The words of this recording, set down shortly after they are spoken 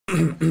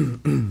Check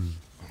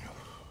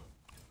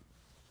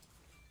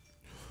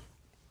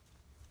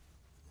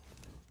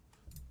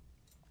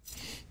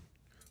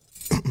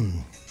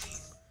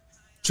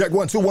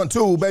 1 2 1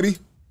 2, baby.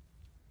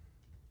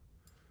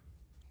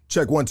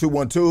 Check 1 2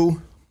 1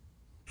 2.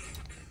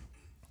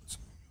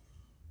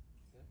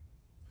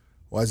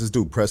 Why is this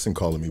dude Preston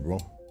calling me, bro?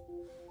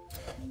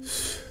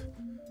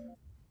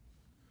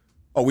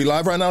 Oh, we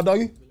live right now,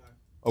 doggy?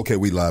 Okay,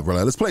 we live right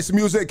now. Let's play some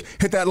music.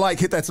 Hit that like,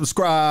 hit that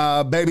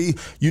subscribe, baby.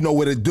 You know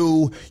what to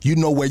do. You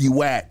know where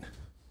you at.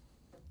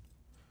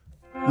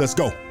 Let's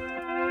go.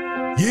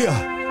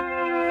 Yeah.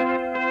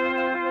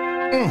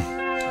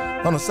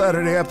 On a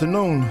Saturday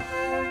afternoon.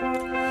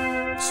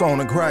 Song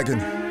and cracking.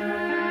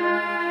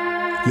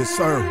 Yes,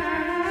 sir.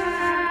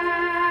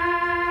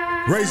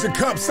 Raise your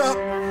cups up.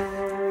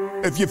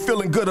 If you're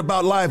feeling good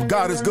about life,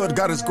 God is good,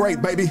 God is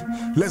great, baby.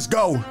 Let's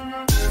go.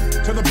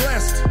 To the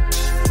blessed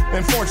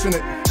and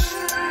fortunate.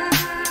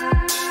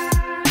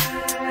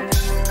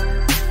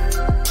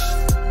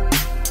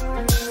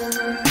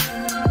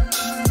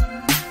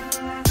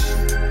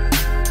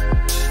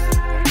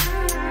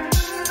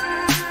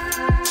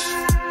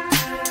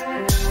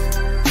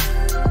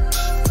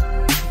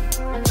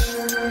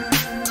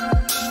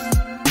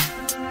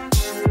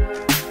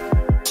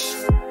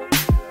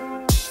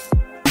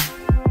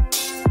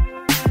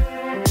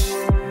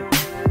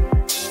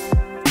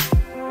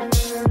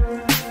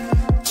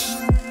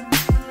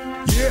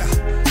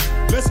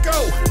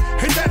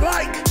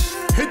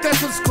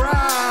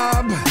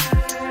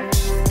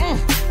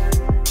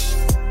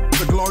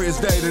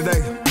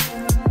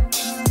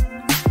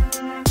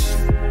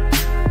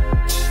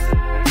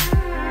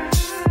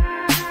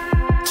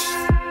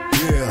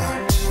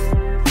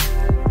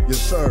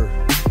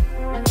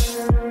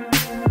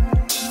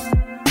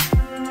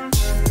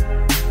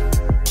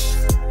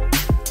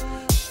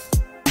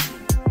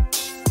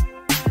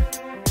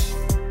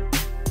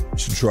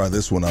 Try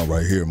this one out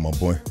right here, my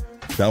boy.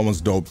 That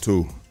one's dope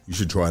too. You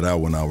should try that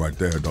one out right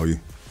there, doggy.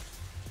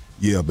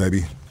 Yeah,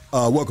 baby.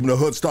 Welcome to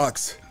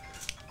Hoodstocks,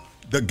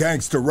 the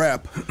gangster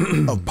rap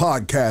of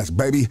podcasts,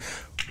 baby.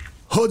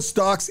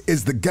 Hoodstocks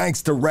is the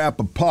gangster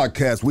rap of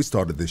podcasts. We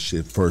started this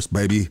shit first,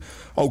 baby.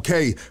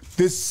 Okay,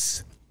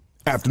 this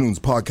afternoon's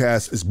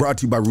podcast is brought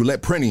to you by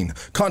Roulette Printing.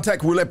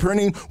 Contact Roulette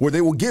Printing, where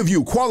they will give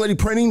you quality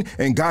printing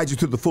and guide you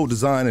through the full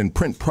design and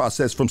print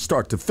process from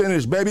start to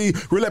finish, baby.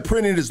 Roulette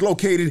Printing is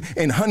located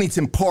in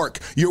Huntington Park,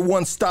 your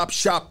one-stop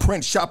shop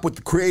print shop with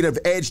the creative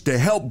edge to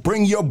help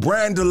bring your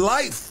brand to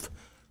life.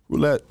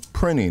 Roulette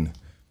Printing.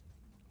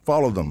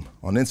 Follow them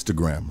on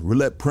Instagram,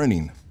 Roulette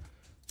Printing.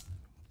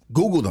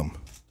 Google them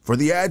for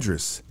the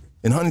address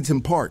in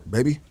Huntington Park,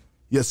 baby.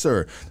 Yes,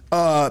 sir.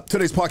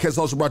 Today's podcast is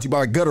also brought to you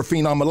by Gutter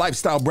Phenom, a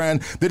lifestyle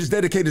brand that is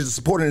dedicated to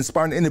supporting and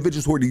inspiring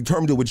individuals who are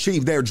determined to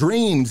achieve their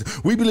dreams.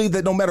 We believe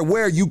that no matter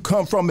where you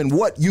come from and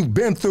what you've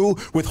been through,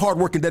 with hard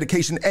work and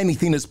dedication,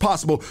 anything is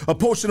possible. A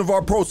portion of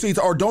our proceeds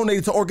are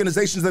donated to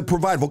organizations that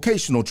provide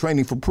vocational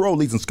training for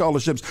parolees and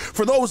scholarships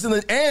for those in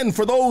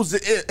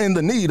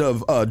the need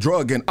of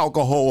drug and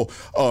alcohol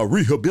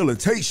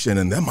rehabilitation.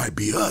 And that might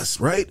be us,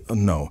 right?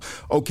 No.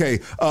 Okay.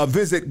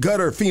 Visit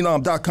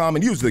gutterphenom.com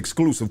and use the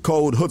exclusive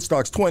code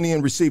Hoodstocks20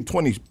 and receive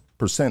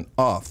 20%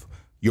 off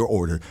your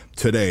order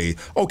today.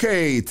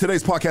 Okay,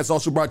 today's podcast is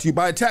also brought to you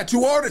by a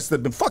tattoo artist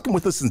that's been fucking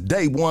with us since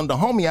day one. The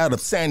homie out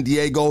of San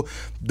Diego.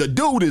 The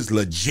dude is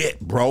legit,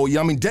 bro.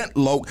 I mean, Dent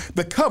Loke,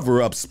 the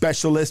cover-up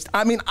specialist.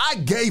 I mean, I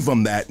gave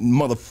him that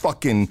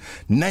motherfucking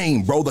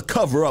name, bro. The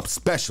cover-up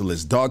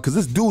specialist, dog, because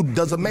this dude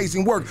does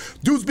amazing work.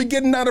 Dudes be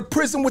getting out of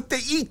prison with the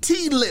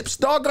E.T. lips,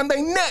 dog, on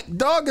their neck,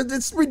 dog.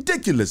 It's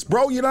ridiculous,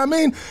 bro. You know what I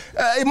mean?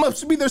 It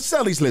must be their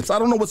Selly's lips. I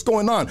don't know what's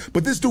going on,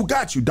 but this dude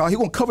got you, dog. He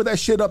gonna cover that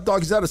shit up, dog.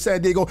 He's out of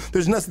San Diego.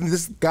 There's nothing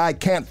this guy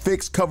can't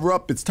fix, cover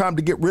up. It's time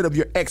to get rid of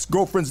your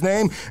ex-girlfriend's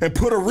name and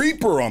put a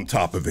Reaper on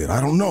top of it.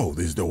 I don't know.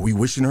 Are we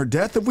wishing her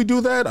death if we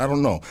do that? I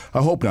don't know.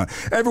 I hope not.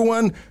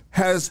 Everyone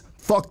has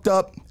fucked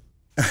up.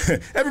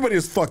 Everybody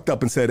has fucked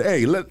up and said,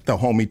 hey, let the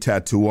homie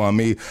tattoo on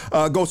me.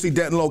 Go see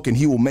Denton Loke and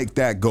he will make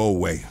that go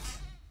away.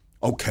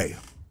 Okay.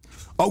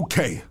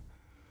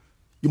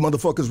 You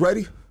motherfuckers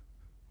ready?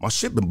 My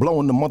shit been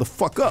blowing the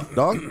motherfucker up,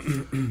 dog.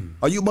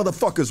 Are you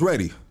motherfuckers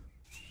ready?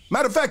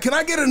 Matter of fact, can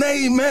I get an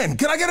amen?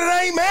 Can I get an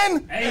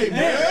amen?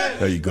 Amen.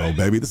 There you go,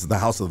 baby. This is the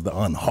house of the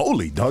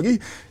unholy, doggy.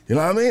 You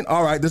know what I mean?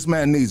 All right, this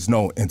man needs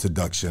no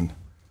introduction.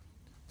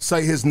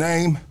 Say his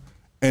name,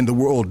 and the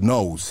world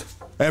knows.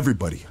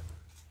 Everybody.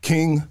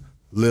 King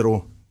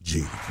Little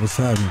G. What's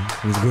happening?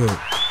 What's good?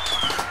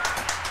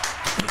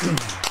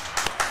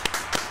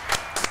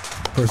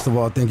 First of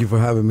all, thank you for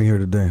having me here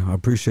today. I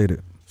appreciate it.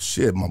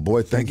 Shit, my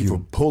boy. Thank you for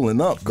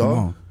pulling up, dog. Come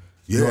on.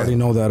 Yeah. You already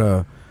know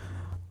that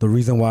the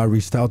reason why I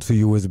reached out to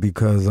you is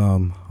because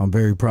I'm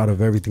very proud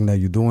of everything that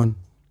you're doing.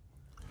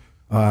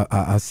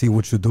 I see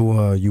what you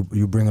do.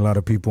 You bring a lot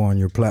of people on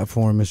your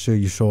platform and shit.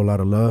 You show a lot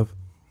of love.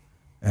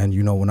 And,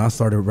 you know, when I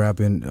started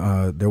rapping,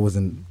 there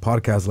wasn't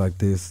podcasts like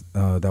this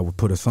that would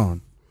put us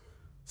on.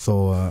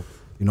 So,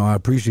 you know, I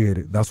appreciate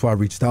it. That's why I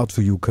reached out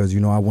to you because, you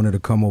know, I wanted to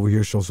come over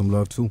here, show some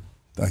love too.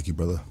 Thank you,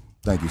 brother.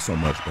 Thank you so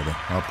much, brother.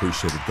 I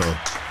appreciate it, though.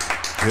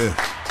 Yeah.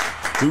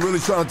 We really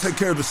trying to take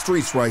care of the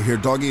streets right here,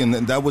 doggy, and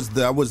that was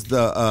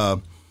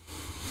the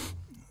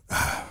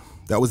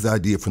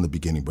idea from the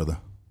beginning, brother.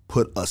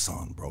 Put us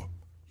on, bro.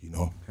 You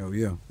know? Hell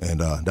yeah.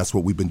 And that's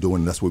what we've been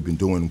doing. That's what we've been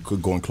doing,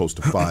 going close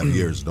to 5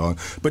 years, dog.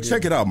 But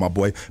check it out, my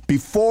boy.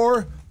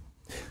 Before,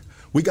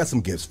 we got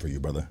some gifts for you,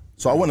 brother.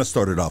 So I want to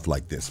start it off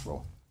like this,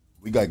 bro.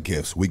 We got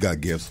gifts.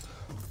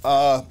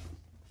 The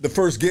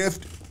first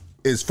gift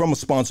is from a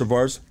sponsor of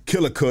ours,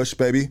 Killer Kush,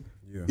 baby.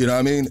 Yeah. You know what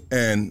I mean?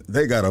 And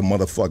they got a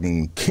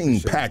motherfucking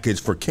king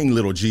package for King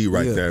Little G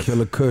right there.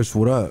 Killer Kush,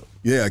 what up?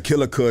 Yeah,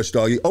 Killer Kush,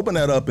 doggy. Open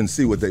that up and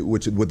see what they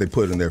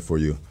put in there for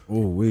you. Oh,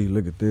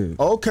 look at this.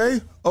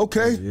 Okay.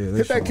 Yeah,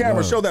 hit that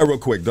camera. Love. Show that real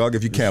quick, dog,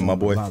 if you can, my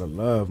boy. A lot of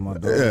love, my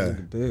dog. Yeah. Look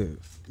at this.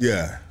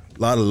 Yeah. A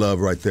lot of love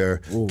right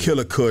there. Ooh.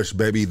 Killer Kush,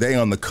 baby. They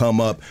on the come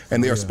up,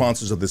 and they are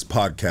sponsors of this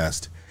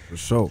podcast. For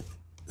sure.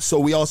 So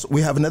we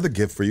have another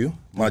gift for you,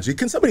 Maji.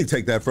 Can somebody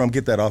take that from?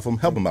 Get that off him.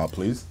 Help him out,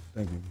 please.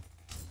 Thank you.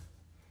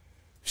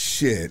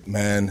 Shit,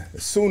 man.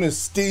 As soon as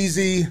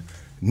Steezy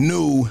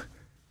knew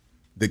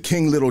the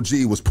King Little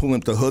G was pulling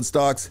up the hood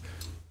stocks,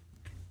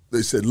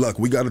 they said, look,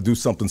 we got to do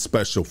something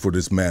special for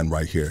this man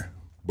right here.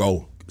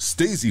 Bro,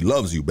 Steezy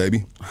loves you,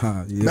 baby.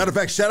 Yeah. Matter of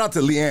fact, shout out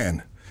to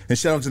Leanne and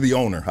shout out to the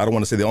owner. I don't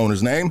want to say the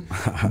owner's name,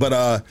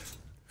 but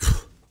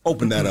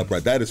open that up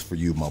right. That is for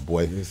you, my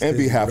boy. Yeah, and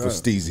behalf of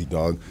Steezy,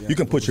 dog. Yeah, you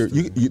can put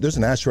there's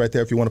an ashtray right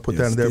there if you want to put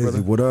that in there,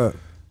 brother. What up?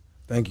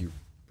 Thank you.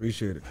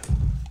 Appreciate it.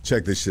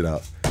 Check this shit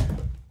out.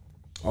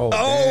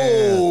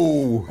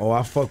 Oh,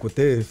 I fuck with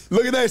this.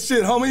 Look at that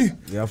shit, homie.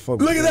 Yeah, I fuck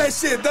with Look at that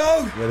shit,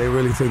 dog. Yeah, they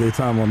really took their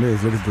time on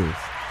this. Look at this.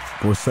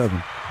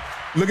 4-7.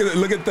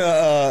 Look at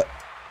the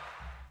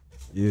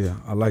Yeah,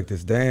 I like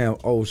this. Damn.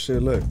 Oh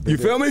shit, look. You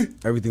feel me?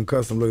 Everything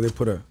custom. Look, they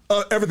put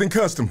everything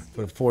custom.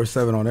 Put a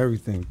 4-7 on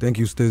everything. Thank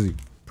you, Stizzy.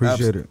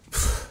 Appreciate it.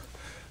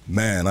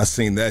 Man, I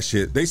seen that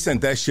shit. They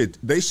sent that shit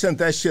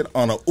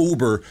on an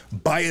Uber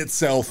by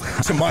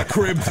itself to my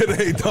crib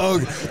today,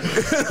 dog.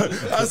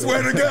 I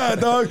swear to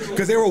God, dog.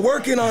 Because they were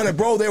working on it,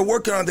 bro. They were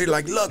working on it. They're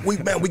like, look, we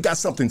got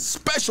something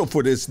special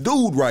for this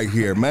dude right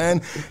here,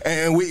 man.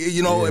 And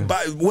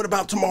what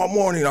about tomorrow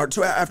morning or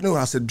afternoon?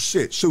 I said,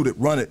 shit, shoot it,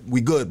 run it.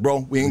 We good,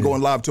 bro. We ain't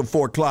going live till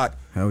 4 o'clock.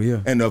 Hell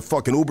yeah. And the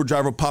fucking Uber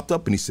driver popped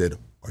up and he said,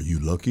 are you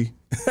lucky?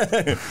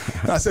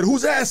 I said,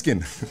 who's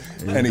asking?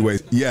 Yeah.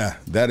 Anyways, yeah,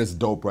 that is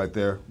dope right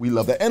there. We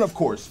love that. And of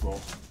course, bro,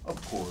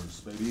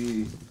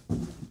 baby.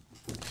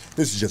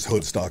 This is just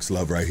Hood Stocks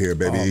love right here,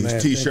 baby. Oh,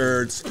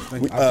 T-shirts,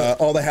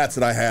 all the hats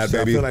that I had,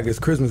 baby. I feel like it's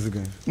Christmas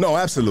again. No,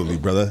 absolutely,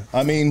 brother.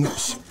 I mean,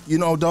 you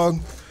know, dog.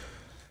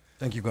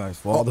 Thank you guys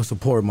for all the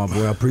support, my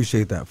boy. I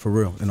appreciate that, for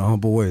real, in a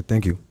humble way.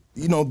 Thank you.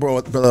 You know,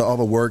 brother, all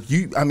the work.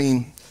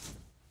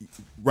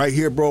 Right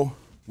here, bro.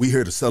 We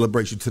here to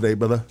celebrate you today,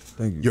 brother.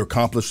 Thank you. Your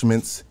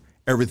accomplishments,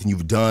 everything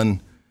you've done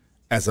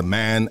as a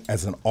man,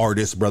 as an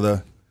artist,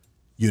 brother.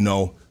 You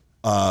know,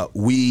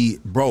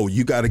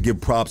 you got to give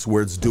props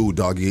where it's due,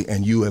 doggy,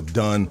 and you have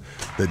done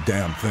the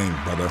damn thing,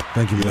 brother.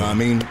 Thank you. You know what I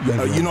mean?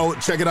 You know,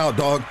 check it out,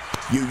 dog.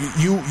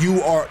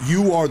 You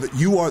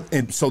are,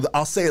 and so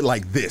I'll say it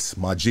like this,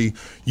 my G.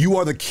 You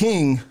are the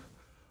king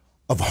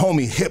of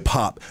homie hip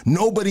hop.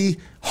 Nobody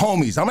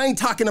homies. I ain't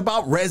talking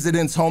about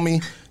residents,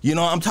 homie. You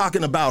know, I'm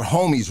talking about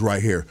homies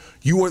right here.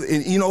 You are,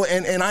 you know,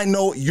 and I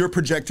know your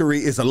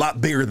trajectory is a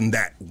lot bigger than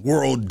that.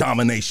 World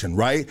domination,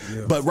 right?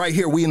 Yeah. But right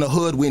here, we in the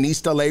hood, we in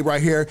East LA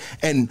right here,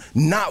 and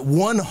not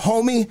one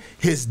homie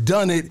has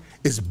done it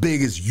as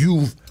big as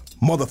you've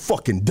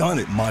motherfucking done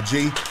it, my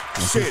G.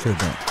 Shit.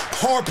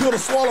 Hard pill to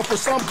swallow for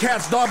some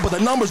cats, dog, but the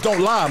numbers don't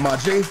lie, my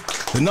G.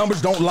 The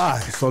numbers don't lie.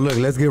 So look,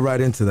 let's get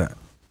right into that.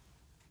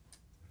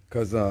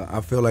 Because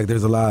I feel like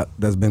there's a lot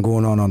that's been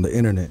going on the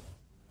internet.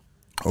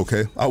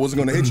 Okay. I wasn't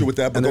going to hit you with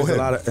that, but go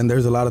ahead. And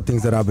there's a lot of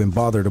things that I've been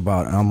bothered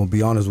about. And I'm going to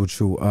be honest with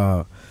you.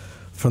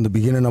 From the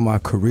beginning of my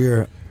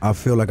career, I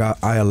feel like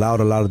I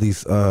allowed a lot of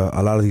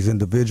these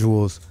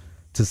individuals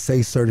to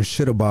say certain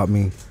shit about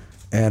me.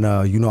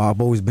 And, you know, I've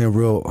always been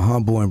real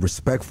humble and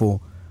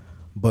respectful.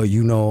 But,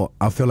 you know,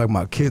 I feel like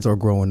my kids are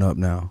growing up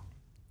now.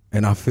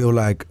 And I feel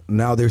like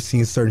now they're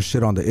seeing certain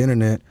shit on the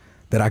internet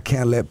that I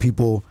can't let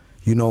people,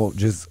 you know,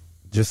 just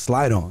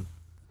slide on.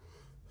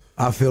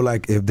 I feel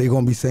like if they're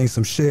gonna be saying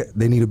some shit,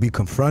 they need to be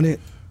confronted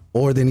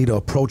or they need to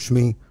approach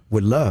me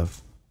with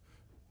love.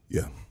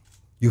 Yeah.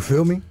 You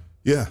feel me?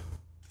 Yeah.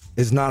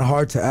 It's not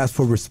hard to ask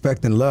for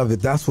respect and love.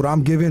 If that's what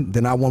I'm giving,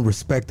 then I want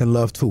respect and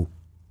love too.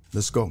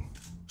 Let's go.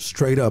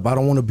 Straight up. I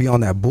don't want to be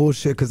on that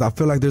bullshit because I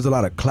feel like there's a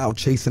lot of clout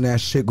chasing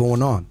ass shit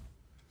going on.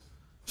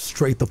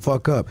 Straight the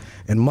fuck up.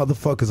 And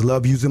motherfuckers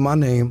love using my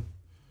name.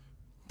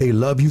 They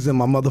love using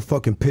my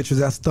motherfucking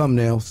pictures as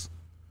thumbnails.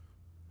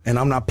 And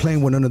I'm not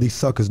playing with none of these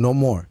suckers no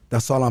more.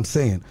 That's all I'm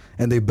saying.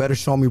 And they better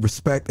show me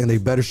respect and they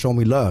better show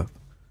me love.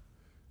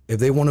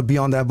 If they want to be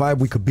on that vibe,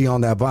 we could be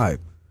on that vibe.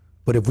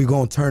 But if we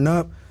gonna turn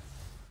up,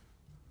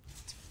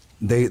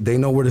 they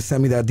know where to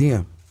send me that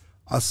DM.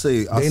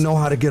 They know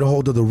how to get a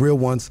hold of the real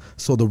ones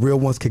so the real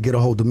ones can get a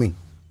hold of me.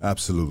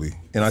 Absolutely.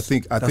 And I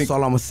think that's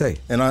all I'm gonna say.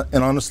 And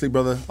honestly,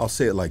 brother, I'll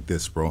say it like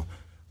this, bro.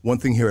 One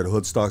thing here at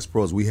Hood Stocks,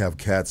 bro, is we have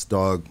cats,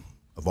 dog,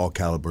 of all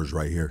calibers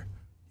right here,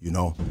 you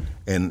know?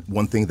 And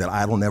one thing that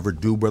I don't ever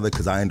do, brother,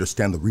 because I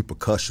understand the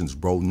repercussions,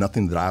 bro.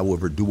 Nothing that I will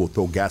ever do will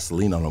throw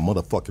gasoline on a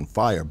motherfucking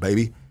fire,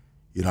 baby.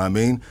 You know what I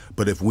mean?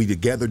 But if we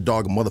together,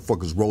 dog,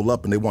 motherfuckers roll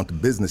up and they want the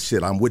business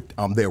shit,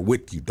 I'm there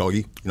with you, doggy.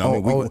 You know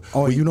what I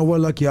mean? You know what,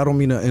 Lucky? I don't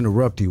mean to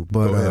interrupt you,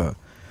 but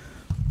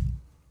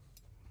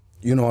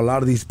you know, a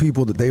lot of these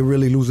people that they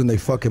really losing their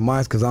fucking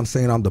minds because I'm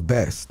saying I'm the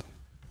best,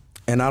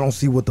 and I don't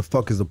see what the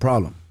fuck is the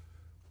problem.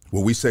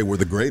 Well, we say we're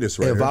the greatest,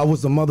 right? If here. I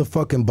was a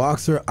motherfucking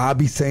boxer, I'd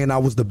be saying I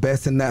was the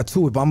best in that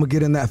too. If I'm gonna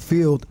get in that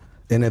field,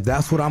 and if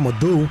that's what I'm gonna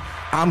do,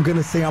 I'm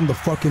gonna say I'm the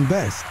fucking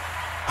best.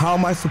 How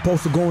am I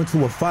supposed to go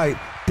into a fight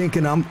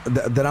thinking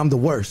that I'm the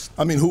worst?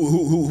 I mean,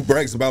 who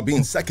brags about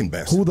being second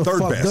best? Who the third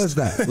fuck best? does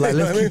that? Like,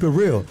 let's keep it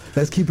real.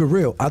 Let's keep it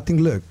real. I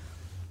think, look,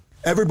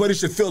 everybody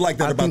should feel like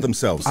that about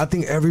themselves. I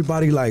think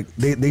everybody, like,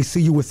 they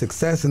see you with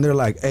success and they're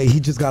like, hey,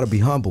 he just gotta be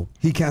humble.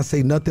 He can't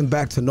say nothing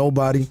back to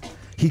nobody.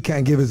 He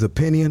can't give his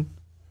opinion.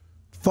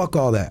 Fuck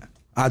all that.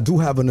 I do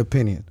have an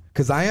opinion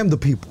because I am the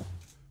people.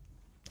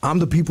 I'm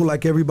the people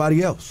like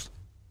everybody else.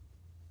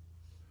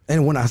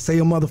 And when I say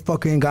a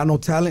motherfucker ain't got no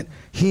talent,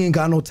 he ain't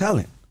got no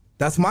talent.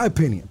 That's my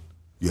opinion.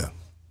 Yeah.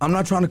 I'm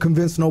not trying to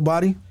convince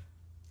nobody.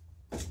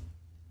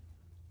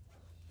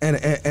 And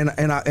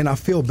I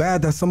feel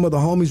bad that some of the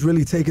homies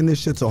really taking this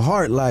shit to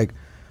heart. Like,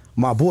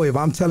 my boy, if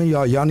I'm telling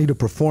y'all need to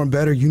perform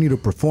better, you need to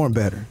perform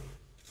better.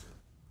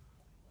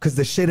 Cause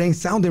the shit ain't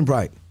sounding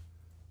right.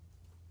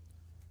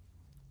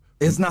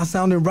 It's not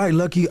sounding right,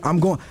 Lucky.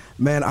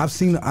 Man, I've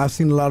seen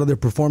a lot of their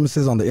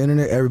performances on the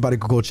internet. Everybody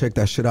could go check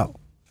that shit out.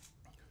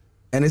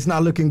 And it's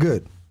not looking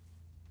good.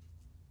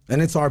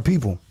 And it's our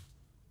people.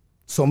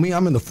 So me,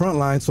 I'm in the front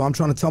line, so I'm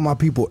trying to tell my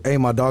people, hey,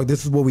 my dog,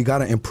 this is what we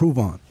gotta improve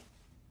on.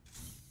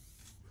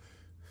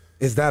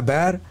 Is that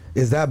bad?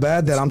 Is that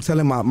bad that I'm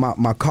telling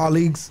my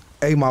colleagues,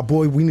 hey, my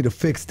boy, we need to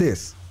fix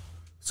this?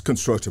 It's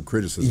constructive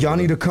criticism. Y'all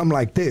need to come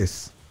like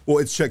this.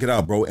 Well, check it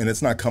out, bro. And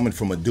it's not coming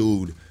from a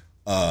dude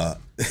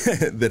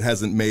that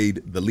hasn't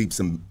made the leaps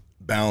and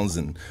bounds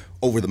and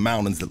over the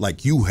mountains that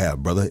like you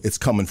have, brother. It's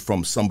coming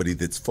from somebody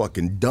that's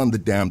fucking done the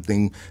damn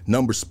thing.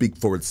 Numbers speak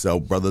for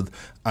itself, brother.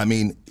 I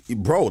mean,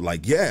 bro,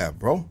 like, yeah,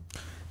 bro.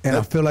 And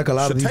I feel like a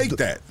lot of these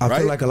I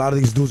feel like a lot of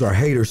these dudes are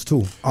haters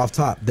too. Off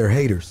top, they're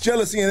haters.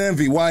 Jealousy and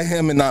envy. Why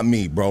him and not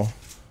me, bro?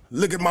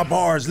 Look at my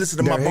bars.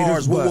 Listen to my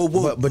bars.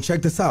 But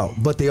check this out.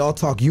 But they all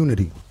talk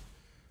unity.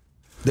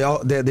 They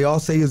all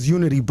say it's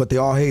unity, but they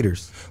all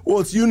haters. Well,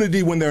 it's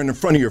unity when they're in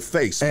front of your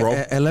face, bro.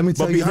 And let me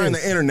tell you this. But behind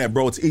the internet,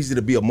 bro, it's easy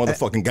to be a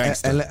motherfucking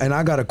gangster. And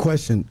I got a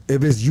question.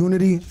 If it's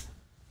unity,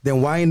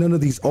 then why ain't none of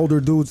these older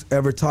dudes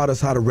ever taught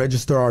us how to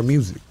register our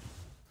music?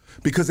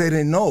 Because they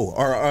didn't know.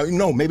 Or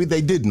no, maybe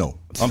they did know.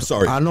 I'm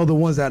sorry. I know the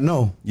ones that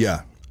know.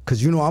 Yeah.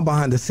 Cause you know I'm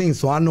behind the scenes,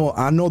 so I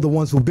know the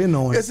ones who've been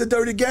knowing. It's a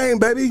dirty game,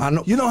 baby. I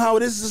know. You know how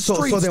it is in the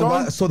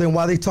streets, so then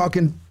why they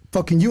talking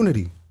fucking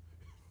unity?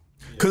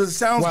 Because it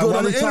sounds good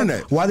on the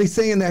internet. Why they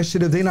saying that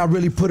shit if they not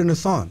really putting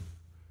us on?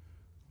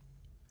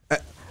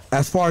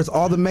 As far as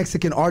all the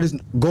Mexican artists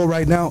go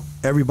right now,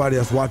 everybody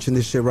that's watching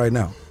this shit right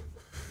now.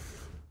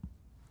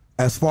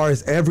 As far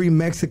as every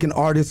Mexican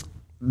artist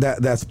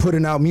that's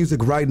putting out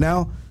music right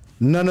now,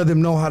 none of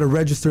them know how to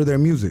register their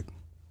music.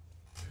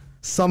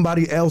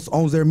 Somebody else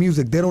owns their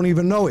music. They don't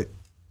even know it.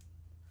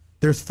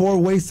 There's 4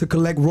 ways to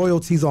collect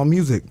royalties on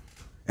music,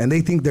 and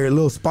they think their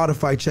little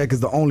Spotify check is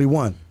the only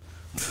one.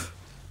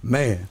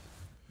 Man.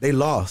 They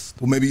lost.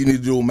 Well, maybe you need to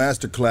do a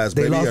master class,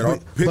 baby.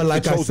 But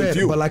like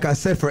I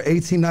said, for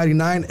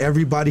 $18.99,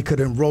 everybody could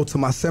enroll to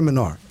my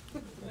seminar.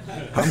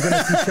 I'm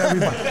gonna teach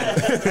everybody.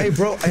 Hey,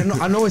 bro,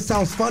 I know it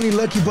sounds funny,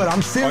 Lucky, but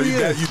I'm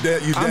serious. You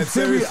dead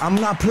serious? I'm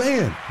not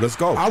playing. Let's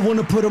go. I want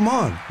to put them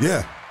on.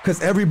 Yeah.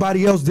 Because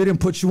everybody else didn't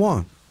put you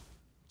on.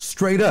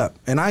 Straight up.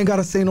 And I ain't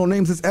gotta say no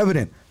names. It's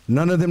evident.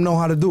 None of them know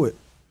how to do it.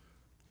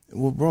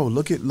 Well, bro,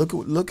 look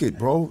at,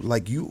 bro.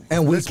 Like you.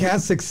 And we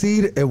can't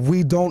succeed if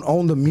we don't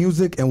own the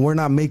music and we're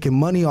not making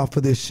money off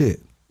of this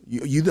shit.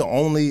 You the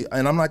only,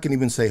 and I'm not gonna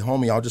even say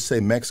homie. I'll just say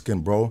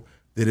Mexican, bro.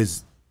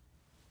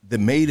 That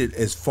made it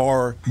as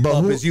far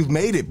up as you've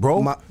made it,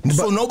 bro.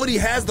 So nobody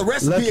has the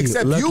recipe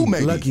except you,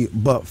 maybe. Lucky,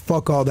 but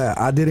fuck all that.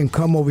 I didn't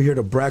come over here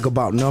to brag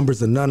about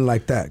numbers and nothing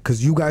like that.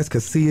 Cause you guys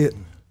could see it.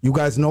 You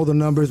guys know the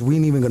numbers. We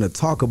ain't even gonna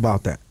talk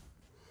about that.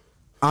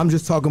 I'm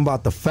just talking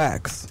about the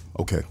facts.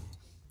 Okay.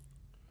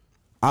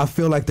 I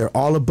feel like they're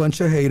all a bunch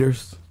of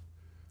haters,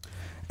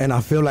 and I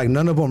feel like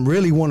none of them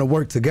really want to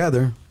work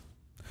together,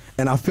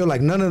 and I feel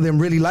like none of them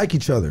really like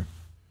each other.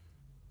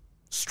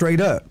 Straight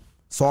up.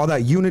 So all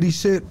that unity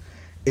shit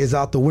is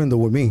out the window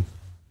with me.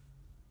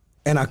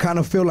 And I kind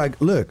of feel like,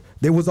 look,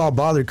 they was all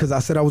bothered because I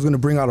said I was going to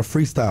bring out a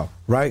freestyle,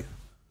 right?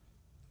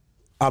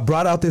 I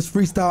brought out this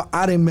freestyle.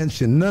 I didn't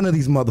mention none of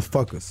these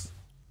motherfuckers.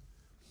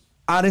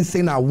 I didn't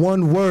say not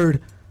one word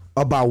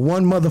about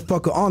one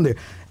motherfucker on there.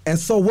 And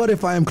so what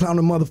if I am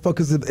clowning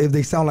motherfuckers if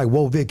they sound like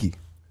Whoa Vicky?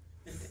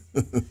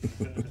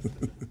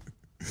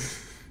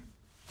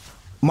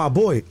 My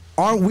boy,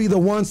 aren't we the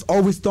ones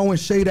always throwing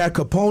shade at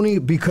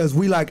Capone because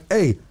we like,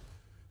 hey,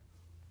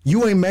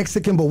 You ain't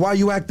Mexican, but why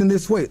you acting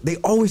this way? They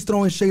always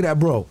throwing shade at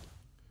bro.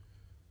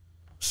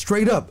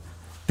 Straight up.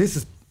 This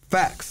is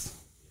facts.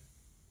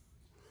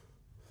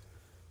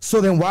 So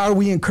then why are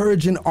we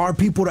encouraging our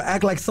people to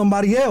act like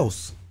somebody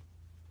else?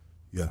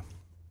 Yeah.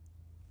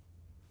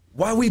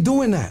 Why are we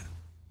doing that?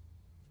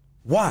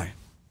 Why?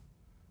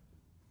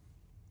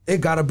 It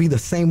gotta be the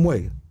same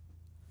way.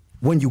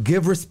 When you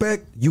give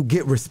respect, you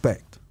get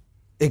respect.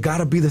 It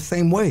gotta be the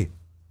same way.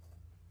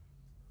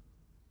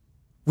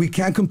 We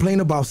can't complain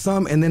about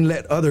some and then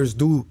let others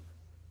do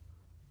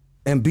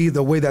and be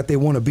the way that they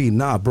want to be.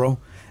 Nah, bro.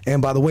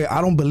 And by the way,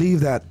 I don't believe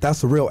that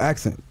that's a real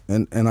accent.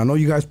 And I know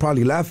you guys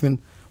probably laughing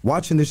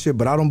watching this shit,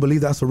 but I don't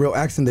believe that's a real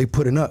accent they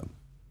putting up.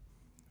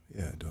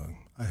 Yeah, dog.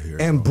 I hear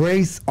it.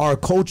 Embrace our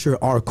culture.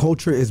 Our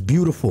culture is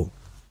beautiful.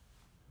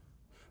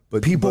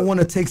 But people want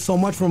to take so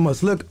much from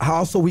us. Look, how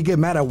also we get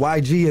mad at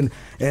YG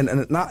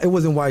and not, it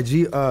wasn't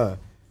YG,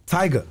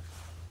 Tyga.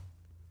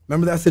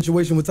 Remember that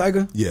situation with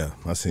Tyga? Yeah,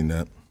 I seen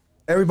that.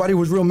 Everybody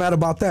was real mad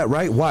about that,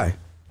 right? Why?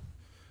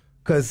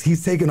 Because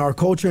he's taking our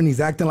culture and he's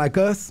acting like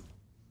us.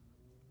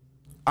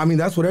 I mean,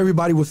 that's what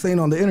everybody was saying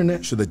on the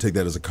internet. Should they take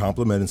that as a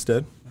compliment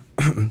instead?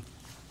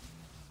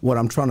 What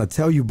I'm trying to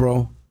tell you,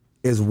 bro,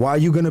 is why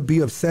you gonna be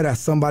upset at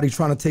somebody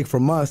trying to take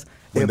from us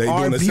when they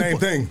doing the same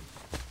thing?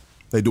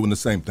 They doing the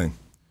same thing.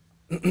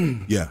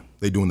 Yeah,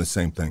 they doing the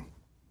same thing.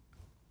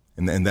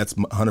 And that's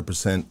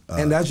 100%.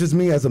 And that's just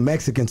me as a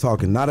Mexican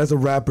talking, not as a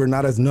rapper,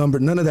 not as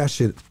none of that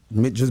shit.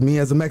 Just me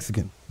as a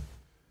Mexican.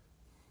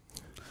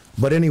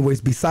 But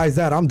anyways, besides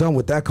that, I'm done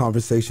with that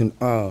conversation.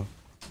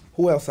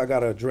 Who else I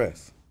gotta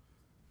address?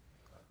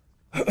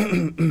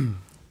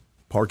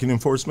 Parking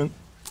enforcement?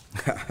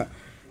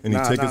 Any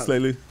tickets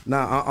lately?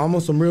 Nah, I'm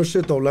on some real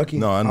shit though, Lucky.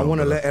 No, I know. I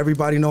want to let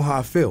everybody know how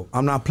I feel.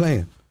 I'm not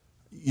playing.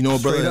 You know,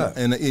 brother,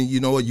 and you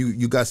know what?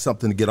 You got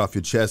something to get off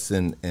your chest,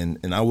 and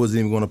I wasn't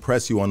even going to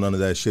press you on none of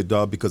that shit,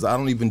 dog, because I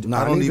don't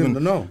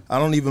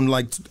even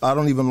like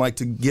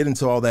to get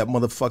into all that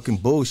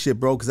motherfucking bullshit,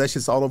 bro, because that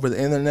shit's all over the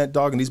internet,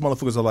 dog, and these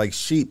motherfuckers are like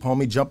sheep,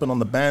 homie, jumping on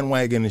the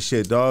bandwagon and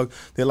shit, dog.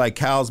 They're like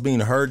cows being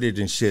herded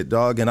and shit,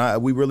 dog,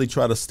 and we really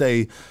try to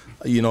stay,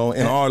 you know,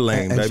 in our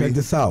lane, baby. And check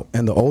this out.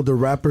 And the older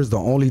rappers, the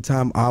only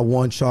time I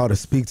want y'all to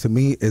speak to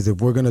me is if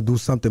we're gonna do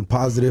something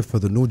positive for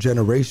the new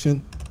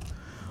generation.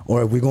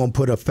 Or if we're going to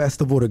put a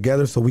festival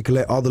together so we can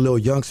let all the little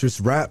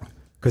youngsters rap.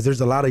 Because there's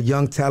a lot of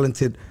young,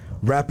 talented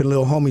rapping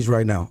little homies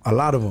right now. A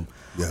lot of them.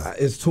 Yeah.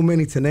 It's too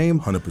many to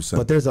name. 100%.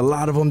 But there's a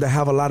lot of them that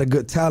have a lot of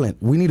good talent.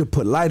 We need to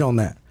put light on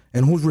that.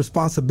 And whose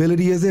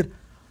responsibility is it?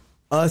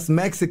 Us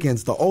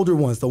Mexicans, the older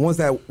ones, the ones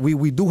that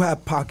we do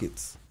have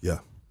pockets. Yeah.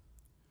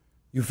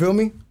 You feel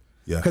me?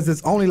 Yeah. Because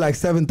it's only like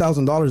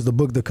 $7,000 to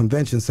book the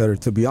convention center,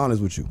 to be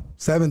honest with you.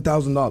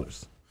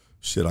 $7,000.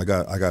 Shit, I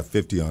got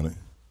 50 on it.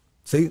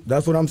 See,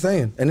 that's what I'm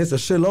saying. And it's a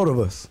shitload of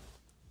us.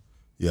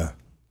 Yeah.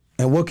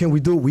 And what can we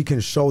do? We can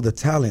show the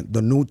talent,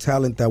 the new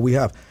talent that we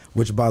have,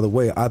 which, by the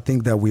way, I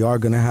think that we are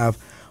going to have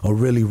a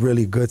really,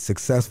 really good,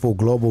 successful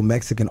global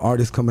Mexican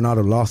artist coming out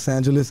of Los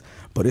Angeles.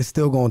 But it's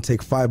still going to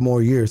take 5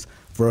 more years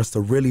for us to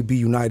really be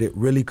united,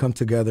 really come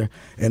together,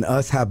 and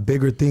us have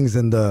bigger things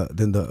than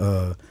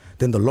the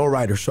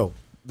Lowrider show.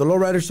 The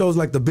Lowrider show is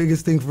like the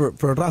biggest thing for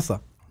Raza.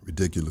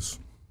 Ridiculous.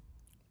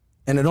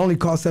 And it only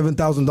costs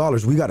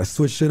 $7,000. We got to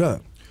switch shit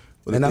up.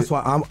 But and that's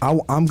why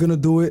I'm gonna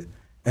do it,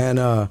 and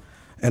I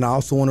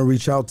also want to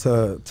reach out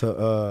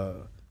to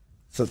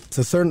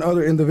certain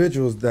other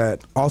individuals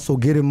that also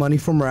getting money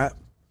from rap,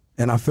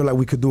 and I feel like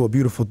we could do a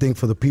beautiful thing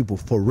for the people,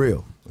 for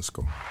real. Let's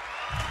go, baby.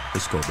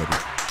 Let's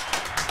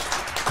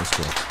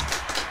go.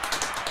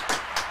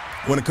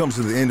 When it comes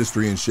to the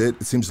industry and shit,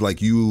 it seems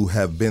like you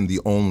have been the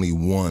only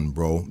one,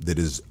 bro, that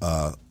is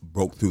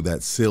broke through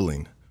that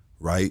ceiling,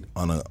 right,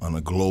 on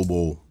a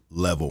global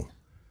level.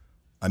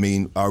 I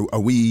mean, are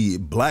we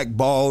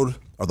blackballed?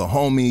 Are the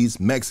homies,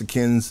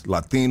 Mexicans,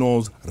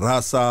 Latinos,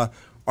 Raza,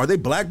 are they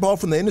blackballed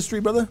from the industry,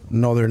 brother?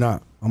 No, they're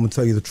not. I'm going to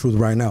tell you the truth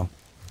right now.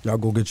 Y'all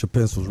go get your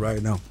pencils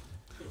right now.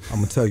 I'm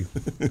going to tell you.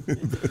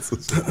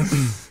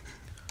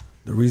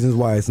 The reasons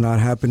why it's not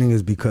happening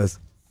is because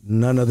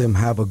none of them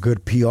have a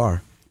good PR.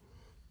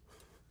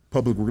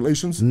 Public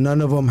relations? None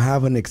of them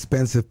have an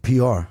expensive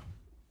PR.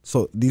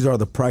 So these are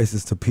the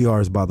prices to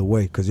PRs, by the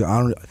way, because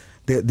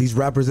these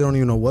rappers, they don't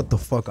even know what the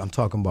fuck I'm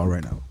talking about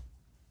right now.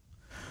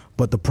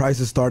 But the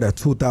prices start at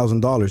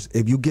 $2,000.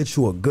 If you get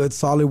you a good,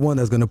 solid one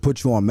that's gonna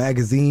put you on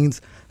magazines,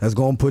 that's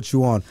gonna put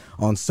you on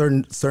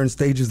certain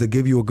stages that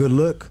give you a good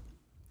look,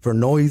 for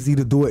Noisy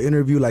to do an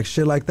interview like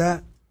shit like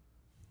that,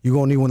 you're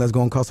gonna need one that's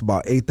gonna cost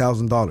about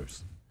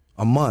 $8,000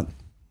 a month.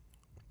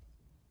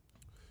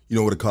 You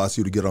know what it costs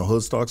you to get on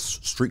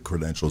Hoodstocks? Street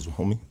credentials,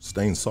 homie.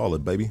 Staying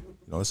solid, baby. You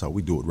know, that's how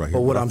we do it right here.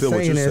 But what I'm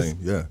saying is,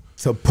 yeah,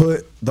 to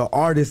put the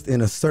artist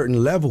in a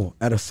certain level,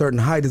 at a certain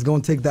height, is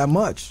gonna take that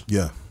much.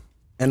 Yeah.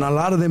 And a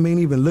lot of them ain't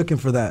even looking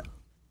for that,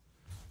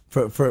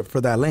 for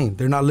that lane.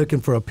 They're not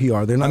looking for a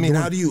PR. They're not. I mean,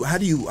 how do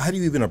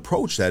you even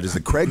approach that? Is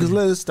it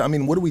Craigslist? I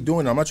mean, what are we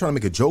doing? I'm not trying to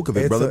make a joke of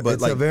it, brother. But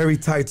it's a very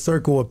tight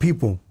circle of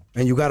people,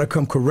 and you got to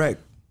come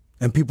correct.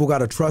 And people got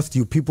to trust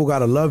you. People got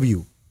to love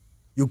you.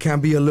 You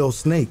can't be a little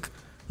snake.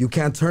 You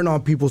can't turn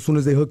on people as soon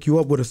as they hook you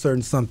up with a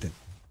certain something.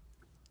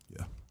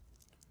 Yeah.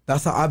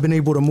 That's how I've been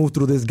able to move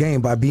through this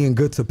game, by being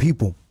good to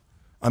people.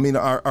 I mean,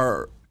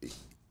 can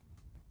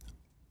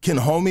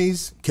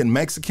homies, can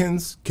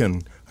Mexicans,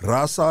 can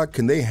raza,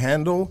 can they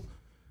handle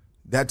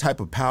that type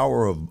of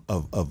power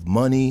of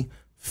money,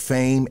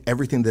 fame,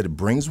 everything that it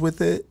brings with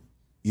it?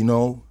 You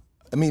know,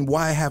 I mean,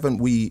 why haven't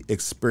we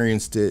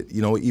experienced it,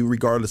 you know,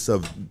 regardless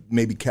of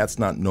maybe cats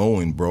not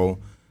knowing, bro?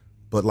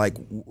 But like,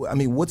 I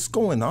mean, what's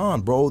going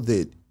on, bro,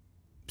 that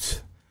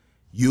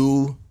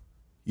you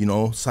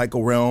know,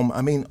 Psycho Realm,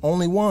 I mean,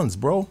 only ones,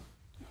 bro,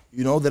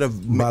 you know, that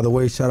have... By the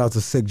way, shout out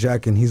to Sick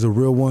Jack, and he's a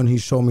real one. He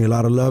showed me a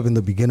lot of love in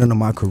the beginning of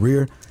my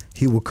career.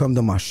 He would come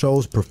to my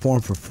shows,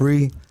 perform for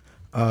free.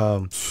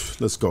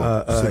 Let's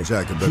go, Sick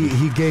Jack.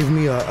 He gave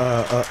me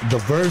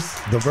the verse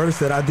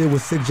that I did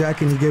with Sick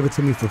Jack, and he gave it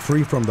to me for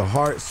free from the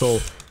heart. So,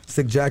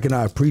 Sick Jack, and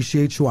I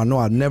appreciate you. I know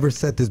I've never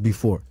said this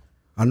before.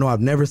 But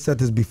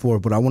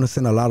I want to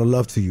send a lot of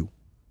love to you,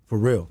 for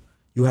real.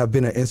 You have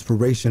been an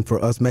inspiration for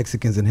us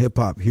Mexicans in hip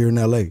hop here in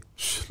LA.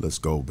 Let's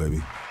go,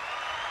 baby.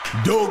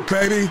 Duke,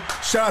 baby.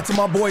 Shout out to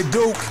my boy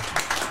Duke.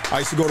 I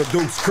used to go to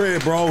Duke's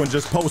crib, bro, and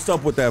just post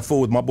up with that fool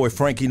with my boy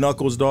Frankie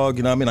Knuckles, dog.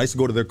 You know what I mean? I used to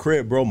go to their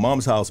crib, bro,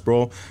 mom's house,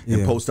 bro,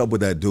 and post up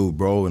with that dude,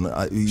 bro.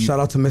 And shout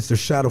out to Mr.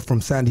 Shadow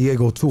from San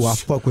Diego, too. I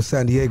fuck with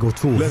San Diego,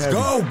 too. Let's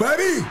go,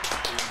 baby.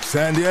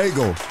 San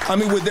Diego. I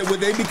mean, would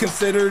they be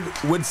considered,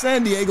 would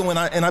San Diego, and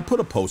I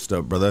put a post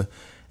up, brother,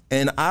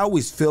 and I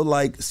always feel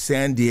like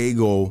San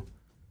Diego,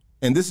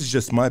 and this is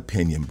just my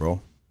opinion,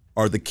 bro,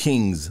 are the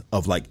kings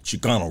of like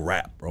Chicano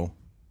rap, bro.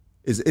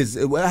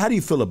 How do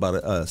you feel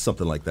about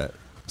something like that?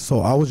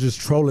 So I was just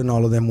trolling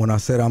all of them when I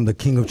said I'm the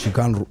king of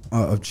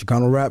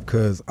Chicano rap,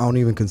 because I don't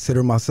even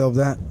consider myself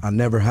that. I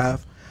never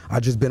have. I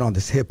just been on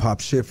this hip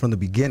hop shit from the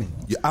beginning.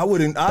 Yeah,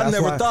 I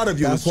never thought of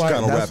you as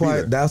Chicano rap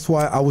either. That's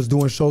why I was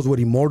doing shows with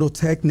Immortal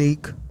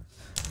Technique.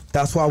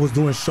 That's why I was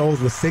doing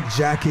shows with Sick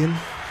Jackin.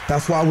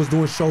 That's why I was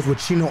doing shows with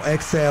Chino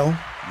XL.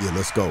 Yeah,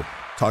 let's go.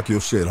 Talk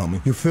your shit,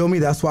 homie. You feel me?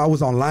 That's why I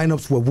was on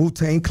lineups with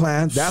Wu-Tang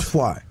Clan. That's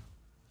why.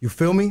 You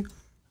feel me?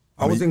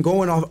 I wasn't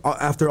going off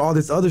after all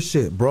this other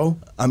shit, bro.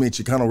 I mean,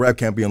 Chicano rap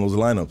can't be on those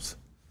lineups,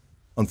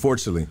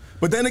 unfortunately.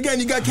 But then again,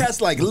 you got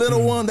cats like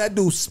Little One, that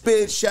dude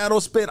Spit, Shadow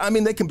Spit. I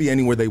mean, they can be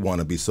anywhere they want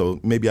to be, so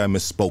maybe I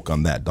misspoke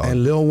on that, dog.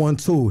 And Lil One,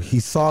 too.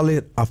 He's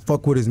solid. I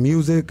fuck with his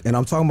music, and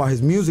I'm talking about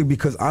his music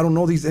because I don't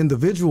know these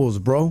individuals,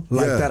 bro,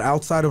 like that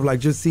outside of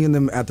like just seeing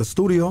them at the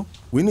studio.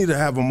 We need to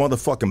have a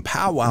motherfucking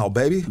powwow,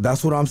 baby.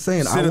 That's what I'm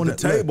saying. Sit at the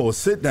table,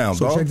 sit down,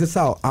 so dog. Check this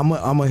out. I'm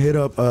gonna hit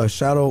up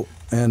Shadow.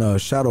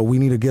 And Shadow, we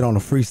need to get on a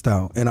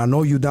freestyle. And I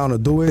know you down to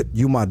do it.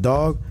 You my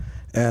dog.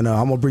 And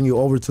I'm going to bring you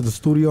over to the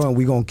studio and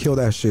we going to kill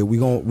that shit. We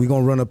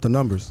gonna run up the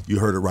numbers. You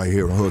heard it right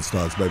here on Hood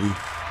Stocks, baby.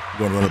 We're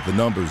going to run up the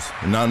numbers.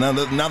 And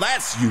now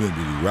that's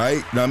unity,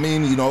 right? I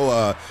mean,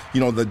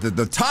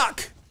 the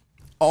talk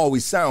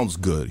always sounds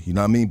good, you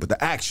know what I mean? But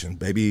the action,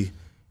 baby,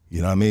 you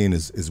know what I mean,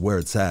 is where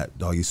it's at,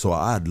 doggy. So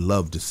I'd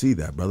love to see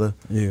that, brother.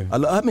 Yeah.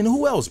 I mean,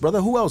 who else,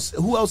 brother? Who else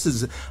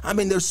is? I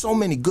mean, there's so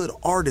many good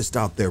artists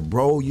out there,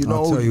 bro. You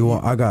know. I'll tell you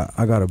what, I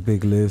got a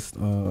big list.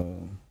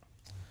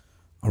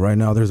 Right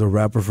now, there's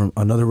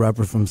another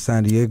rapper from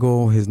San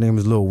Diego. His name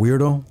is Lil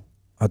Weirdo.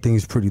 I think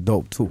he's pretty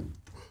dope too.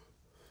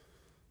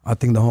 I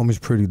think the homie's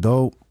pretty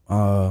dope.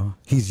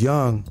 He's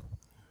young,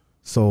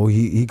 so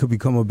he could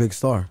become a big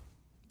star.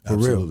 For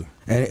Absolutely.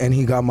 Real. And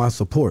he got my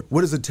support.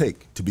 What does it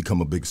take to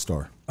become a big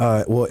star?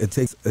 Well, it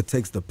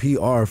takes the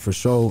PR for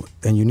sure,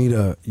 and you need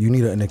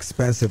an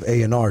expensive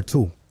A&R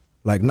too.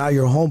 Like not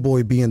your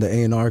homeboy being the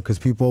A&R, because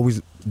people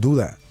always do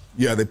that.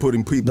 Yeah, they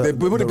putting people in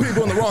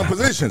the wrong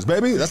positions,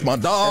 baby. That's my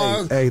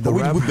dog. Hey,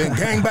 we've been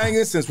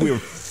gangbanging since we were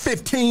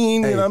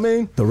 15. You know what I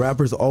mean? The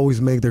rappers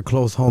always make their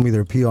close homie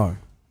their PR.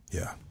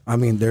 Yeah. I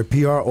mean, their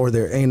PR or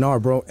their A&R,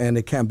 bro, and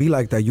it can't be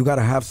like that. You got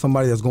to have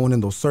somebody that's going in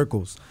those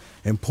circles,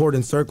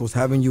 important circles,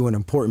 having you in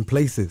important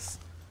places.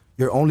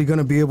 You're only going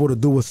to be able to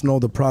do what Snow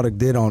the Product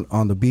did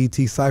on the BET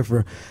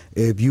Cypher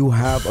if you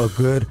have a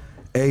good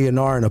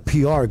A&R and a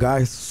PR,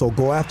 guys. So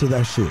go after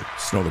that shit.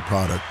 Snow the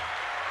Product.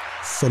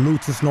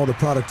 Salute to Snow the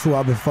Product too.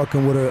 I've been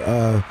fucking with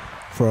her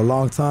for a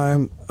long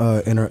time.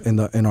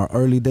 In our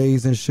early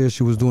days and shit,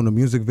 she was doing a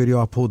music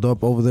video. I pulled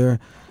up over there,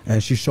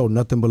 and she showed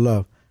nothing but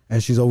love.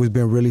 And she's always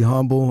been really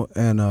humble,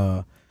 and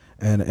I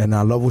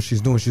love what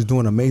she's doing. She's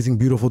doing amazing,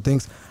 beautiful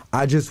things.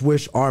 I just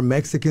wish our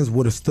Mexicans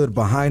would have stood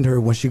behind her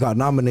when she got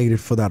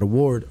nominated for that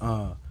award,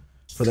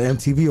 for the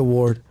MTV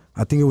award.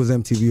 I think it was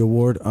MTV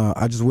award.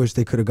 I just wish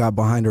they could have got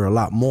behind her a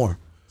lot more,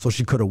 so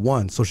she could have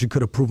won, so she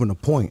could have proven a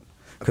point.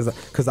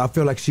 Because I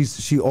feel like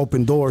she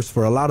opened doors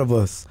for a lot of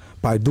us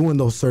by doing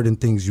those certain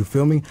things. You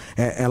feel me?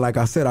 And like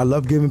I said, I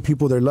love giving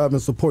people their love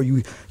and support.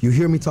 You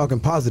hear me talking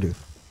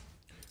positive.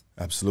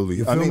 Absolutely.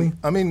 You feel me?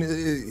 I mean,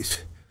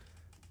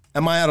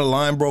 am I out of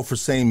line, bro, for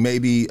saying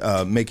maybe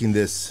making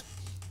this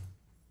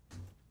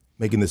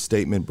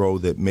statement, bro,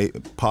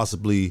 that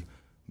possibly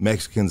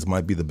Mexicans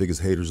might be the biggest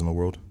haters in the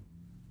world?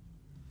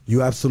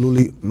 You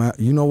absolutely.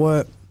 You know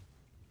what?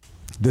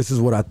 This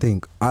is what I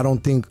think. I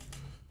don't think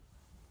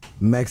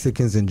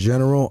Mexicans in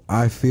general,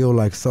 I feel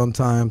like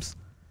sometimes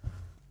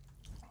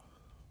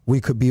we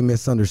could be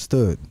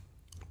misunderstood.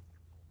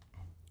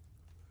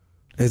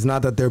 It's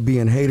not that they're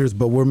being haters,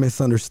 but we're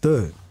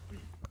misunderstood.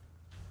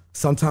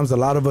 Sometimes a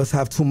lot of us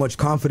have too much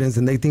confidence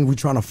and they think we're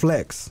trying to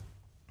flex.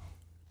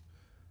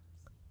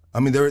 I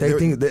mean,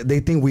 they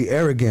think we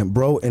arrogant,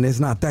 bro, and it's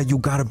not that. You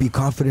gotta be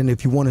confident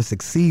if you want to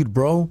succeed,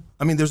 bro.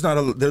 I mean, there's not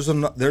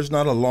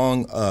a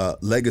long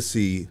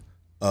legacy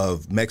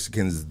of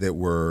Mexicans that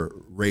were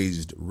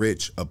raised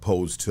rich,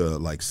 opposed to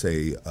like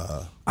say.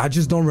 I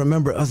just don't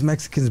remember us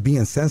Mexicans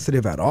being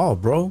sensitive at all,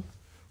 bro.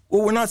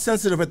 Well, we're not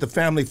sensitive at the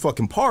family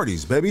fucking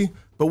parties, baby.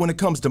 But when it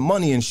comes to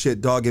money and shit,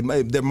 dog,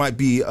 there might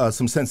be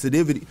some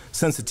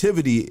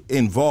sensitivity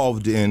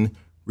involved in,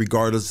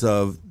 regardless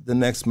of the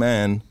next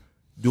man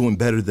doing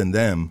better than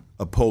them,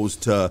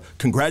 opposed to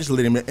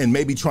congratulating them and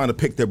maybe trying to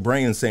pick their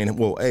brain and saying,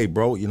 well, hey,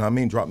 bro, you know what I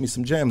mean? Drop me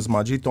some gems,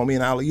 my G. Throw me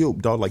an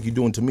alley-oop, dog, like you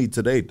doing to me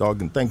today,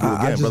 dog, and thank you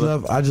again,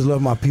 brother. I just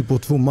love my people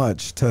too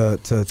much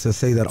to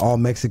say that all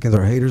Mexicans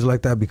are haters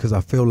like that, because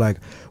I feel like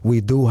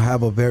we do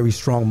have a very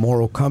strong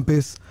moral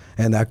compass,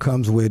 and that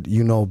comes with,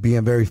 you know,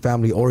 being very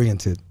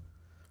family-oriented.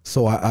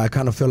 So I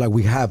kind of feel like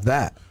we have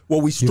that.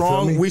 Well, we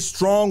strong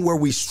where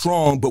we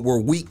strong, but we're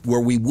weak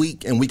where we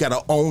weak, and we got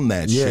to own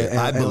that shit,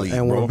 I believe,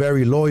 and bro. We're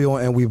very loyal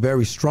and we're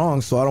very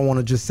strong, so I don't want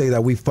to just say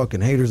that we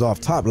fucking haters off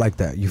top like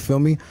that, you feel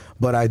me?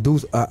 But I do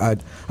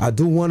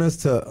want us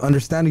to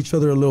understand each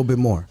other a little bit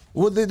more.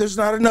 Well, there's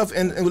not enough,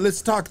 and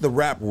let's talk the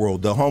rap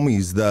world, the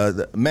homies,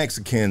 the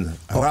Mexican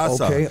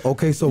raza.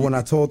 Okay, so when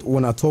I told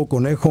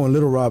Conejo and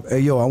Little Rob, hey,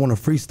 yo, I want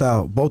to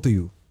freestyle, both of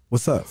you,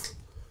 what's up?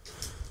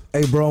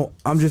 Hey, bro,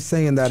 I'm just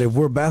saying that if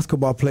we're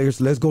basketball players,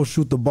 let's go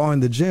shoot the ball in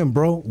the gym,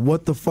 bro.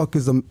 What the fuck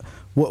is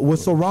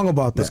what's so wrong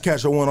about that? Let's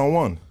catch a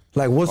one-on-one.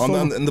 Like, what's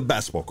in the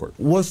basketball court?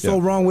 What's so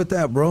wrong with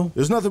that, bro?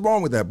 There's nothing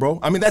wrong with that, bro.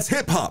 I mean, that's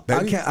hip hop,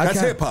 baby. That's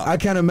hip hop. I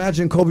can't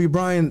imagine Kobe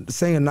Bryant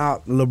saying, "Nah,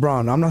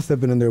 LeBron, I'm not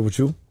stepping in there with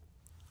you."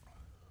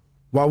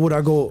 Why would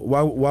I go?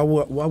 Why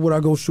would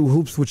I go shoot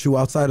hoops with you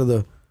outside of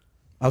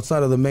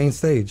the main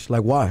stage?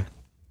 Like, why?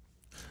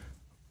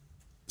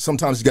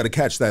 Sometimes you got to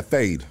catch that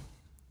fade,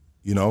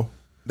 you know.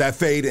 That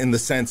fade in the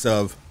sense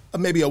of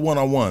maybe a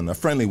one-on-one, a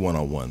friendly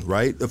one-on-one,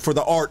 right? For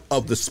the art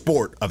of the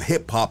sport of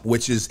hip-hop,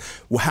 which is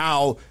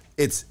how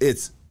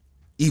it's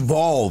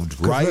evolved,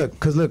 right?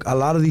 Because look, a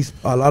lot of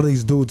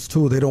these dudes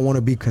too, they don't want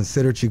to be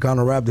considered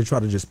Chicano rap. They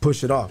try to just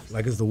push it off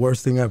like it's the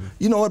worst thing ever.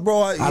 You know what,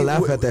 bro? I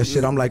laugh at that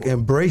shit. I'm like,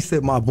 embrace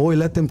it, my boy.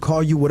 Let them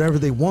call you whatever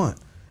they want.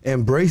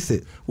 Embrace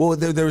it. Well,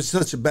 there was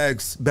such a bad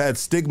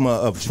stigma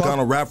of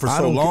Chicano rap for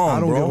so long, I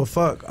don't bro. give a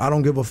fuck. I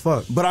don't give a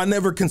fuck. But I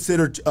never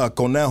considered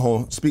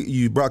Conejo.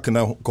 You brought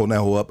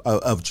Conejo up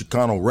of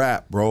Chicano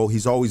rap, bro.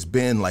 He's always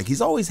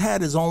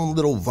had his own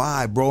little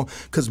vibe, bro.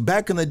 Because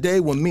back in the day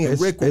when me and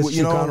Rick, it's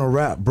Chicano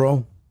rap,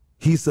 bro.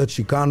 He's a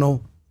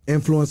Chicano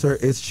influencer.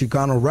 It's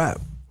Chicano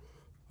rap.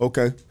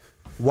 Okay.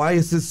 Why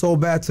is it so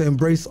bad to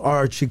embrace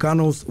our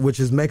Chicanos, which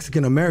is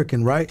Mexican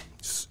American, right?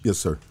 Yes,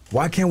 sir.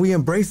 Why can't we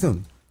embrace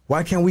them?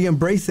 Why can't we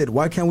embrace it?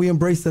 Why can't we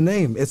embrace the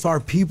name? It's our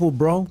people,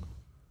 bro.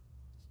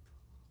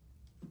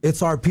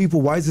 It's our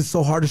people. Why is it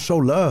so hard to show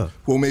love?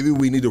 Well, maybe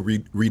we need to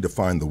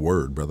redefine the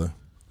word, brother.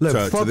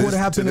 Look, fuck what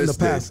happened in the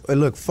past.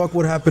 Look, fuck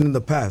what happened in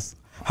the past.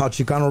 How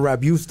Chicano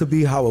rap used to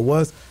be, how it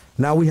was.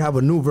 Now we have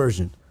a new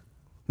version.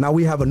 Now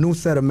we have a new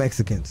set of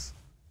Mexicans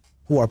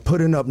who are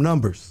putting up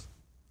numbers.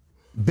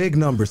 Big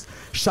numbers.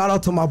 Shout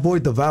out to my boy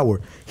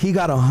Devour. He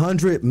got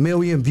 100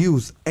 million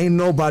views. Ain't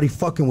nobody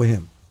fucking with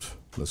him.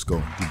 Let's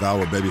go.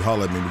 Devour, baby.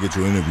 Holla at me. We'll get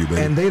your interview,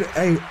 baby.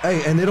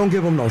 And they don't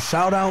give him no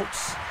shout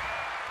outs.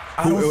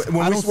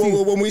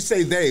 When we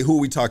say they, who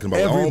are we talking about?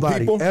 Everybody, our own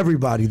people?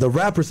 Everybody. The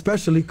rappers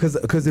especially,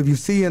 because if you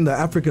see in the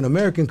African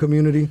American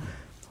community,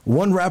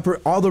 one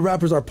rapper, all the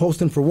rappers are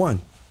posting for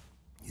one.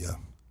 Yeah.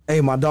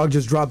 Hey, my dog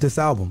just dropped this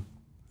album.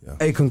 Yeah.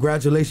 Hey,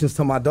 congratulations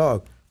to my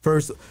dog.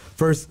 First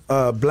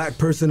black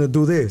person to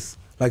do this.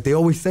 Like, they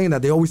always saying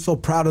that. They always so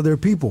proud of their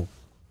people.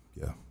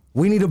 Yeah.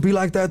 We need to be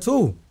like that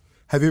too.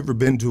 Have you ever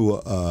been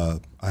to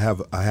I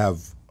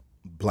have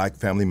black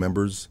family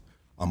members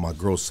on my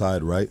girl's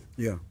side, right?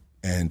 Yeah.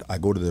 And I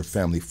go to their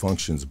family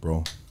functions,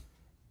 bro.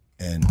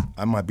 And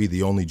I might be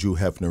the only Jew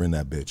Hefner in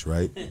that bitch,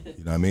 right?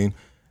 You know what I mean?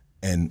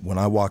 And when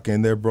I walk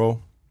in there,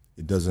 bro,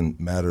 it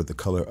doesn't matter the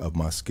color of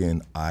my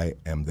skin. I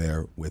am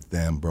there with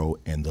them, bro,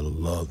 and the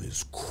love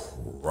is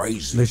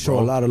crazy. They show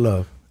a lot of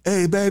love.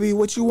 Hey, baby,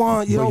 what you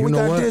want? You know, we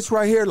got this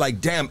right here.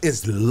 Like, damn,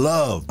 it's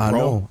love,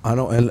 bro. I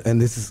know.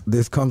 And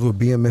this comes with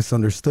being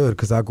misunderstood,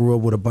 because I grew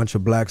up with a bunch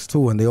of blacks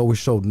too, and they always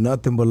showed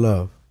nothing but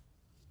love.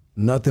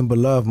 Nothing but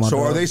love, my dog. So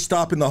are they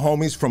stopping the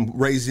homies from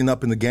raising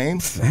up in the game?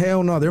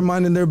 Hell no, they're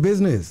minding their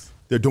business.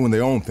 They're doing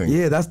their own thing.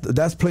 Yeah,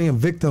 that's playing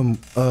victim,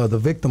 the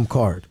victim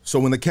card. So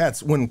when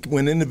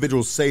when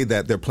individuals say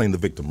that, they're playing the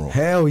victim role.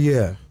 Hell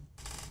yeah.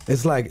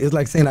 It's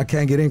like saying I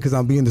can't get in because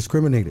I'm being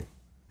discriminated.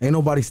 Ain't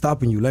nobody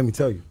stopping you, let me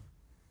tell you.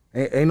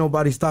 Ain't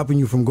nobody stopping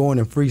you from going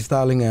and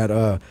freestyling at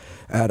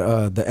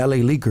the LA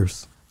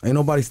Leakers. Ain't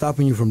nobody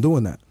stopping you from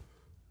doing that.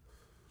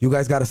 You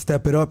guys got to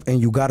step it up,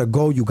 and you got to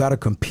go. You got to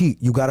compete.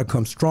 You got to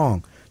come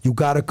strong. You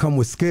gotta come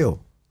with skill.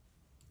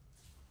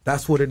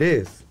 That's what it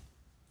is.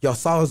 Y'all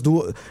saw us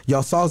do.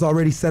 Y'all saw us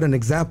already set an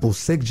example.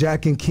 Sick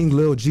Jack and King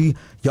Lil G.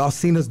 Y'all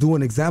seen us do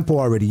an example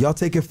already. Y'all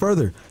take it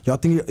further. Y'all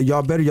think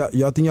y'all better.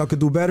 Y'all think y'all could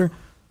do better?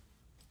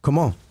 Come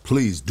on.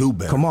 Please do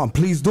better. Come on.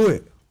 Please do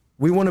it.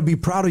 We want to be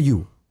proud of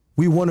you.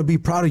 We want to be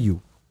proud of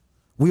you.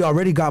 We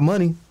already got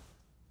money.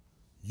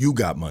 You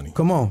got money.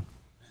 Come on.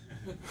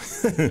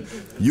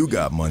 You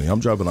got money. I'm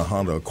driving a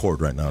Honda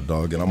Accord right now,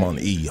 dog, and I'm on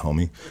E,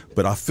 homie.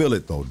 But I feel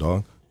it though,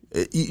 dog.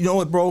 You know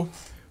what, bro?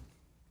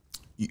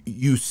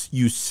 You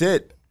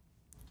sit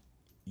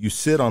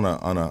on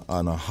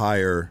a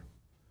higher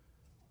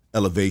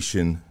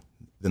elevation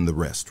than the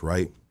rest,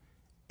 right?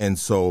 And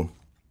so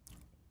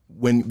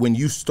when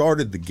you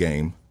started the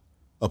game,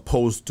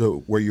 opposed to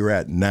where you're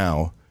at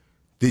now,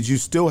 did you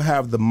still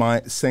have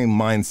the same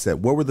mindset?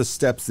 What were the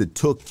steps that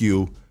took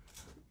you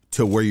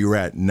to where you're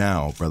at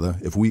now, brother?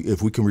 If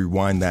we can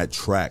rewind that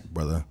track,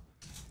 brother.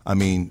 I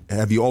mean,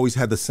 have you always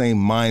had the same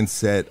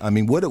mindset? I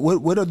mean, what's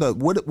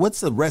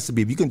the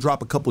recipe? If you can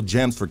drop a couple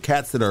gems for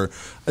cats that are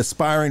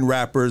aspiring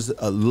rappers,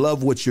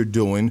 love what you're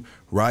doing,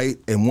 right?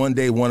 And one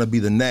day want to be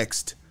the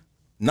next,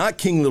 not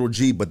King Little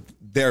G, but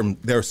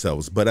their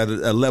selves, but at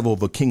a level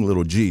of a King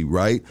Little G,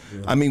 right?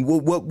 Yeah. I mean,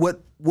 what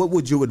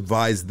would you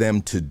advise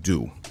them to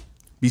do?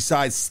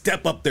 Besides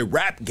step up their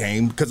rap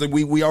game, because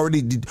we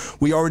already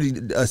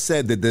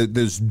said that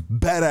there's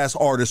badass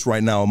artists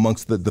right now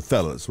amongst the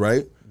fellas,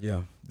 right?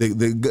 Yeah.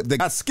 They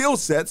got skill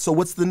sets, so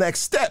what's the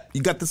next step?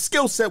 You got the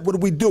skill set, what do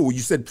we do? You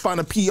said find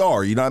a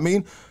PR, you know what I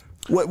mean?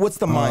 What's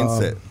the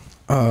mindset?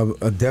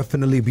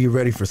 Definitely be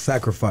ready for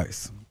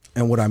sacrifice.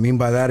 And what I mean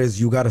by that is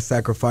you got to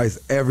sacrifice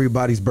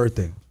everybody's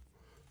birthday.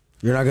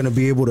 You're not going to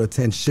be able to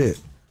attend shit.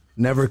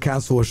 Never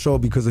cancel a show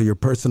because of your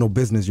personal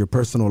business, your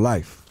personal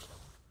life.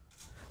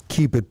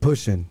 Keep it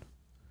pushing.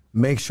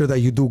 Make sure that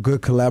you do good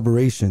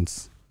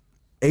collaborations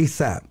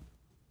ASAP.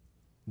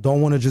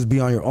 Don't want to just be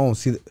on your own.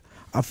 See,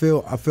 I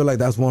feel like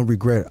that's one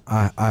regret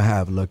I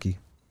have, Lucky.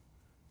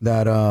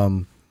 That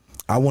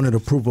I wanted to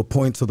prove a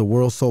point to the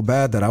world so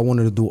bad that I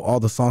wanted to do all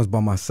the songs by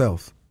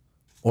myself,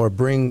 or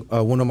bring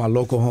one of my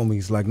local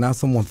homies, like not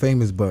someone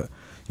famous, but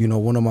you know,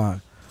 one of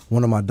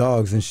my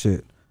dogs and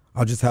shit.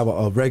 I'll just have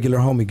a regular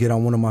homie get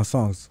on one of my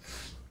songs.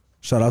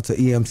 Shout out to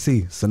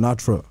EMC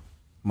Sinatra,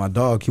 my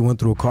dog. He went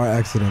through a car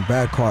accident,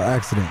 bad car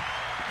accident.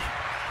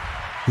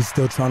 He's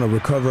still trying to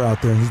recover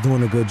out there. He's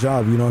doing a good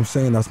job. You know what I'm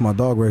saying? That's my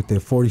dog right there.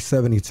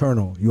 47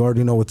 Eternal. You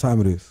already know what time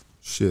it is.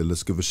 Shit,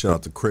 let's give a shout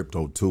out to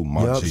Crypto too,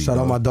 my G. Shout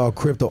out my dog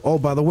Crypto. Oh,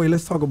 by the way,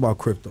 let's talk about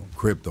Crypto.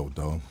 Crypto,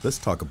 dog. Let's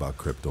talk about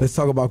Crypto. Let's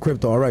talk about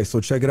Crypto. All right,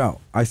 so check it out.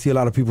 I see a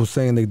lot of people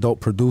saying they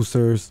dope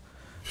producers,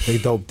 they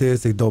dope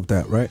this, they dope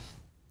that, right?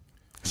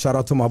 Shout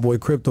out to my boy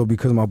Crypto,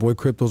 because my boy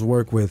Crypto's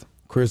work with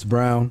Chris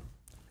Brown,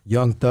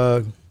 Young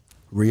Thug,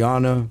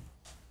 Rihanna.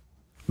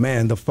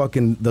 Man,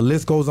 the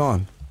list goes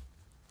on.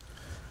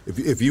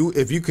 If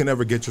you can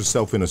ever get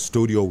yourself in a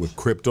studio with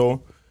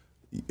Crypto,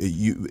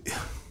 you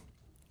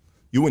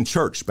in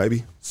church,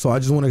 baby. So I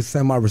just want to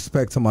send my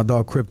respect to my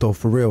dog Crypto,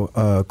 for real.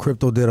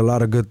 Crypto did a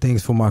lot of good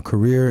things for my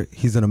career.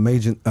 He's an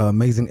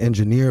amazing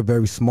engineer,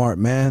 very smart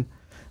man.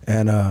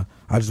 And I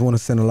just want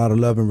to send a lot of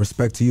love and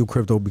respect to you,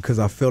 Crypto, because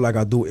I feel like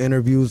I do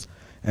interviews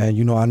and,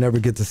 you know, I never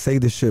get to say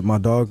this shit, my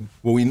dog.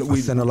 Well,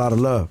 we send a lot of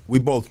love. We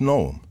both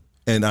know him.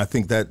 And I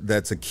think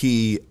that's a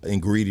key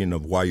ingredient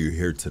of why you're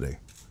here today.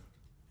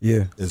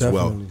 Yeah, as definitely.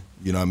 Well.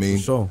 You know what I mean?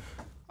 For sure.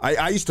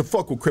 I used to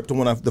fuck with Crypto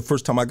when the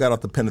first time I got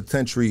out the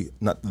penitentiary,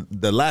 not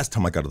the last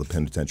time I got out of the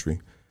penitentiary.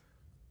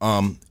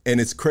 And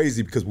it's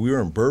crazy because we were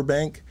in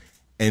Burbank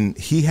and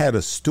he had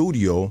a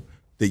studio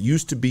that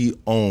used to be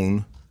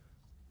owned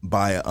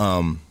by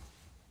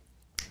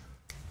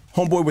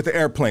homeboy with the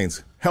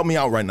airplanes. Help me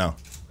out right now.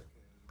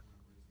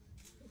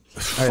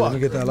 Hey, let me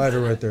get that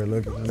lighter right there.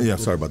 Look. Yeah,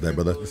 sorry about that,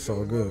 brother. It's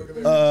all good.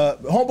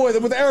 Homeboy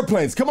with the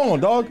airplanes. Come on,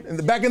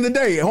 dog. Back in the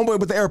day, homeboy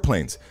with the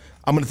airplanes.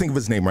 I'm gonna think of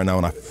his name right now,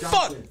 and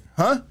fuck,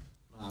 huh?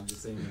 I'm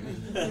just saying.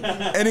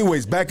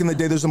 Anyways, back in the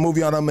day, there's a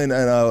movie on him, and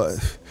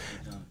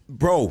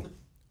bro,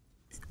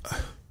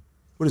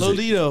 what is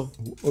Lolito.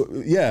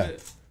 it? Yeah.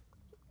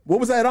 What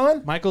was that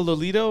on? Michael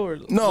Lolito or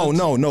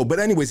No. But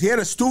anyways, he had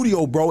a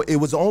studio, bro. It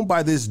was owned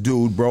by this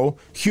dude, bro.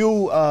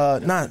 Hugh,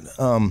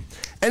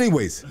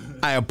 anyways,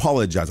 I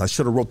apologize. I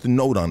should have wrote the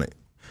note on it.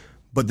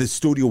 But the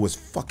studio was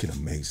fucking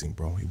amazing,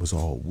 bro. It was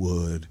all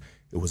wood.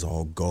 It was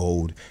all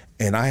gold.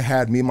 And I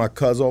had me and my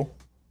cousin,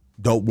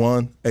 Dope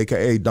One,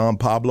 a.k.a. Don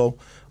Pablo.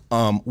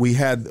 We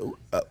had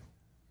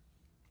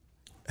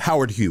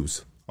Howard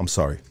Hughes. I'm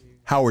sorry.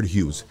 Howard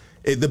Hughes.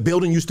 The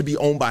building used to be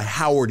owned by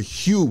Howard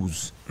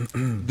Hughes.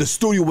 The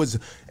studio was,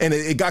 and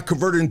it got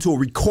converted into a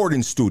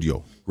recording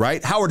studio,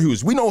 right? Howard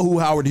Hughes. We know who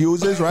Howard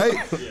Hughes is, right?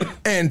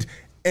 And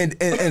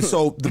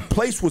so the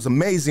place was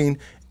amazing.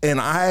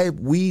 And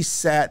we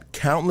sat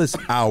countless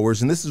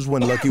hours, and this is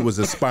when Lucky was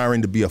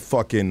aspiring to be a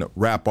fucking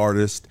rap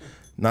artist,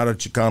 not a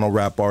Chicano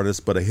rap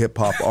artist, but a hip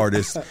hop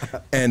artist.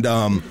 And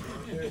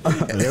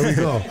There we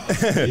go.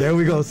 There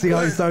we go. See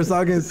how he starts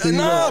talking? See,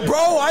 Nah,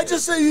 bro. I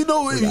just say, you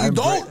don't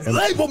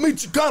label me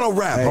Chicano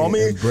rap,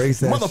 homie. Embrace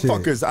that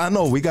motherfuckers. shit. I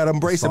know we gotta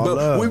embrace it, but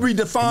love. we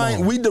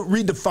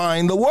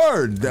redefine the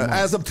word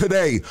as of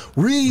today.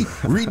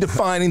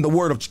 Redefining the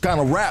word of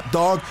Chicano rap,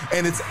 dog,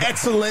 and its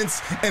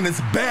excellence and its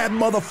bad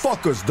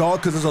motherfuckers, dog.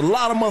 Because there's a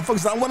lot of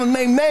motherfuckers. I want to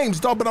name names,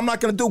 dog, but I'm not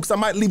gonna do because I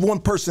might leave one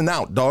person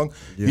out, dog.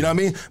 Yeah. You know what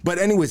I mean? But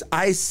anyways,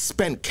 I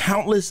spent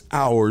countless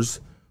hours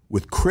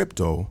with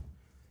Crypto.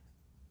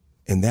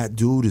 And that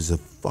dude is a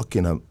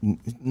fucking,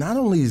 not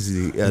only is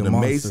he an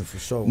amazing, for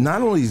sure.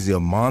 Not only is he a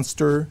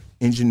monster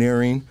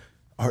engineering,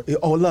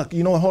 oh look,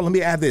 you know what, hold on, let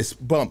me add this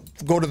bump,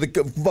 go to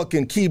the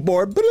fucking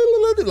keyboard,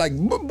 like,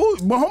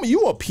 homie,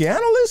 you a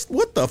pianist?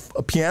 What the,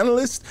 a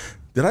pianist?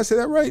 Did I say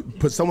that right?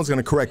 But someone's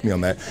gonna correct me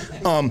on that.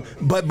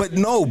 But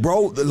no,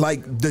 bro,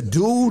 like the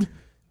dude,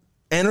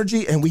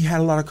 energy, and we had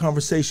a lot of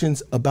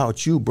conversations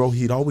about you, bro.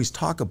 He'd always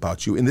talk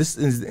about you. And this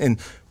is, and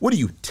what are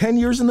you, 10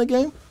 years in the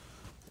game?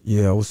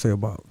 Yeah, I would say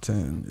about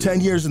 10. 10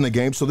 years in the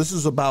game, so this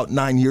is about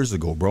 9 years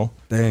ago, bro.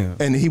 Damn.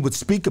 And he would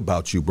speak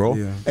about you, bro.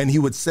 Yeah. And he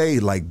would say,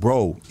 like,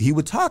 bro, he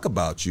would talk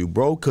about you,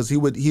 bro, because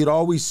he'd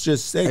always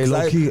just say, Hey,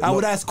 low-key, I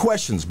would ask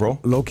questions, bro.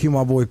 Low-key,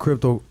 my boy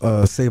Crypto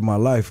saved my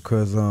life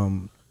because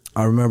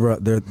I remember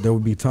there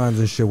would be times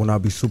and shit when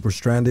I'd be super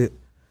stranded.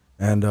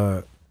 And,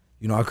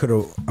 you know, I could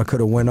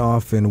have went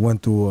off and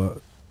went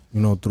through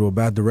through a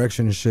bad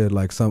direction and shit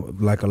like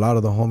a lot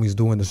of the homies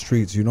do in the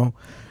streets, you know.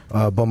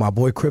 But my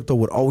boy Crypto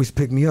would always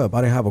pick me up. I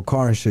didn't have a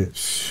car and shit.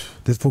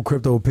 This fool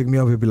Crypto would pick me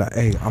up. He'd be like,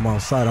 "Hey, I'm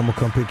outside. I'm gonna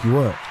come pick you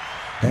up."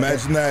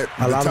 Imagine that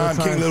the time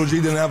King Little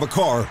G didn't have a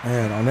car.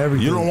 Man, on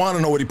everything. You don't want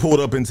to know what he pulled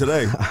up in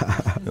today.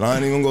 And I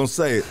ain't even gonna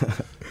say it.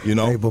 You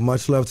know. Hey, but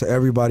much love to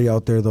everybody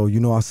out there, though. You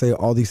know, I say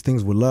all these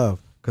things with love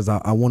because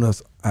I want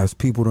us as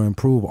people to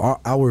improve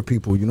our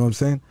people. You know what I'm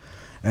saying?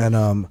 And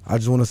I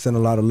just want to send a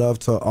lot of love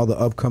to all the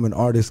upcoming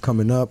artists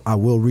coming up. I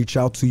will reach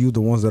out to you,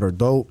 the ones that are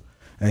dope.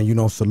 And, you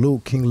know,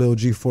 salute King Lil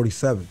G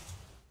 47.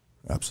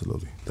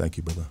 Absolutely. Thank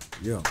you, brother.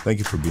 Yeah. Thank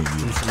you for being you.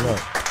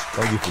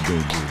 Thank you for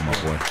being you, my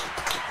boy.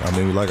 I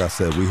mean, like I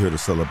said, we're here to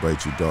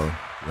celebrate you, dog.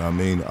 You know what I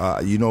mean?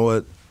 You know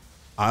what?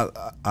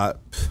 I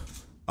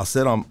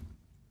said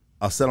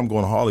I'm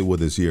going to Hollywood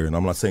this year, and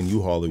I'm not saying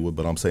you Hollywood,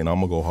 but I'm saying I'm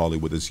gonna go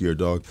Hollywood this year,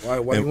 dog. Why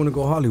do you want to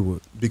go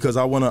Hollywood? Because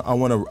I wanna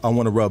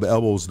rub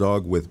elbows,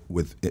 dog,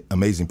 with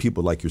amazing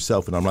people like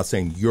yourself. And I'm not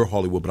saying you're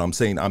Hollywood, but I'm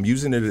saying I'm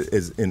using it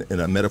as in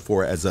a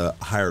metaphor as a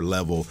higher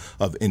level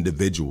of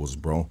individuals,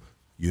 bro.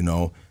 You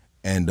know,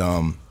 and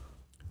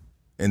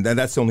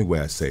that's the only way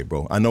I say it,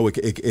 bro. I know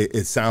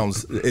it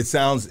sounds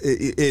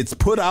it's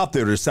put out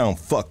there to sound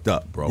fucked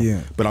up, bro.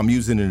 Yeah. But I'm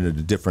using it in a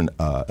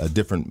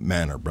different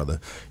manner, brother.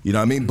 You know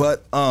what I mean?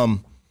 But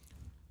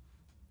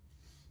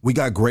we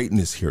got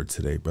greatness here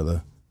today,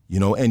 brother. You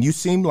know, and you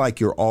seem like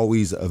you're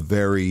always a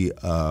very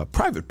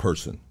private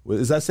person.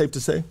 Is that safe to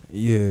say?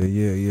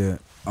 Yeah.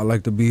 I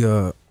like to be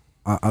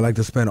I like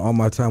to spend all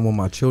my time with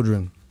my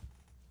children.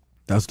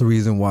 That's the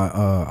reason why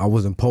I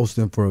wasn't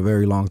posting for a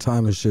very long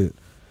time and shit.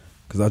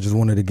 Because I just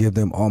wanted to give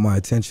them all my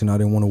attention. I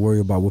didn't want to worry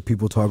about what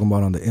people talking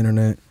about on the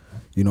internet.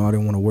 You know, I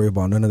didn't want to worry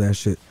about none of that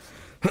shit.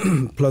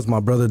 Plus, my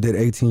brother did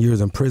 18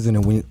 years in prison,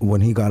 and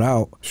when he got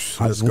out,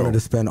 I just wanted to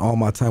spend all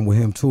my time with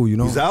him too, you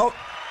know? He's out?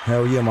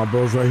 Hell yeah, my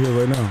bro's right here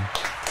right now.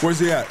 Where's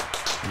he at?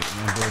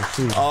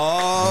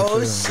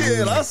 Oh,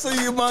 shit, I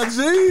see you, my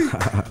G.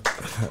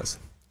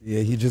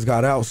 Yeah, he just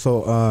got out,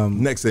 so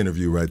next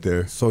interview right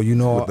there. So you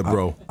know, with the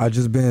bro. I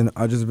just been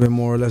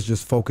more or less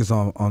just focused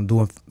on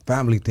doing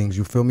family things.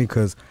 You feel me?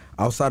 Because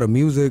outside of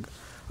music,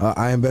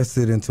 I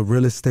invested into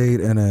real estate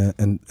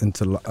and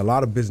into a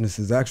lot of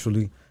businesses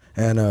actually,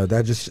 and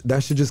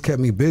that shit just kept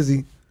me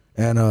busy.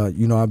 And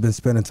you know, I've been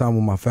spending time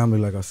with my family,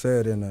 like I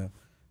said, and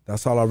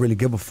that's all I really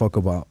give a fuck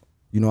about.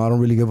 You know, I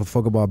don't really give a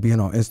fuck about being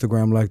on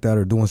Instagram like that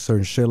or doing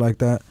certain shit like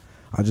that.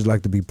 I just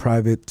like to be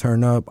private,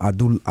 turn up. I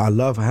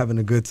love having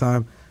a good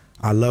time.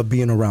 I love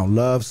being around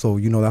love, so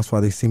you know that's why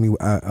they see me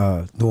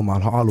doing my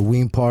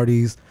Halloween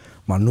parties,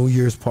 my New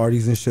Year's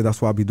parties and shit.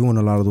 That's why I be doing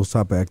a lot of those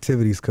type of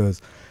activities,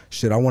 cause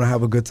shit, I want to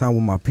have a good time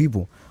with my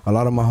people. A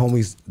lot of my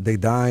homies, they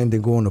dying, they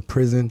going to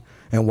prison,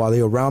 and while they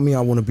around me, I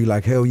want to be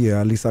like, hell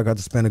yeah, at least I got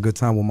to spend a good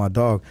time with my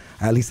dog.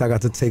 At least I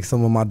got to take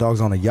some of my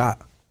dogs on a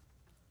yacht.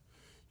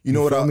 You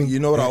know what I mean? You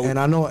know what and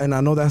I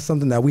know that's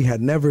something that we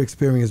had never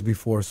experienced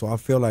before. So I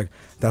feel like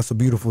that's a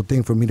beautiful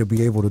thing for me to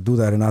be able to do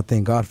that, and I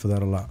thank God for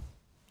that a lot.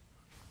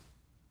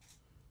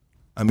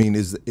 I mean,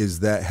 has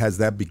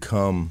that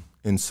become,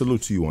 and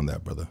salute to you on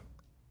that, brother.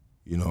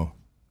 You know,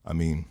 I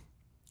mean,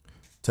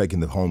 taking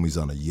the homies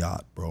on a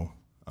yacht, bro.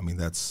 I mean,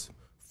 that's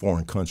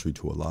foreign country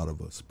to a lot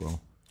of us, bro.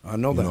 I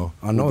know that.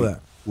 I know that.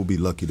 We'll be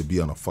lucky to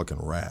be on a fucking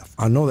raft.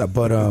 I know that,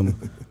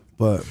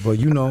 but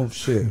you know,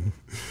 shit.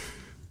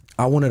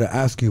 I wanted to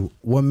ask you,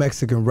 what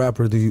Mexican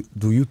rapper do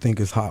you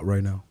think is hot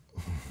right now?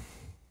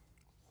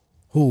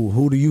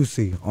 Who do you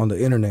see on the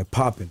internet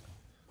popping?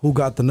 Who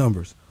got the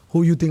numbers?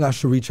 Who you think I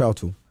should reach out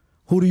to?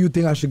 Who do you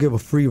think I should give a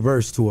free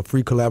verse to, a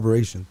free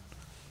collaboration?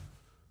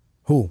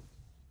 Who?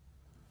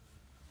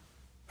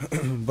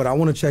 But I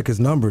want to check his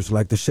numbers.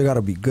 Like the shit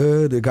gotta be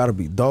good. It gotta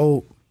be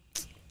dope.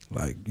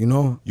 Like, you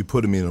know. You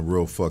putting me in a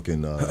real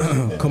fucking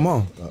Come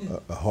on.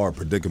 a hard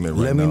predicament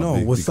right Let now. me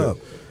know. What's up?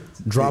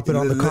 Drop it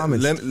on the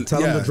comments.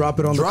 Tell them to drop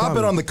it on the comments. Drop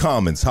it on the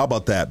comments. How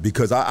about that?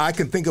 Because I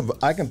can think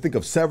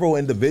of several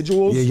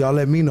individuals. Yeah, y'all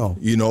let me know.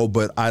 You know,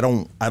 but I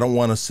don't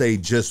want to say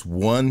just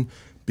one,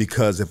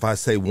 because if I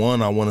say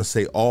one, I want to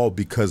say all,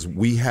 because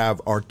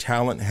our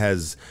talent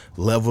has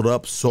leveled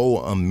up so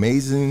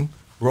amazing,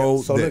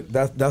 bro. So look,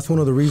 that's one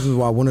of the reasons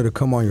why I wanted to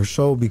come on your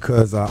show,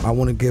 because I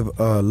want to give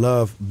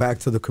love back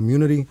to the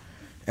community.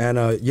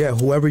 And yeah,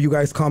 whoever you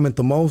guys comment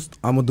the most,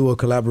 I'm gonna do a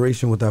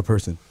collaboration with that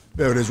person.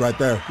 There it is right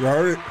there. You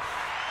heard it?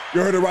 You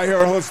heard it right here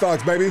on Hood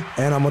Stocks, baby.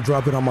 And I'm gonna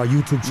drop it on my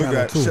YouTube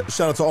channel too.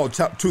 Shout out to all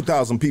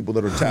 2,000 people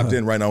that are tapped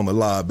in right now on the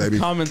live, baby.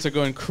 Comments are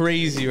going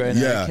crazy right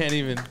now. Yeah. I can't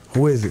even.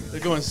 Who is it?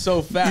 They're going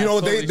so fast. You know,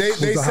 Holy they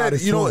shit.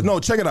 said, you know, one? no,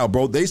 check it out,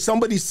 bro.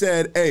 Somebody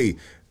said, hey,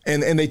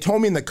 and they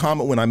told me in the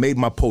comment when I made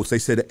my post, they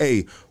said,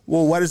 hey,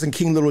 well, why doesn't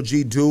King Little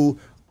G do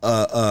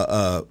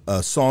a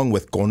song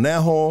with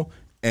Conejo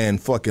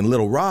and fucking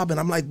Little Rob? And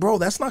I'm like, bro,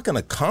 that's not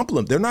gonna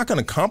compliment. They're not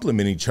gonna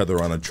compliment each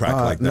other on a track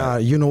like that. Nah,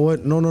 you know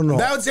what? No.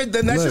 That's it.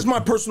 Then that's just my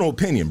personal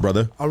opinion,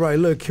 brother. All right,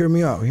 look, hear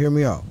me out.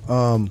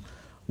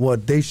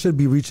 What they should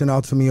be reaching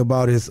out to me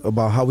about is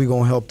about how we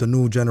gonna help the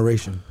new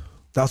generation.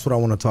 That's what I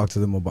want to talk to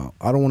them about.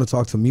 I don't want to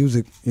talk to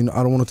music. You know,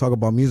 I don't want to talk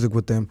about music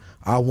with them.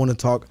 I want to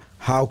talk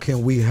how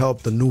can we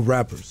help the new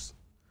rappers.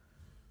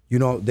 You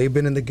know, they've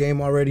been in the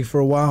game already for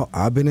a while.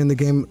 I've been in the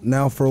game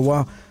now for a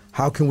while.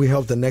 How can we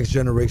help the next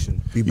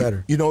generation be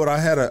better? You know what? I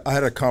had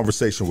a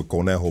conversation with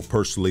Conejo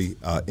personally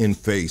in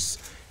face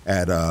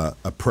at a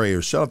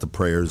Prayers. Shout out to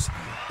Prayers.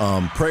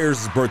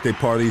 Prayers' birthday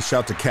party.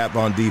 Shout out to Kat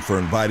Von D for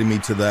inviting me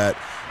to that.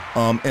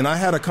 And I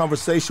had a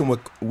conversation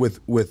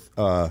with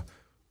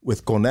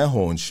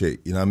Conejo and shit.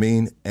 You know what I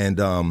mean? And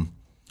what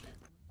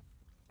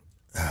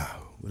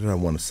did I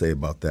want to say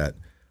about that?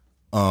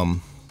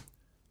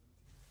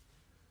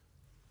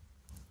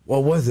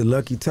 What was it,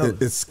 Lucky? Tell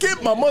us. It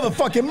skipped my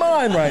motherfucking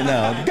mind right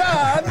now.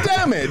 God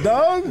damn it,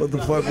 dog. What the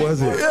fuck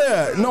was it?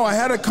 Yeah, no, I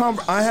had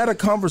a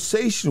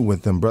conversation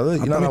with them, brother.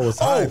 You know what I mean? was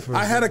high for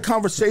I had a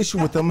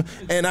conversation with them,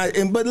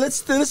 but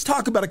let's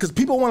talk about it, because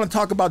people want to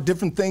talk about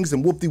different things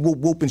and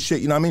whoop and shit.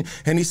 You know what I mean?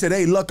 And he said,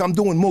 hey, look, I'm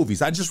doing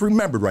movies. I just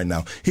remembered right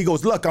now. He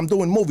goes, look, I'm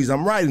doing movies.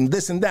 I'm writing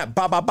this and that.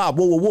 Ba ba ba.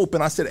 Whoop.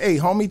 And I said, hey,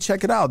 homie,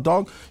 check it out,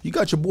 dog. You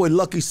got your boy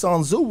Lucky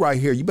Sun Tzu right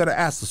here. You better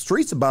ask the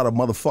streets about a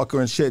motherfucker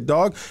and shit,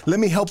 dog.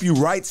 Let me help you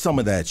write some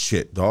of that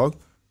shit, dog.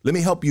 Let me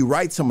help you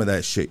write some of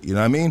that shit. You know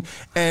what I mean?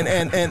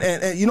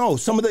 And you know,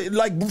 some of the,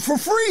 like, for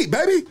free,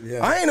 baby. Yeah.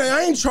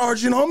 I ain't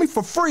charging, homie,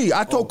 for free.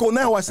 I told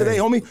Cornell, I said, hey,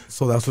 homie.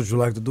 So that's what you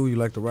like to do? You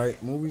like to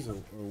write movies, or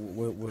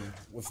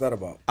what's that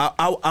about?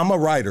 I'm a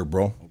writer,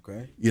 bro.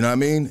 Okay. You know what I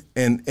mean?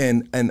 And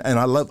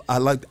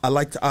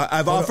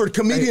I've offered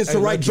comedians to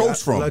write Lucky,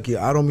 jokes from. Lucky,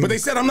 I don't mean. But they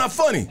said I'm not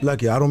funny.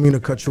 Lucky, I don't mean to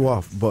cut you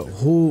off, but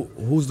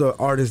who's the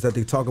artist that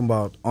they talking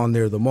about on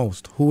there the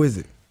most? Who is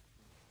it?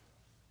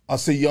 I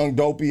see Young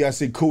Dopey. I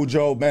see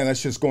Cujo. Man, that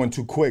shit's going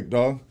too quick,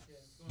 dog.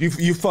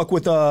 You fuck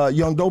with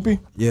Young Dopey?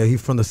 Yeah,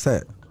 he's from the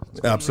set.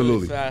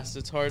 Absolutely. Really fast.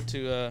 It's hard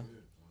to.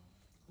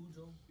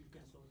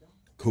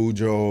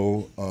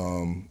 Cujo,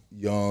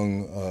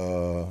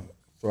 Young,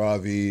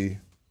 Thravi,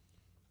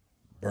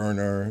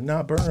 Burner.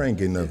 Nah, Burner ain't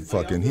getting the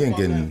fucking. He ain't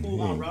getting.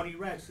 Rowdy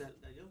Rex, that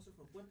youngster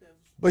from Puente.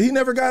 But he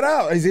never got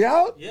out. Is he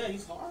out? Yeah,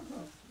 he's hard, bro.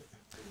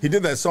 He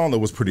did that song that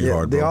was pretty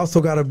hard, bro. They also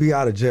got to be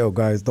out of jail,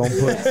 guys. Don't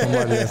put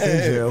somebody that's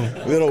in jail.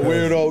 Little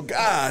weirdo.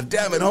 God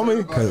damn it,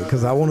 homie.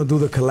 Because I want to do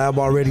the collab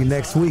already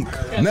next week.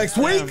 Next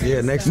week?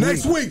 Yeah, next week.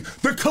 Next week.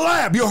 The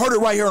collab. You heard it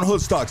right here on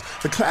Hood Stocks.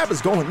 The collab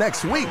is going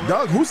next week,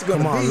 dog. Who's it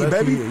going Come on, to be,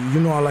 Lucky, baby? you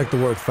know I like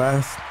to work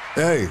fast.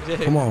 Hey.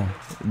 Come on.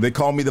 They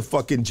call me the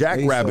fucking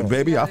Jackrabbit,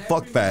 baby. I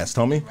fuck fast,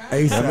 homie.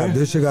 ASAP.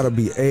 This shit got to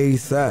be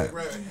ASAP.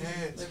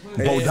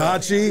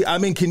 Bodachi. I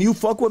mean, can you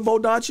fuck with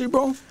Bodachi,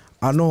 bro?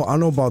 I know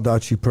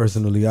Baldacci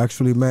personally. I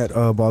actually met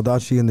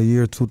Baldacci in the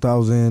year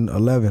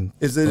 2011.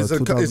 Is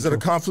it a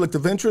conflict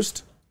of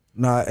interest?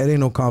 Nah, it ain't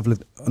no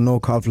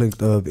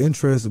conflict of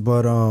interest.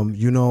 But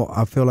you know,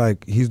 I feel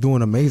like he's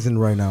doing amazing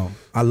right now.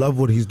 I love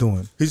what he's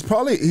doing. He's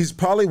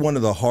probably one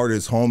of the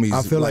hardest homies.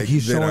 I feel like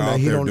he's showing that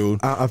he don't.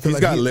 Dude. I feel he's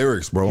like got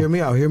lyrics, bro. Hear me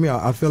out.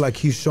 I feel like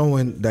he's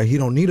showing that he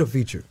don't need a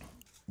feature.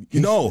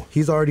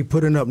 He's already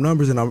putting up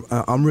numbers, and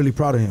I'm really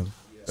proud of him.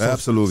 So,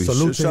 absolutely.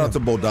 Shout out to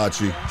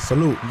Bodachi.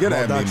 Salute. Get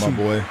at me, my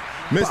boy.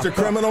 Mr.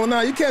 Criminal.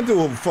 Nah, you can't do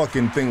a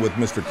fucking thing with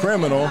Mr.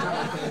 Criminal. You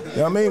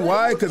know what I mean?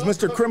 Why? Because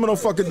Mr. Criminal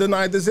fucking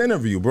denied this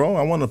interview, bro.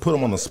 I want to put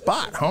him on the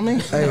spot,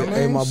 homie.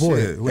 Hey, my boy.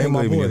 Shit, we ain't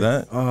giving you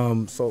that.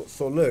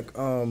 So look.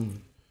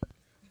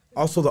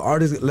 Also, the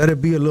artist, let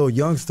it be a little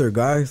youngster,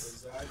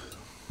 guys.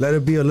 Let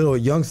it be a little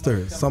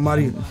youngster.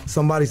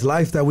 Somebody's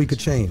life that we could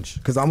change.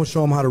 Because I'm gonna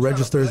show him how to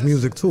register his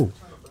music too.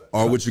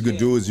 Or what you could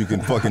do is you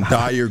can fucking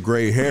dye your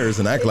gray hairs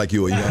and act like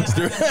you a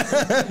youngster.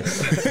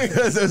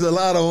 Because there's a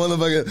lot of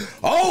motherfuckers,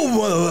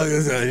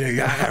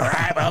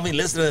 rap, I'll be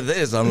listening to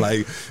this. I'm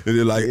like, and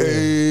they're like,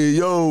 hey,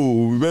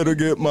 yo, we better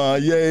get my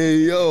yay,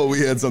 yo. We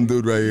had some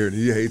dude right here, and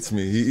he hates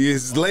me.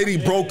 His lady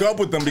broke up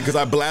with him because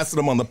I blasted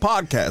him on the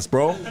podcast,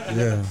 bro.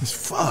 Yeah.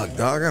 Fuck,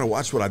 dog, I gotta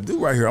watch what I do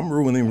right here. I'm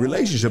ruining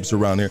relationships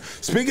around here.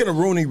 Speaking of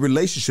ruining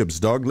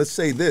relationships, dog, let's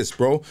say this,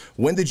 bro.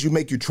 When did you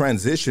make your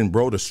transition,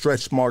 bro, to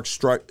stretch marks,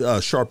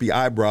 Sharpie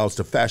eyebrows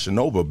to Fashion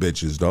Nova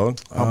bitches, dog?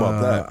 How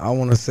about that? I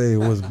want to say it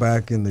was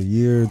back in the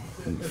year,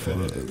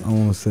 I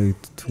want to say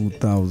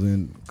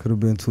 2000, could have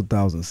been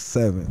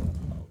 2007,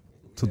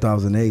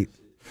 2008.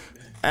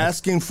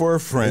 Asking for a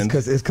friend.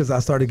 It's because I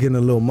started getting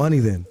a little money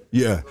then.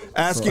 Yeah.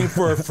 Asking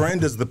for a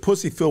friend, does the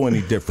pussy feel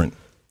any different?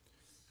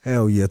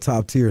 Hell yeah,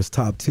 top tier is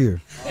top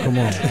tier. Come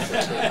on.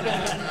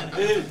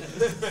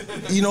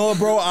 You know what,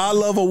 bro? I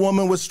love a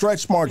woman with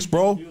stretch marks,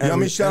 bro. You know what I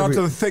mean? Shout out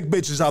to the thick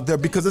bitches out there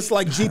because it's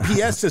like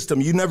GPS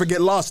system. You never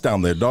get lost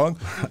down there, dog.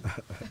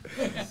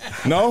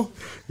 No?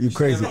 You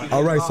crazy.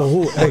 All right, so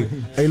who?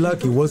 Hey,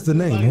 Lucky, what's the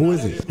name? Who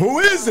is it? Who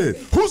is it?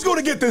 Who's going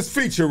to get this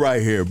feature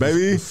right here,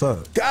 baby? What's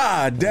up?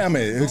 God damn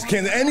it.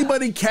 Can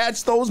anybody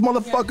catch those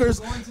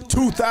motherfuckers?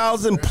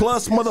 2,000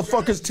 plus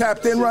motherfuckers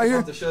tapped in right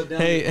here?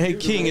 Hey,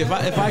 King. If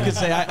I could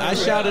say, I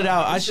shouted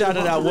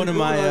out one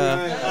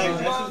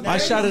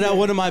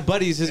of my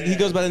buddies. He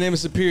goes by the name of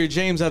Superior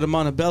James out of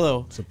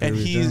Montebello,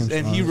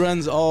 he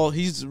runs all.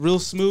 He's real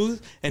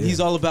smooth, and he's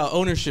all about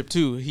ownership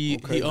too. He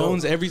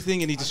owns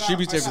everything and he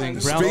distributes everything.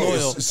 Brown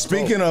oil.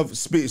 Speaking of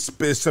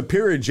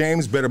Superior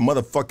James, better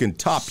motherfucking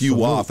top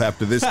you off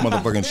after this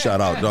motherfucking shout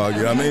out, dog.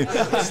 You know what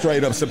I mean?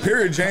 Straight up,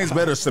 Superior James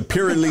better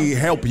superiorly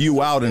help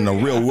you out in a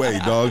real way,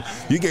 dog.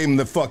 You gave him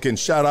the fucking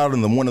shout out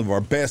in one of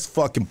our best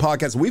fucking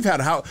podcasts. We've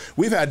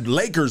had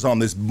Lakers on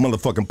this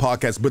motherfucking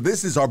podcast, but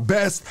this is our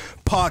best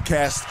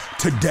podcast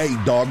today,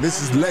 dog.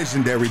 This is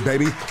legendary,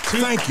 baby.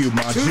 Thank you,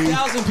 my G.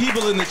 2,000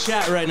 people in the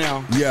chat right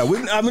now. Yeah,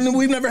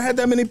 we've never had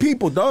that many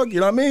people, dog. You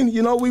know what I mean?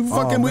 You know, we've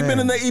been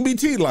in the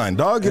EBT line,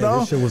 dog. You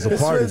know, this shit was a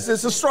party. It's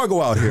a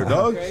struggle out here,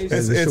 dog.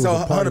 It's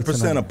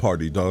 100% a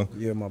party, dog.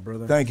 Yeah, my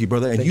brother. Thank you,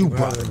 brother. And you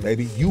brought it,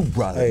 baby. You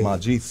brought it, my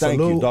G. Thank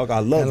you, dog. I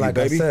love you,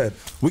 baby. I said,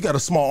 we got a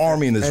small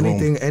army in this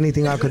room.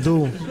 Anything I could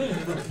do,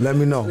 let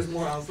me know.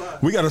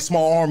 We got a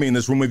small army in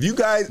this room. If you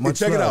guys,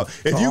 check it out.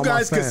 If you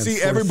guys could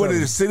see everybody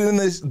that's sitting in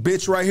this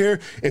bitch right here,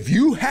 if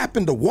you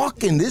happen to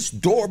walk in this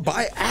door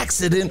by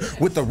accident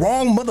with the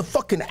wrong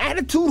motherfucking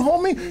attitude,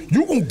 homie,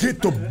 you gonna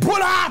get the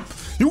butt up.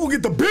 You gonna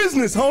get the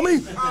business, homie.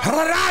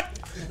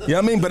 You know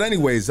what I mean? But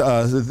anyways,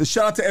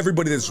 shout out to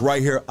everybody that's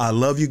right here. I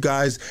love you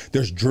guys.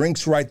 There's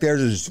drinks right there.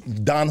 There's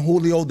Don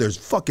Julio. There's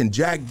fucking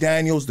Jack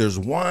Daniels. There's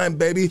wine,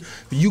 baby.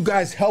 You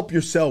guys help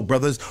yourself,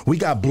 brothers. We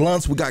got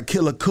blunts. We got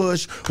Killer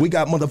Kush. We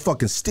got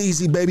motherfucking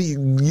Steezy, baby.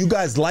 You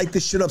guys light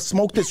this shit up.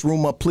 Smoke this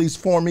room up, please,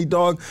 for me,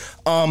 dog.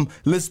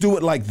 Let's do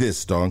it like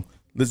this, dog.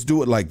 Let's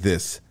do it like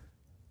this.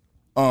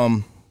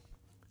 We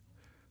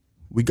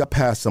got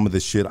past some of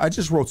this shit. I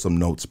just wrote some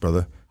notes,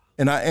 brother.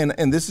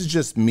 And this is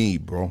just me,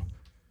 bro.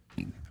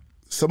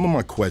 Some of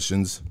my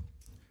questions.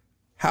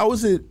 How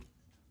is it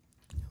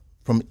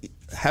from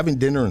having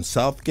dinner in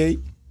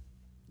Southgate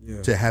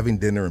to having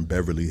dinner in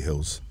Beverly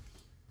Hills?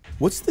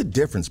 What's the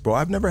difference, bro?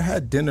 I've never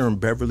had dinner in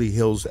Beverly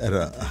Hills at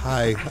a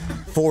high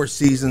Four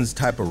Seasons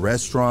type of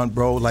restaurant,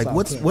 bro. Like,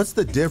 what's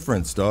the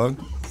difference, dog?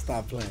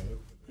 Stop playing.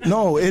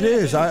 No, it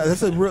is.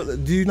 That's a real.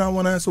 Do you not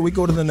want to answer? We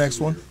go to the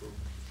next one.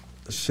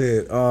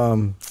 Shit. I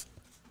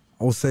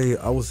would say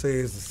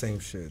it's the same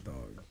shit,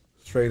 dog.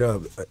 Straight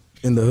up.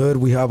 In the hood,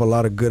 we have a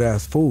lot of good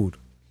ass food.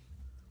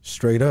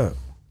 Straight up.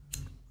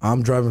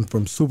 I'm driving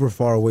from super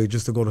far away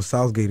just to go to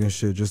Southgate and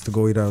shit, just to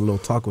go eat at a little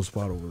taco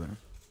spot over there.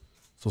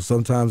 So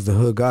sometimes the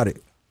hood got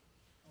it.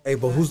 Hey,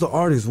 but who's the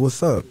artist?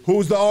 What's up?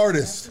 Who's the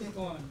artist?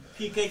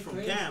 PK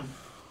from Cam.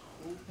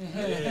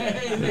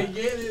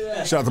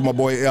 Shout out to my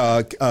boy,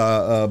 I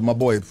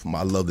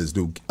love this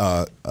dude,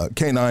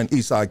 K9,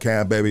 Eastside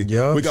Cam, baby.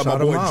 Yep, we got my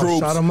boy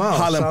Droops,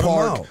 Highland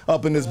Park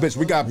up in this bitch.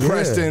 We got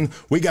Preston,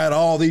 we got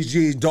all these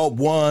G's, Dope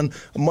One,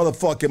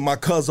 motherfucking my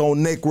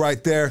cousin Nick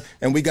right there,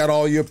 and we got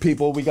all your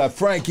people. We got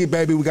Frankie,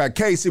 baby, we got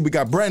Casey, we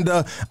got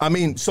Brenda. I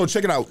mean, so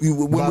check it out.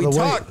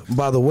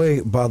 By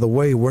the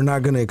way, we're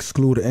not gonna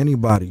exclude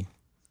anybody.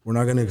 We're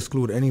not gonna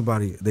exclude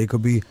anybody. They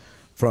could be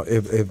from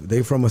if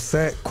they from a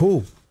set,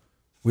 cool.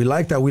 We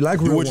like that. We like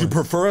real ones. Would you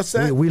prefer a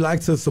set? We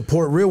like to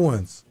support real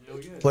ones.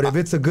 But if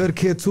it's a good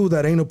kid too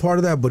that ain't a part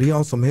of that, but he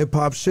on some hip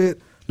hop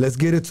shit, let's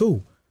get it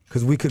too.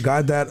 Because we could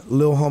guide that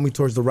little homie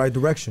towards the right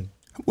direction.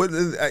 Well,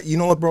 you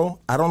know what, bro?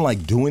 I don't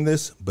like doing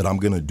this, but I'm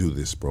going to do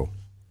this, bro.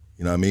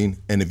 You know what I mean?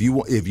 And if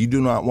you do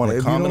not want to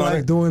comment on it.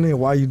 If you don't like doing it,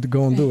 why you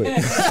going to do it?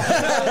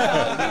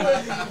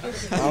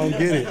 I don't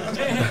get it.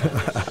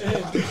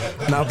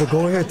 Nah, but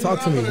go ahead,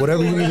 talk to me.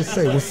 Whatever you need to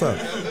say. What's up?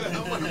 Talk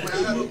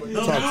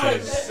to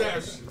me.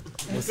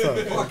 What's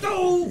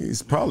up?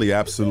 He's probably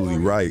absolutely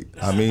right.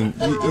 I mean,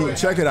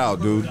 check it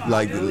out, dude.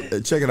 Like,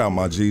 check it out,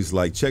 my G's.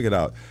 Like, check it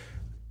out.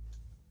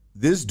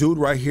 This dude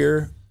right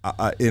here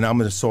and I'm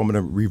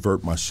gonna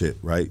revert my shit,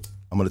 right?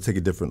 I'm gonna take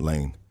a different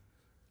lane.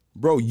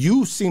 Bro,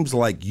 you seems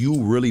like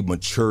you really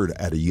matured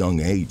at a young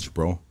age,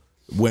 bro.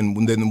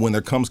 When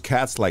there comes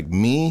cats like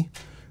me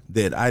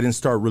that I didn't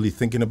start really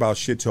thinking about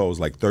shit till I was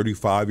like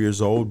 35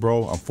 years old,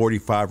 bro. I'm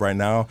 45 right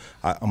now.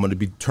 I'm gonna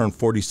be turned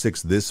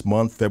 46 this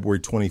month, February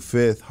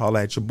 25th.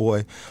 Holla at your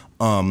boy.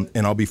 And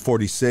I'll be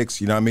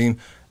 46, you know what I mean?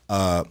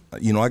 I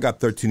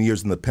got 13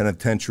 years in the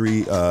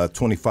penitentiary,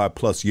 25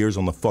 plus years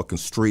on the fucking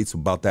streets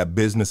about that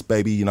business,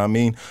 baby, you know what I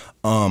mean?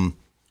 And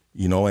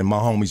my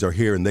homies are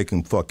here and they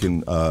can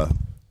fucking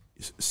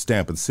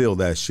stamp and seal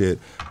that shit.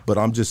 But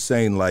I'm just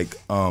saying, like,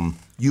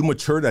 you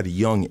matured at a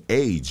young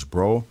age,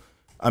 bro.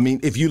 I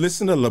mean, if you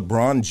listen to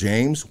LeBron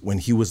James when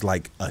he was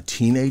like a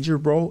teenager,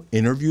 bro,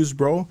 interviews,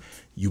 bro,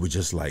 you were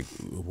just like,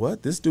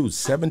 what? This dude's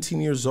 17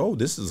 years old.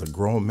 This is a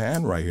grown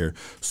man right here.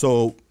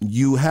 So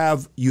you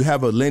have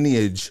a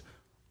lineage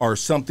or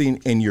something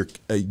in your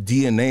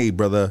DNA,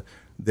 brother,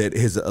 that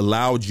has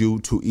allowed you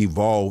to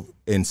evolve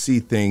and see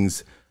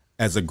things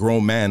as a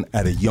grown man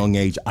at a young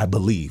age, I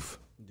believe.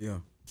 Yeah.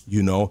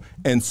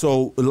 And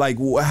so, like,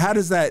 how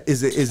does that?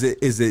 Is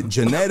it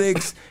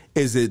genetics?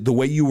 Is it the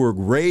way you were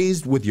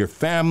raised with your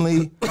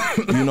family?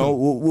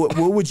 What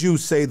would you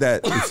say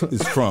that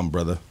is from,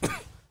 brother?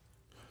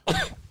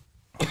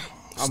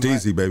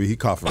 Steezy, baby, he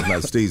coughing.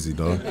 Not Steezy,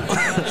 dog.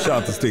 Shout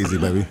out to Steezy,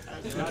 baby.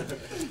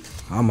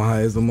 I'm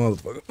high as a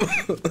motherfucker.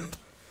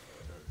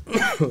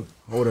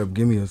 Hold up,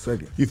 give me a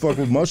second. You fuck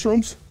with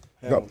mushrooms?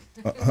 Huh?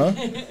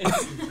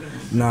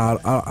 Nah,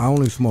 I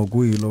only smoke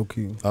weed, low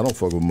key. I don't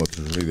fuck with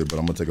mushrooms either, but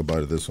I'm gonna take a bite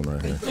of this one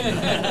right here.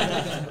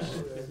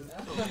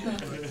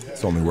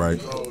 It's only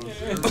right.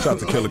 Shout out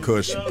to Killer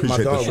Kush.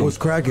 Appreciate the show. What's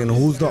cracking?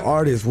 Who's the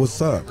artist?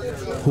 What's up?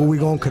 Who we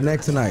gonna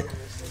connect tonight?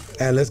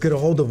 And let's get a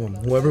hold of them.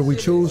 Whoever we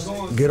choose,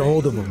 get a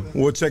hold of them.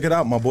 Well, check it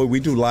out, my boy. We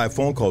do live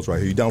phone calls right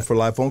here. You down for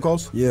live phone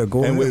calls? Yeah,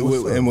 go ahead.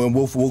 And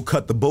we'll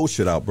cut the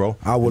bullshit out, bro.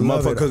 I would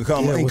love it. Motherfucker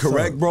come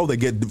incorrect, bro. They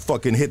get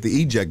fucking hit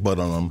the eject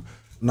button on them.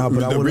 Nah,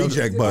 but the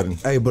reject button.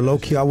 Hey, but low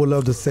key, I would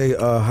love to say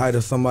hi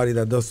to somebody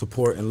that does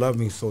support and love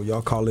me. So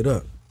y'all call it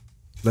up.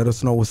 Let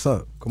us know what's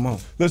up. Come on.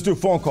 Let's do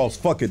phone calls.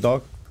 Fuck it,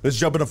 dog. Let's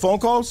jump into phone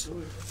calls.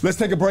 Let's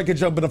take a break and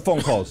jump into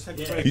phone calls.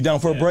 You down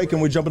for a break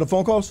and we jump into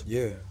phone calls?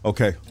 Yeah.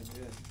 Okay.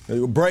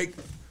 Break.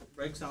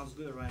 Break sounds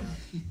good right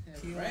now.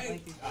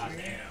 Break. God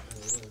damn.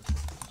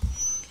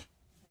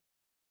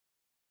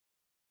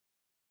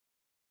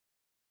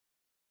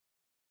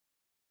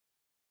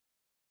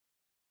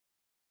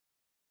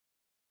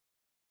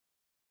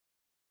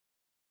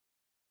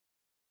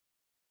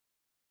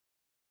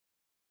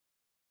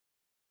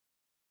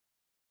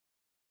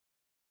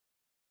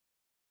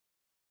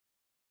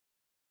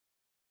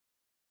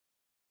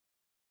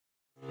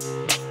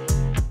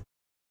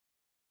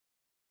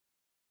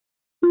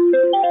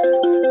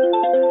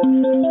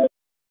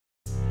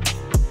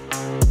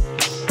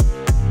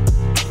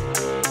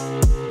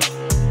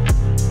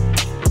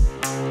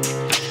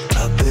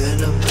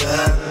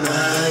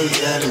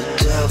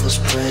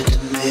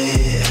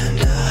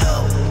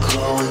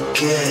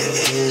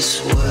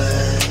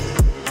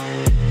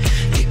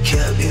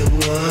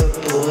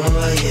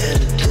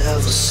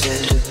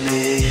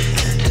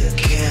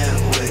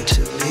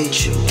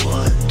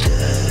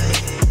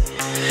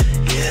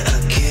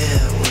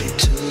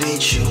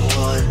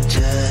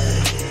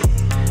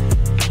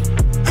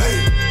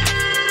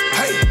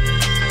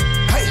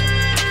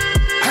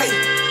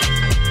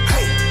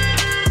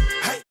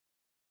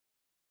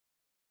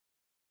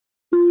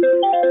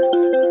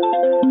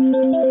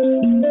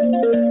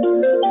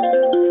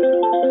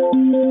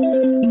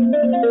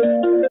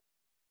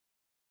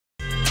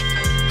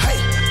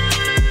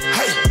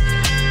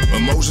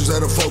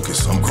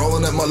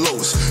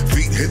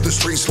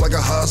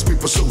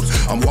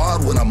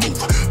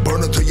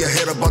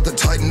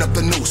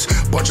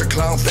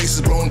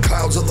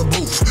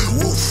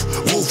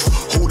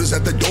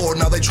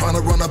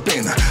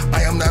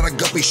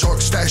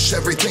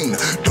 Everything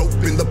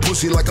dope in the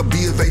pussy like a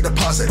B of A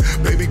deposit.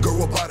 Baby girl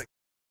robotic.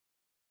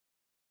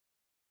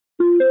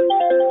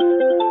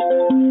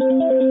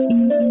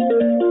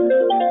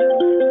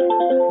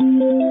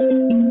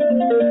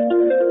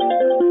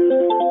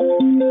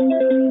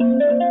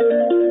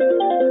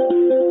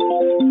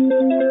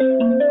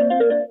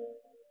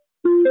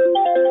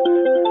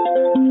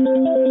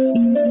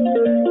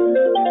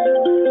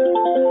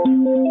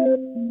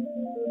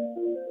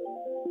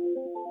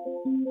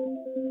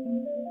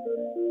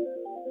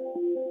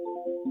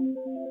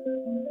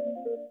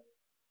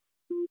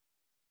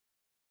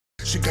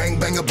 She gang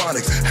bang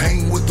abonics,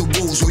 hang with the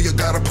wolves or you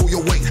gotta pull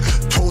your weight.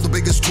 Told the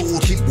biggest tool,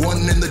 keep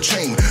one in the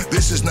chain.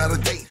 This is not a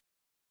date.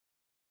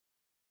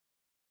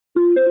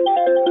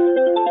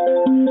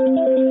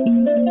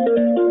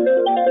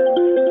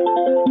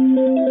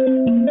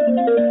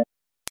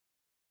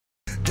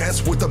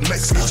 Dance with the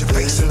Mex, get your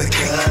face in the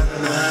cake.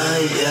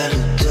 Yeah,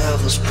 the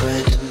devil's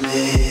praying to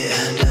me,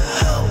 and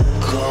I'll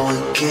go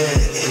and get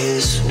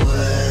his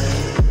way.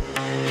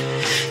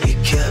 You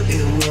kept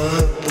your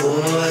word,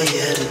 boy,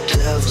 yeah, the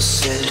devil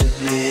said to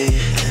me,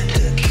 and I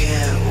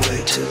can't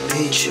wait to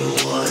meet you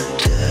one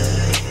day.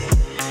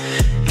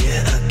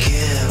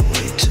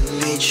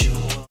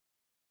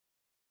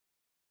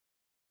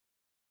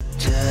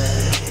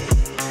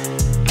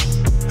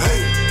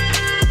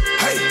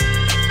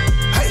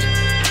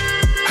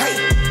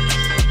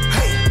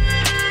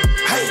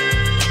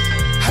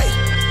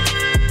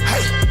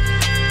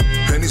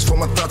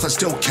 thoughts, I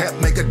still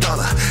can't make a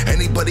dollar.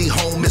 Anybody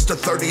home, Mr.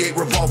 38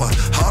 revolver.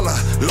 Holla,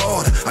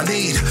 Lord, I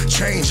need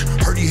change.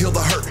 Heard you heal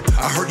the hurt,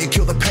 I heard you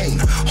kill the pain.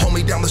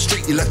 Homie down the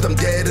street, you left them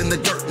dead in the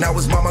dirt. Now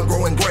his mama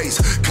growing grays.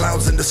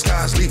 Clouds in the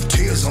skies leave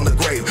tears on the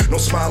grave. No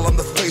smile on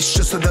the face,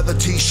 just another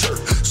t-shirt.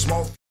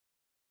 Small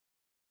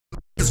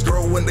this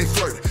girl when they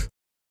flirt.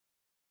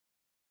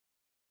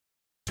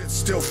 It's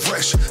still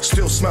fresh,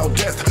 still smell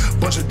death.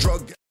 Bunch of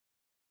drug.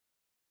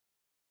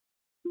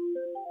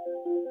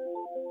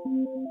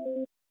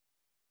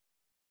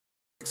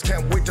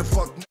 Can't wait to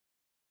fuck.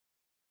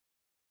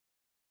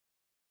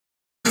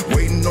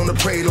 Waiting on the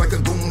prey like a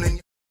goon in.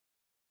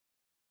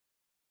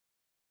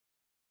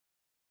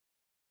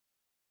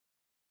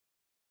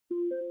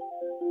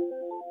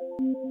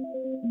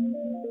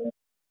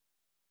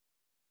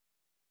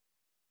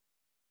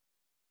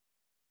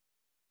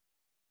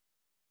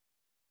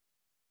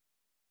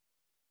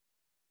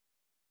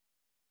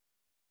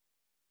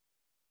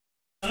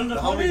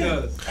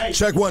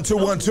 Check 1 2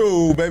 1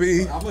 2,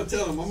 baby. I'm gonna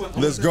tell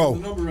him. Let's go.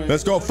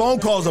 Let's go. Phone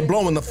calls are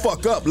blowing the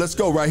fuck up. Let's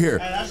go right here.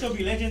 That should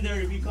be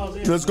legendary if he calls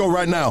in. Let's go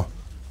right now.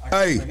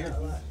 Hey.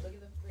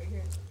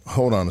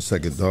 Hold on a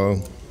second, dog.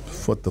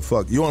 What the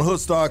fuck? You on Hood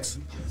Stocks?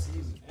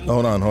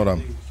 Hold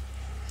on.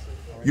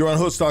 You're on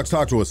Hood Stocks.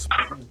 Talk to us.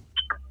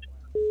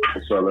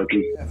 What's up,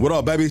 Lucky? What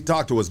up, baby?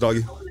 Talk to us,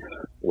 doggy.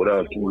 What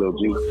up, King Lil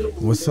G?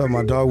 What's up,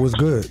 my dog? What's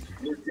good?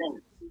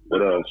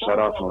 What up? Shout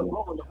out to me.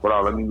 What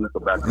up? Let me use the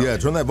background. Yeah,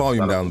 turn that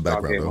volume down in the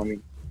Southgate, background,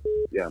 homie.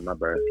 Yeah, not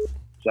bad.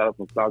 Shout out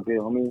from Southgate,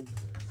 homie.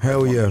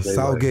 Hell yeah,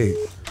 Southgate.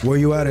 Where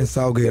you at in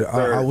Southgate?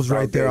 I was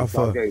right there off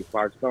of. Southgate,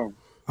 Firestone.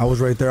 I was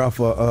right there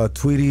off of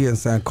Tweety and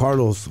San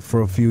Carlos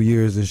for a few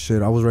years and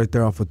shit. I was right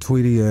there off of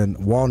Tweety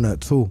and Walnut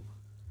too,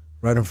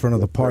 right in front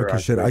of the park and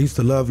shit. I used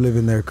to love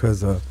living there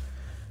because,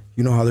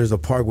 you know how there's a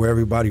park where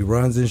everybody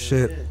runs and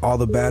shit. All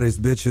the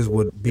baddest bitches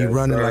would be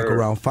running like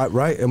around 5.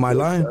 Right? Am I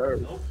lying?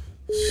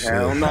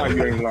 Hell no,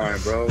 you ain't lying,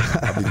 bro.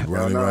 I be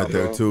running right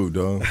there too,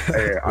 dog.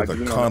 Hey, With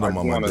a condom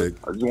on my dick.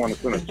 I just want to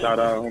send a shout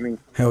out, homie.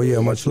 Hell yeah,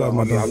 much love,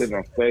 my I dog. live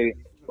in State,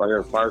 right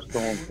here at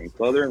Firestone in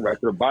Southern, right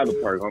to the Bible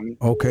Park, homie.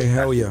 Okay,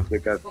 hell yeah.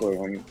 Sick ass toy,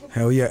 homie.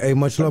 Hell yeah. Hey,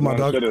 much love, my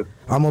dog.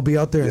 I'm gonna be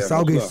out there in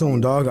Southgate soon,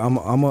 dog. I'm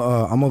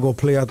gonna go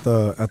play at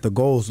the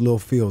Goals little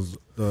fields,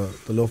 the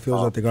little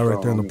fields that they got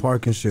right there in the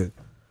park and shit.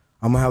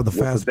 I'm gonna have the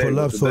fans pull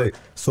up,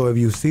 so if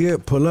you see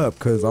it, pull up,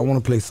 cause I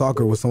want to play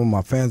soccer with some of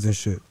my fans and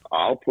shit.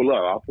 I'll pull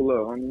up,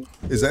 homie.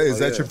 Is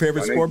that your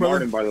favorite sport,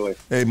 brother? Martin, by the way.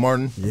 Hey,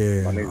 Martin.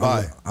 Yeah.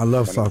 Hi. I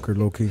love soccer,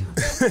 low key.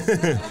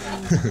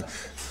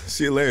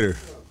 See you later,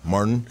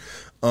 Martin.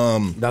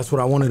 That's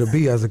what I wanted to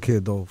be as a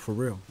kid, though, for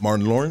real.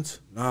 Martin Lawrence?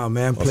 Nah,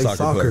 man, play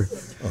soccer.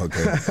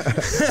 Okay.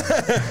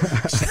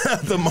 Shout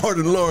out to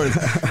Martin Lawrence.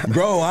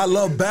 Bro, I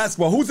love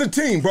basketball. Who's the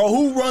team, bro?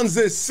 Who runs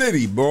this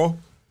city, bro?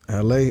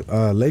 LA,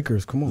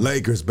 Lakers, come on.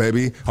 Lakers,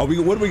 baby. What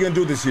are we going to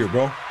do this year,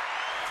 bro?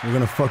 We're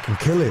going to fucking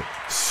kill it.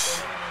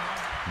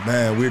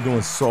 Man, we're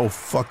doing so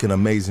fucking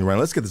amazing right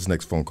now. Let's get this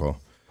next phone call.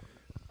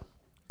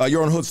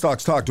 You're on Hood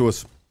Stocks. Talk to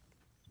us.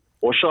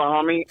 What's up,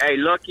 homie? Hey,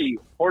 Lucky.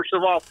 First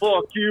of all,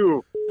 fuck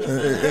you.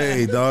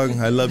 Hey, dog.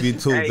 I love you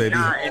too, baby.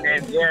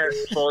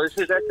 So this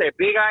is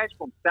Big Eyes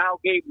from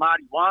Southgate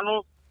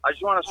Marihuanos. I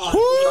just want to shout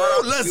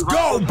out let's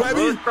go,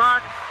 baby.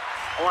 I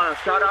want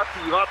to shout out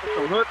to you up for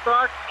some Hood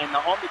Stocks and the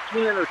homie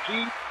King Lil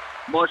G.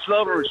 Much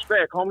love and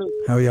respect, homie.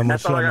 Hell yeah,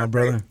 much love, my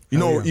brother. You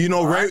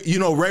know, Ray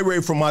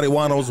from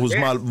Marijuanos was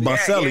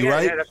Marcelli,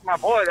 right? Yeah, that's my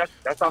boy.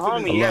 That's a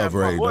homie. I love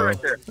Ray, bro. Right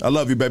there. I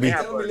love you, baby.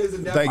 Yeah,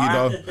 thank you,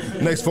 dog.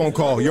 Next phone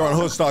call. You're on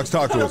Hood Stocks.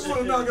 Talk to us.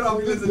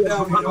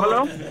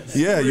 Hello?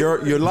 Yeah,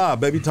 you're live,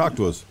 baby. Talk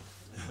to us.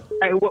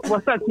 Hey,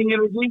 what's up, King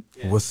Lil G?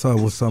 What's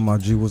up, my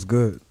G? What's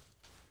good?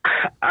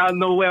 I don't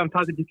know where I'm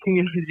talking to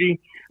King Lil G.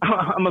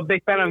 I'm a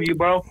big fan of you,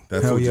 bro.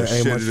 That's hell yeah,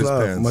 hey,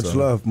 much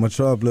love,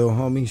 little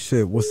homie.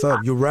 Shit, what's up?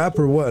 You rap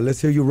or what? Let's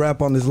hear you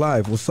rap on this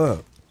live. What's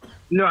up?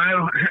 No, I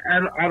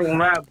don't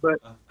rap, but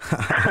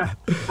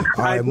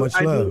all right, much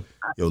love.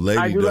 Yo, lady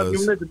I do does. love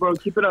your music, bro.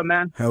 Keep it up,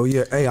 man. Hell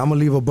yeah. Hey, I'm gonna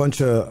leave a bunch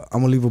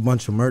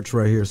of merch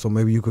right here, so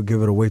maybe you could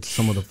give it away to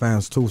some of the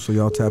fans too, so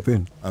y'all tap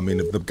in. I mean,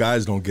 if the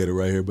guys don't get it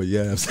right here, but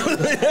yeah.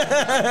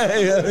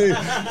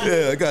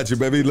 Yeah, I got you,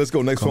 baby. Let's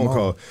go. Next phone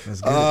call.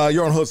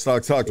 You're on Hood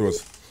Stocks. Talk to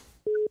us.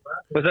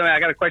 What's up, man? I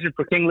got a question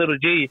for King Lil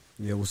G.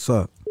 Yeah, what's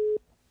up?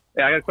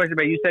 Yeah, I got a question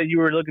about you said you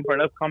were looking for an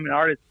upcoming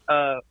artist.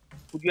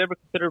 Would you ever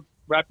consider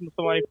rapping with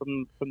somebody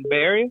from the Bay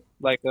Area,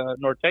 like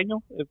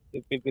Norteño, if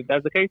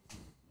that's the case?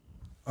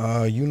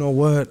 You know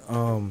what?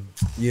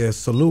 Yeah,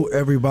 salute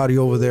everybody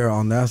over there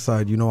on that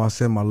side. You know, I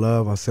send my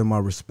love, I send my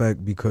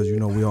respect because, you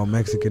know, we all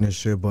Mexican and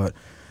shit, but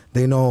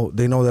they know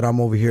that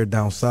I'm over here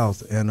down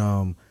south and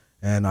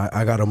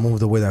I gotta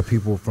move the way that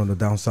people from the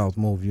down south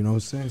move, you know what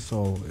I'm saying?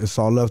 So it's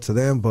all love to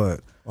them,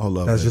 but all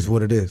love, that's just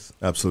what it is.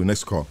 Absolutely.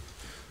 Next call.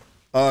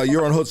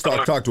 You're on Hood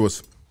Stocks. Talk to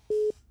us.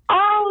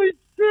 Oh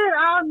shit,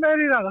 I made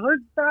it on Hood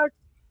Stocks.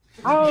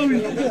 Oh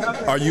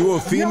shit. Are you a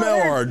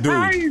female or a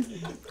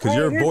dude? Because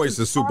your voice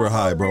is super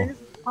high, bro.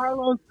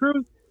 Carlos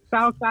Cruz.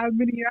 south side of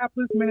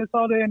Minneapolis,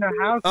 Minnesota in the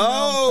house.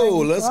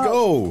 Oh, let's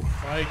go.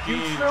 You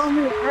feel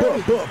me?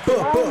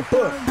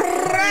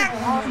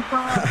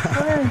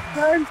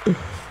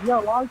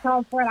 Long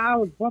time friend. I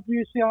was bumping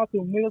your shit all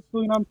through middle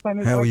school. You know what I'm saying?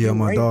 It's Hell like yeah, you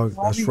my raised dog. me,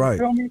 That's you right.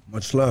 feel me?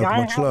 Much love, Yeah,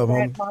 much love,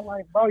 homie. my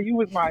life, bro. You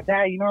was my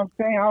dad. You know what I'm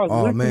saying? I was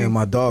Oh listening, man,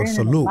 my dog. being in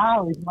Salute.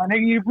 knowledge, my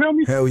nigga. You feel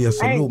me? Hell yeah,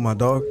 salute, my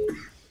dog.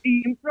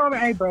 You feel me?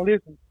 Hey, bro,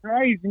 listen,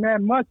 crazy,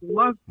 man. Much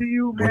love to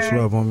you, man. Much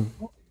love, homie.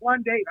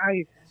 One day,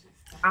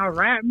 I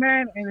rap,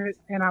 man,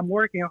 and I'm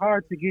working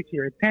hard to get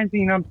your attention.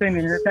 You know what I'm saying?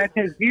 And if that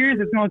takes years,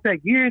 it's gonna take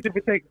years. If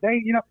it takes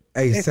days, you know.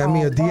 Hey, send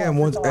me a DM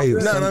once. Hey, No.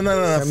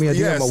 Send me a DM.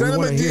 Yeah, but send we him a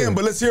wanna hear. DM,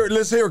 but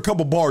let's hear a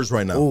couple bars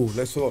right now. Ooh,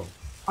 let's go.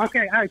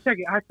 Okay, all right, check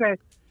it. I said,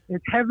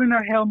 it's heaven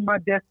or hell my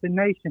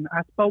destination.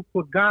 I spoke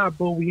with God,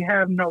 but we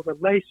have no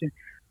relation.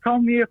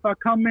 Told me if I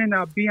come in,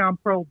 I'll be on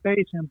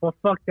probation. But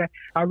fuck that.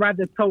 I'd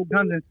rather tote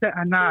guns than set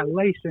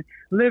annihilation.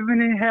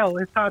 Living in hell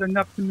is hard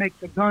enough to make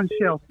the gun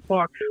shell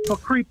spark.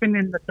 But creeping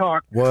in the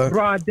dark. What?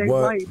 Broad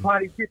daylight, What?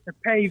 bodies hit the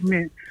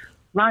pavement.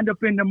 Lined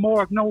up in the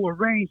morgue, no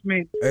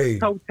arrangement. Hey.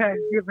 Toe tags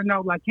given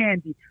out like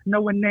candy.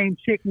 No one named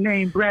chick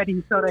named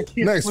Bratty, so that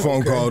shit. Next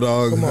phone call,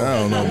 dog. I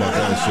don't know about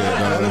that shit,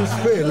 dog. Let him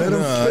spit. Let him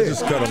Nah, spit.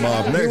 just cut him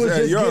off. He Next, was hey,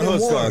 just you're on getting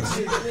Hood warm.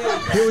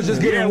 Stocks. He was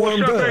just getting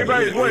warmed up.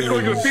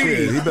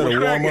 Shit, he better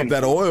warm up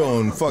that oil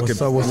and fucking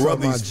What's up, rub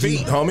my these G?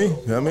 feet, homie. You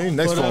know what I mean?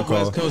 Next What phone up, call.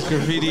 West Coast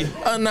Graffiti?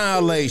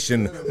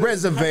 Annihilation,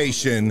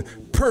 reservation,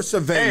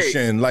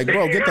 preservation. Like,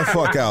 bro, get the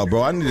fuck out,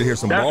 bro. I need to hear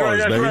some That's right, bars,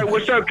 that's baby. right.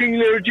 What's up, King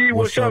Little G?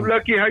 What's up,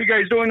 Lucky? How you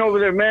guys doing over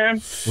there, man?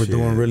 We're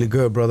doing really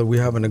good, brother.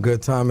 We're having a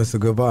good time. It's a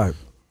good vibe.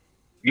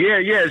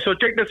 Yeah. So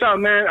check this out,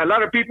 man. A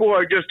lot of people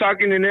are just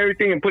talking and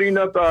everything and putting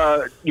up,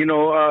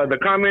 the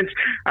comments.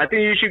 I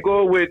think you should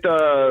go with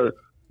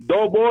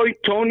Doughboy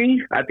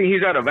Tony. I think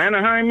he's out of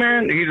Anaheim,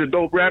 man. He's a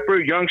dope rapper,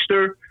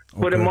 youngster.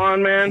 Put him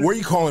on, man. Where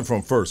you calling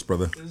from first,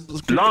 brother?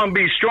 Long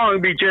Beach,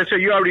 Strong Beach, so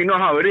you already know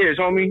how it is,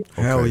 homie.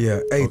 Hell yeah.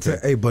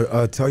 Hey,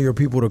 but tell your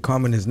people to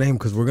comment his name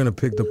because we're gonna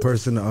pick the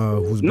person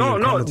who's being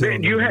commented on the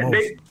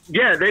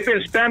most. They've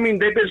been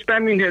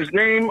spamming his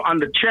name on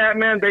the chat,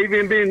 man. They've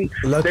been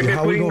Lucky,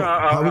 how we putting,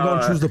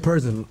 gonna choose the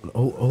person?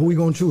 Who we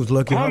gonna choose?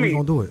 Lucky, how we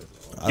gonna do it?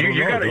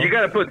 You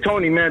gotta put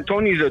Tony, man.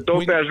 Tony's a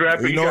dope ass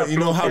rapper. You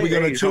know how we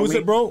gonna choose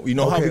it, bro? You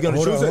know how we gonna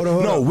choose it?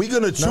 No, we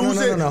gonna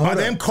choose it by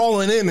them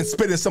calling in and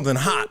spitting something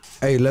hot.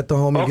 Hey, let the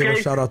homie give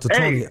a shout out to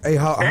Tony. Hey,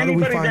 how do we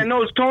anybody find that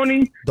knows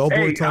Tony?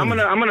 Doughboy Tony?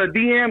 I'm gonna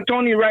DM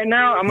Tony right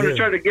now. I'm gonna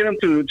try to get him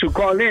to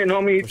call in,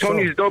 homie.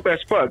 Tony's dope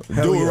as fuck.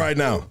 Do it right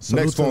now.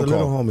 Salute Next to phone the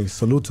little call. homie.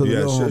 Salute to the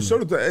little homie. Show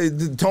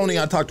hey, Tony,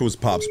 I talked to his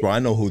pops, bro. I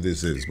know who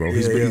this is, bro.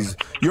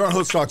 You're on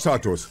Hood Stocks.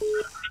 Talk to us.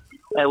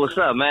 Hey, what's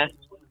up, man?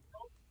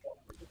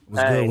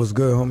 What's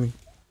good, homie?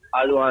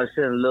 I just want to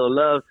send a little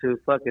love to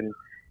fucking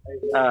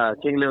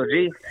King Lil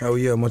G. Hell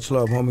yeah, much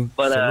love, homie.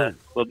 But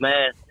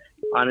man,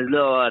 on his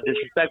little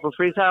disrespectful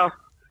freestyle,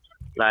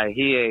 like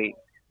it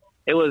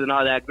wasn't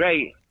all that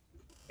great.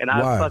 And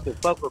I fucking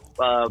fuck with.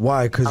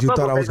 Why? Because you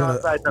thought I was gonna.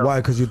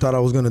 Why? Because you thought I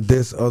was gonna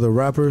diss other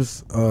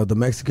rappers, the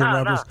Mexican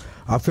rappers.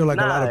 I feel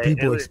like a lot of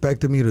people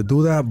expected me to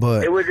do that,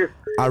 but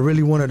I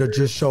really wanted to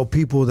just show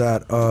people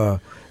that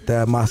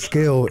that my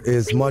skill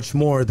is much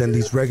more than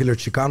these regular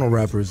Chicano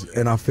rappers,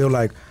 and I feel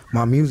like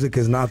my music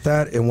is not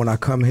that. And when I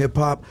come hip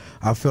hop,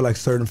 I feel like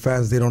certain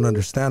fans they don't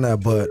understand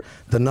that, but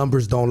the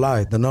numbers don't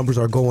lie. The numbers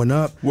are going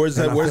up. Where's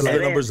the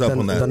numbers up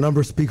on that? The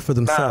numbers speak for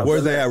themselves.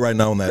 Where's they at right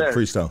now on that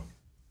freestyle?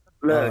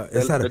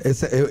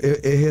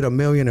 It hit 1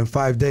 million in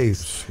 5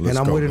 days, and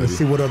I'm waiting to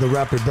see what other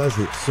rapper does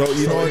it. So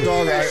you know what,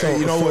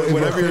 dog?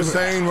 Whatever you're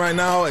saying right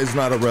now is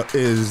not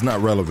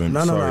relevant.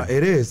 No.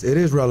 It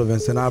is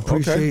relevance, and I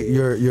appreciate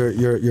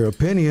your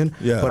opinion.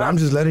 Yeah. But I'm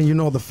just letting you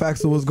know the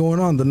facts of what's going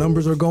on. The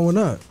numbers are going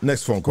up.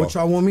 Next phone call. What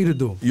y'all want me to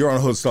do? You're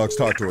on Hood Stocks.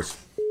 Talk to us.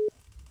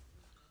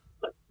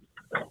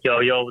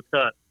 Yo, what's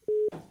up?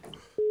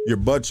 Your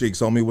butt cheeks,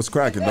 homie. What's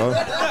cracking, dog?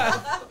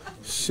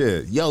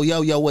 Shit.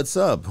 Yo, what's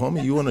up,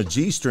 homie? You on a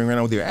G-string right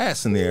now with your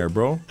ass in the air,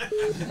 bro.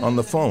 On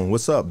the phone.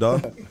 What's up,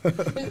 dog?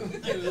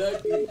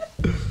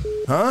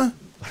 Huh?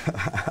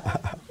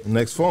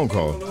 Next phone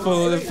call.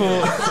 Full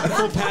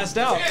passed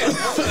out.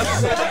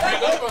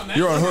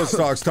 You're on Hood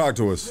Stocks. Talk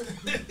to us.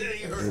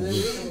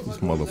 These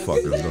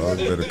motherfuckers, dog.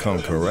 Better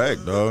come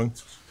correct, dog.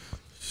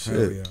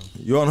 Shit.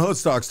 You're on Hood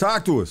Stocks.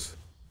 Talk to us.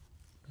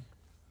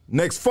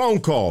 Next phone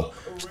call.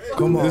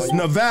 Come on. It's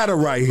Nevada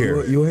right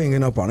here. You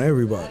hanging up on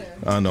everybody.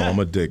 I know. I'm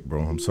a dick,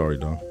 bro. I'm sorry,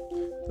 dog.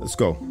 Let's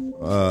go.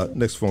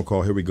 Next phone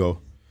call. Here we go.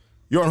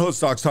 You're on Hood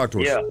Stocks. Talk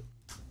to us. Yeah.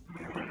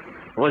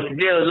 What's the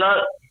deal,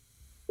 Luck?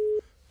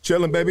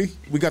 Chilling, baby.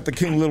 We got the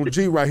King Little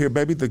G right here,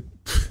 baby.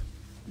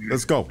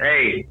 Let's go.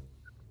 Hey,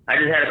 I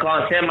just had a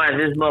call semi.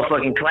 This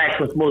motherfucking Clack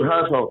from Smooth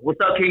Hustle. What's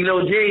up, King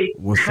Lil G?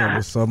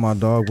 What's up, my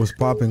dog? What's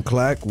poppin',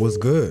 Clack? What's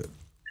good?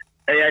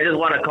 Hey, I just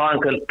want to call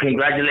and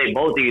congratulate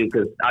both of you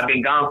because I've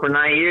been gone for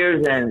 9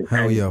 years and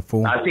hell yeah,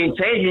 fool. I've seen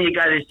change in you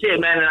guys' shit,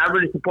 man, and I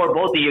really support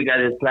both of you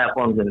guys'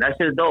 platforms, and that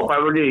shit's dope. I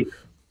really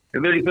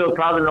feel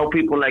proud to know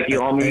people like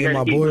you, homie. You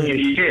guys keep doing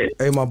your shit.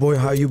 Hey, my boy,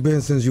 how you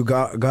been since you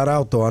got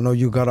out though? I know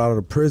you got out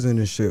of prison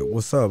and shit.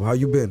 What's up? How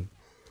you been?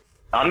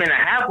 I'm in a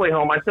halfway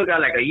home. I still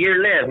got like a year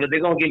left. But they're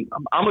gonna get.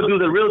 I'm gonna do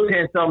the real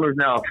 10 summers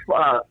now.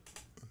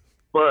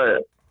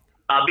 But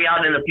I'll be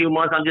out in a few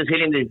months. I'm just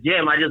hitting this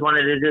gym. I just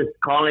wanted to just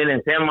call in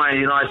and send mine.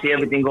 You know, I see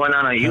everything going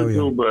on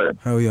YouTube. But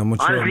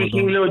honestly,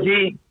 King Lil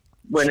G,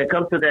 when it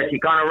comes to that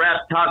Chicano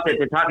rap talk that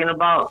they're talking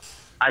about,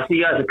 I see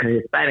you as a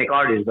Hispanic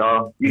artist,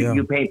 dog.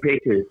 You paint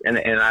pictures, and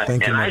I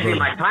give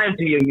my time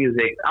to your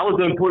music. I was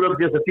doing pull-ups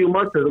just a few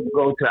months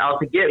ago to Out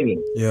to Get Me.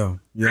 Yeah.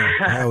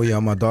 Hell yeah,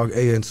 my dog.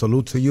 Hey, and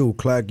salute to you,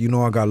 Clack. You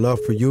know I got love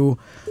for you.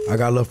 I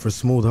got love for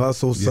Smooth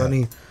Hustle,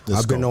 Sonny.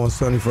 I've been knowing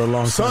Sonny for a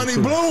long time. Sonny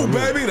Blue,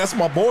 baby. That's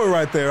my boy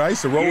right there. I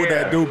used to roll with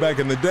that dude back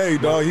in the day,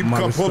 dog. He'd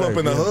come pull up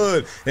in the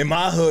hood, in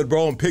my hood,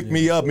 bro, and pick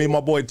me up. Me and my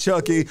boy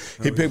Chucky,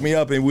 he'd pick me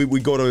up, and we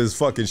go to his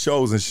fucking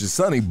shows. And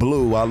Sonny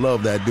Blue, I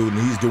love that dude,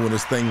 and he's doing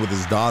his thing with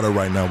his daughter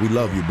right now. We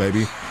love you,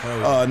 baby.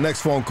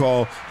 Next phone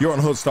call. You're on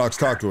Hoodstocks.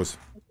 Talk to us.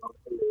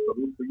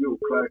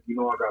 You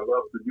know I got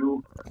love for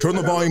you. Turn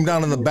the volume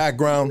down in the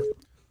background.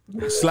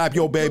 Slap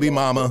your baby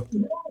mama.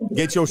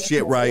 Get your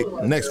shit right.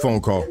 Next phone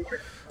call.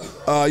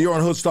 You're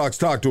on Hoodstocks.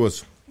 Talk to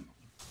us.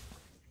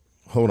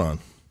 Hold on.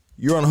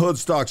 You're on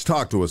Hoodstocks.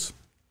 Talk to us.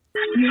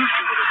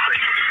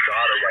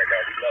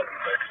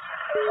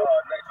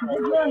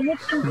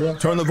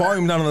 Turn the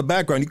volume down in the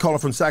background. You calling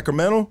from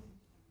Sacramento?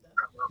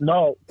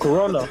 No,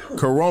 Corona.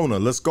 Corona.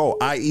 Let's go.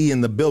 IE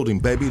in the building,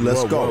 baby.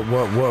 Let's go.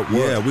 What?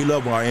 Yeah, we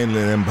love our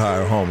Inland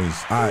Empire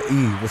homies.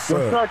 IE, what's up?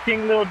 What's up,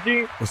 King Lil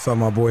G? What's up,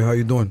 my boy? How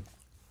you doing?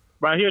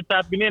 Right here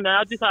tapping in.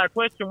 I just had a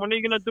question. When are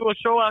you gonna do a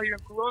show out here in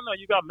Corona?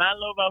 You got mad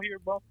love out here,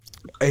 bro.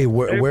 Hey,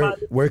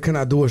 where can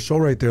I do a show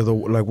right there though?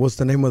 Like, what's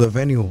the name of the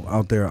venue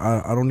out there?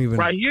 I don't even.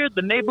 Right here,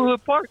 the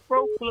neighborhood park,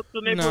 bro. Pull up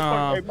to the neighborhood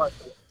park. Everybody.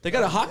 They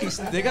got a hockey.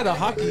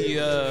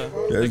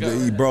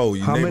 Bro,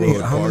 how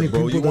many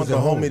bro. You want the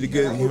homie to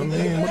get? You know what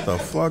I mean? hold? What the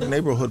fuck,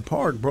 neighborhood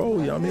park, bro?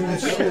 You know what I mean?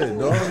 Shit,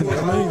 dog. You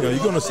know what I mean? Are you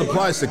gonna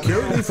supply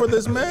security for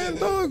this man,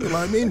 dog? You know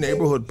what I mean?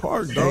 Neighborhood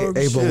park, dog.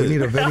 Hey, but we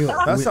need a venue.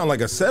 That sounds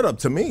like a setup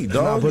to me,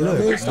 dog. But You know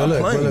what I mean? Stop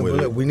playing with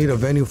it. we need a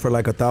venue for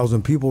like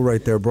 1,000 people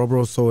right there,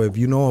 bro. So if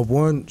you know of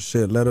one,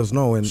 shit, let us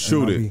know. And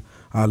shoot it.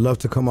 I'd love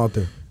to come out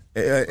there.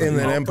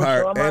 Inland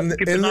Empire.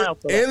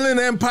 Inland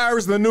Empire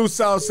is the new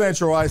South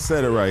Central. I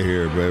said it right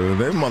here, baby.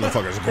 Them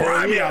motherfuckers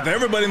grimy out there.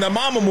 Everybody and their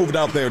mama moved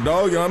out there,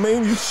 dog. You know what I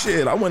mean? You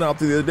shit. I went out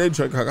there the other day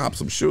trying to cop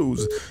some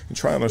shoes and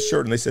try on a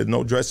shirt, and they said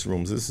no dressing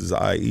rooms. This is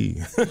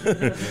IE.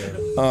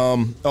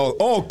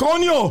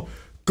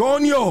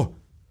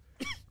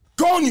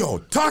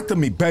 Coño, talk to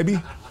me,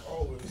 baby.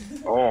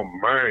 Oh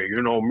man,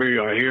 you know me.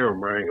 I hear,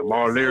 man. I'm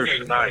all ears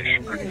tonight.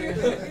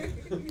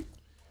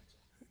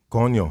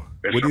 Coño,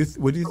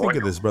 what do you think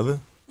of this, brother?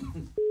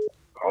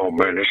 Oh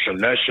man, it's a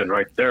lesson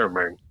right there,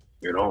 man.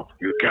 You know,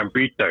 you can't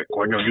beat that.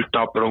 Coño, you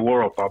top of the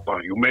world,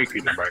 Papa. You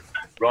making it, man.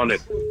 Run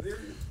it.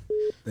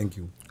 Thank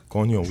you.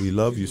 Coño, we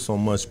love you so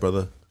much,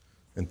 brother.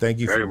 And thank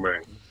you for,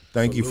 man.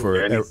 Thank you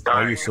for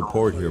all your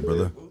support here,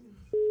 brother.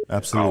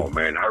 Absolutely. Oh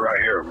man, I right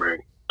here, man.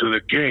 To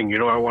the king, you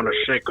know, I want to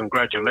say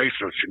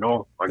congratulations, you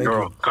know, on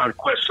your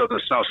conquest of the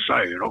South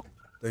Side, you know.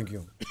 Thank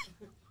you.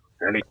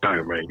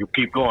 Anytime, man. You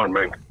keep going,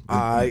 man.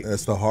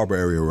 That's the harbor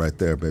area right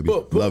there, baby.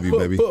 Love you,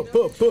 baby.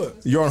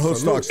 You're on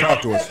Hoodstocks.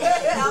 Talk to us.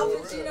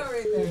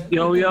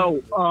 Yo,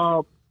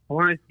 I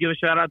wanted to give a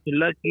shout out to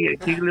Lucky and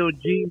King Lil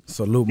G.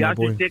 Salute, my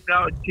boy. Y'all should check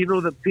out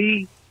Chino the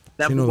P.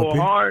 That Chino will the go P?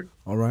 hard.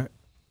 All right.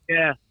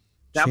 Yeah.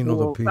 That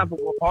will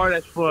go hard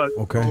as fuck.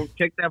 Okay. So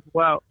check that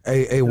out.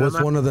 Hey, what's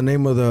one of the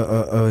name of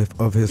the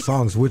of his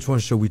songs? Which one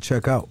should we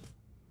check out?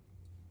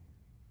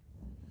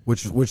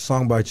 Which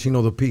song by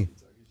Chino the P?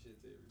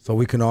 So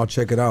we can all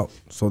check it out.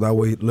 So that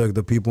way, look,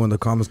 the people in the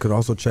comments could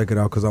also check it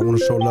out because I want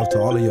to show love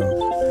to all of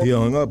y'all. He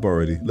hung up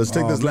already. Let's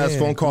take this last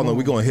phone call and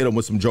we're going to hit him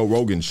with some Joe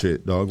Rogan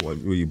shit, dog. Like,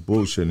 you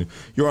bullshitting.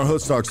 You're on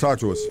Hoodstocks. Talk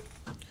to us.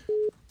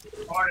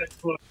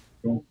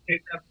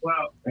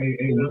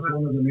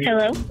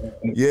 Hello?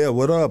 Yeah,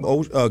 what up?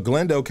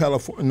 Glendale,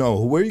 California. No,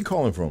 where are you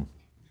calling from?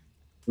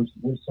 Which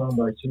song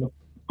by Chino?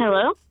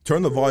 Hello?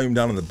 Turn the volume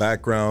down in the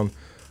background.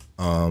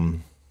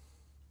 Put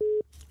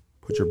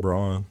your bra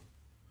on.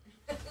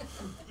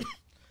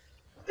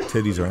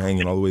 Titties are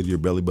hanging all the way to your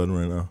belly button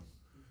right now.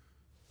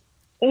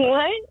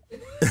 What?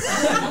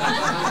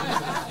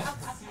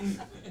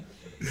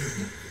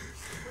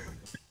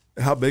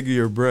 How big are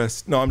your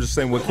breasts? No, I'm just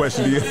saying, what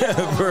question do you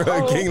have for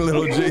King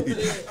Lil G?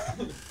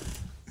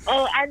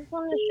 Oh, I just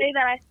wanted to say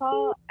that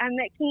I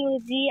met King Lil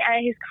G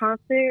at his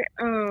concert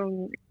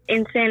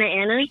in Santa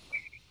Ana,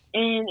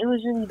 and it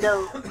was really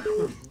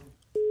dope.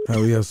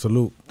 Hell yeah,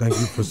 salute. Thank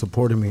you for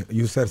supporting me.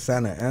 You said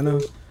Santa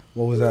Ana?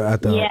 What was that,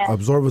 at the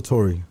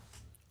observatory?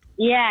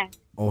 Yeah.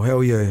 Oh,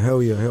 hell yeah.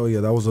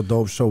 That was a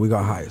dope show. We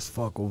got high as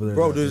fuck over there.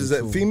 Bro, does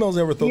that females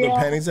ever throw their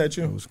panties at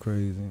you? It was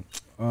crazy.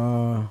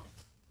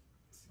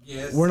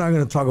 Yes. We're not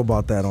going to talk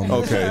about that on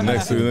Okay,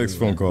 next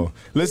phone call.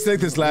 Let's take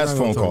this last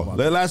phone call.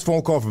 The last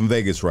phone call from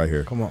Vegas right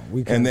here. Come on.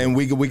 And then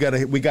we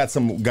got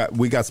some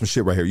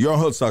shit right here. You're on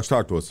Hoodstocks.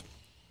 Talk to us.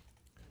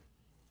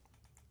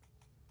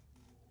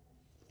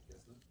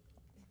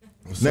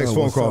 Next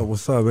phone call.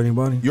 What's up,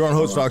 anybody? You're on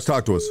Hoodstocks.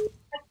 Talk to us.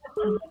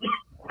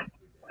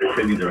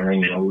 titties are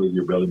hanging over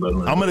your belly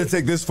button. I'm gonna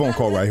take this phone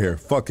call right here.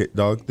 Fuck it,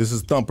 dog. This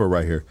is Thumper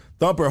right here.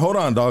 Thumper, hold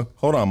on, dog.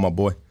 Hold on, my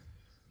boy.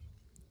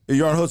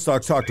 You're on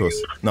Hoodstock. Talk to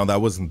us. No,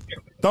 that wasn't.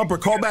 Thumper,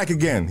 call back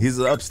again. He's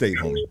an upstate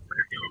homie.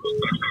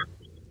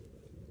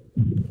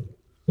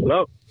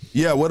 Hello?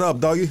 Yeah, what up,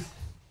 doggy?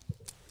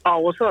 Oh,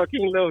 what's up,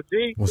 King Lil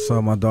G? What's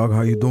up, my dog?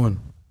 How you doing?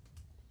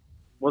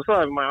 What's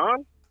up? Am I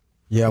on?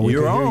 Yeah, You're can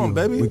hear on, you.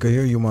 baby. We can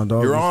hear you, my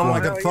dog. You're What's on up?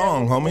 like a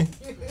thong,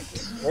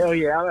 homie. Hell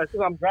yeah.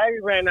 I'm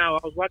driving right now. I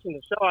was watching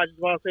the show. I just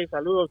want to say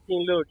saludos,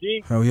 King Lil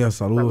G. Hell yeah,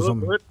 saludos.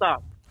 Saludos to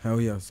Hoodstock.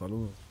 Hell yeah,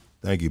 saludos.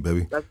 Thank you,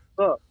 baby. That's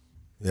what's up.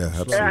 Yeah,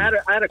 absolutely. Hey,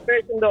 I had a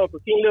question, though, for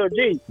King Lil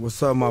G.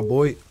 What's up, my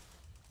boy?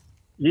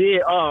 Yeah,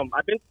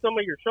 I've been to some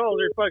of your shows.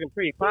 They're fucking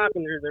pretty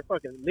popular. They're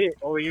fucking lit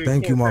over here.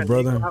 Thank you, my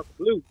brother. Out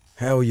the blue.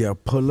 Hell yeah,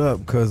 pull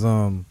up, cause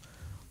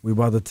we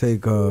about to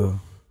take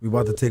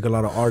a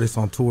lot of artists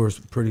on tours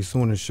pretty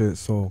soon and shit.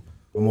 So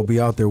I'm gonna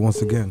be out there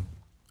once again.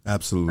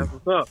 Absolutely.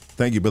 That's what's up.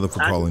 Thank you, brother, for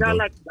calling.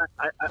 I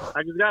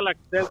just got like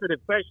a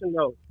sensitive question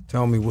though.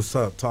 Tell me what's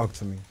up. Talk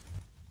to me.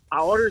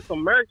 I ordered some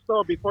merch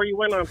though before you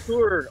went on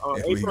tour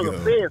on April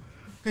the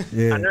 5th.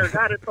 Yeah. I never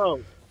got it though.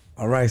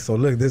 All right, so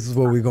look, this is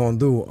what we're gonna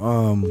do.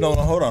 No,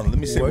 hold on. Let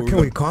me see. Where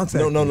can we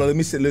contact? No. Let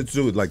me see. Let's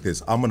do it like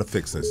this. I'm gonna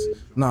fix this.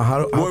 No,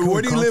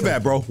 where do you live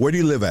at, bro? Where do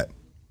you live at?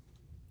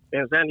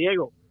 In San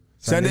Diego.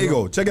 San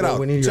Diego. Check it out.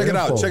 we need Check your it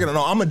out. info. Check it out.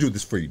 No, I'm gonna do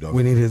this for you, dog.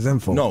 We need his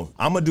info. No,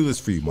 I'm gonna do this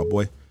for you, my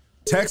boy.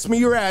 Text me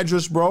your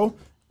address, bro,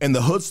 and the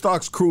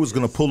Hoodstocks crew is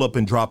gonna pull up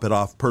and drop it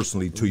off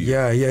personally to you.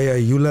 Yeah.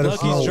 You let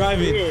us Lucky's know.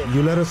 driving.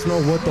 You let us know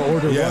what the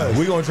order Yeah, was.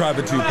 we're gonna drive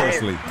it to you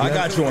personally. I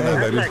got you on that,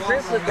 baby. That's like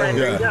Christmas right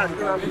there. Yeah. You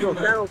got your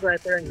sounds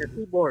right there in your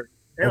keyboard.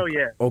 Hell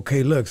yeah.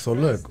 Okay, look,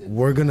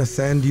 we're gonna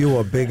send you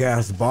a big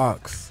ass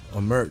box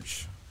of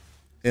merch.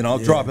 And I'll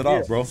drop it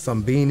off, bro.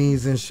 Some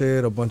beanies and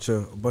shit, a bunch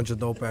of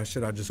dope ass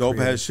shit. I just Dope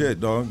created. ass shit,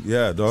 dog.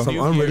 Yeah, dog. Some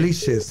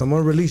unreleased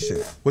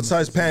shit. What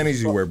size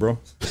panties you wear, bro?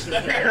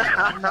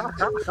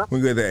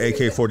 We got the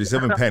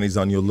AK-47 panties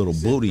on your little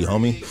booty,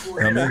 homie. You know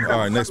what I mean? All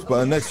right, next,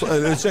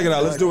 let's check it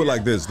out. Let's do it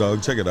like this,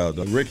 dog. Check it out,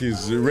 dog. Ricky,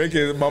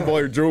 my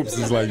boy Droops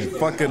is like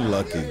fucking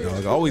lucky,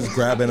 dog. Always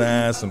grabbing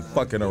ass and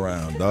fucking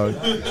around, dog.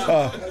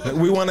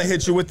 We want to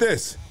hit you with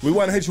this.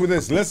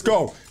 Let's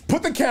go.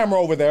 Put the camera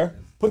over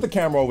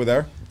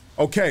there.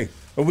 Okay,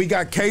 we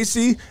got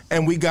Casey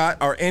and we got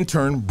our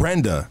intern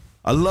Brenda.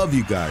 I love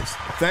you guys.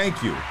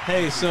 Thank you.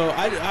 Hey, so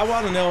I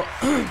want to know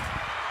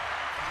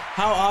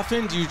how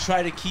often do you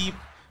try to keep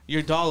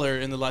your dollar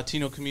in the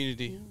Latino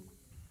community?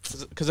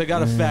 Because I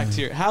got a fact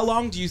here. How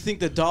long do you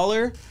think the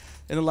dollar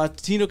in the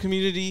Latino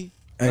community?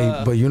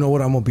 Hey, but you know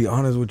what? I'm gonna be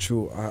honest with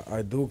you.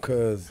 I do,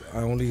 cause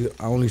I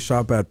only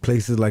shop at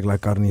places like La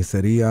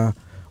Carniceria,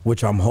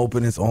 which I'm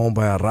hoping is owned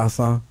by a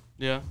raza.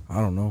 Yeah.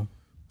 I don't know.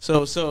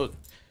 So.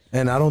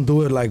 And I don't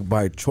do it like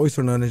by choice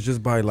or nothing. It's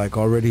just by like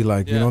already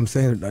like, you know what I'm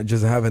saying?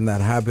 Just having that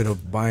habit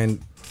of buying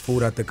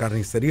food at the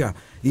carniceria.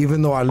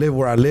 Even though I live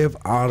where I live,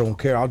 I don't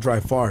care. I'll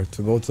drive far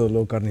to go to a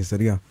little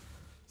carniceria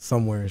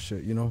somewhere and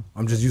shit, you know?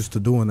 I'm just used to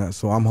doing that.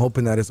 So I'm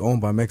hoping that it's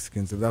owned by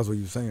Mexicans, if that's what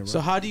you're saying, right?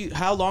 So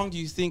how long do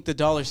you think the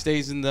dollar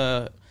stays in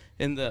the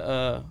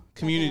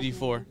community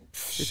for?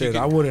 Shit,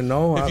 I wouldn't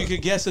know. If you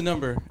could guess a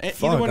number.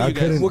 Fuck, Either one of you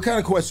guys. What kind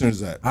of question is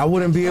that? I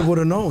wouldn't be able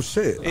to know.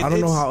 Shit. I don't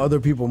know how other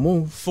people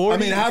move.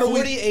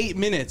 48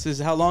 minutes is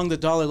how long the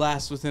dollar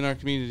lasts within our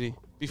community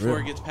before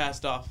it gets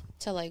passed off.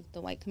 To like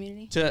the white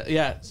community? For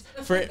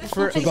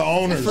the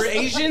owners. For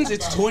Asians,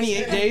 it's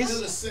 28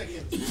 days.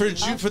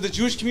 For the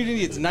Jewish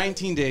community, it's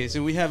 19 days,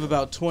 and we have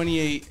about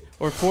 28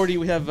 or 40.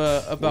 We have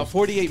about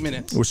 48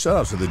 minutes. Well, shout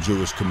out to the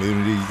Jewish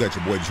community. You got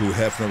your boy Jew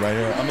Hefner right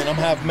here. I mean, I'm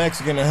half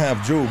Mexican and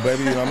half Jew,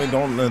 baby. I mean,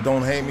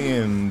 don't hate me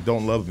and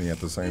don't love me at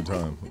the same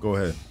time. Go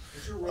ahead.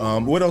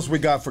 What else we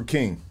got for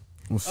King?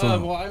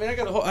 Well, I mean, I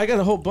got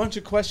a whole bunch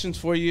of questions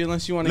for you.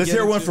 Unless you want to. Let's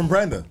hear one from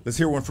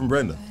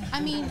Brenda. I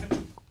mean,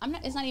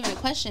 it's not even a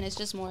question. It's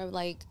just more of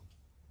like,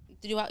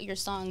 throughout your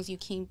songs, you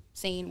keep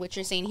saying what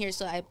you're saying here.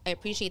 So I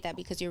appreciate that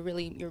because you're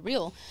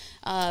real.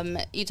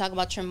 You talk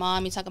about your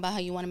mom. You talk about how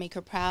you want to make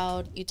her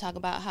proud. You talk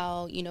about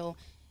how,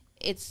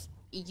 it's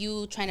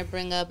you trying to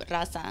bring up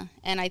raza.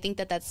 And I think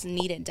that that's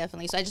needed,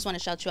 definitely. So I just want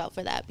to shout you out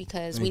for that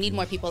because we need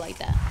more people like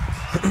that.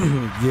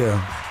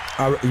 Yeah.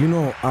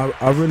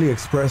 I really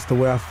express the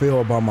way I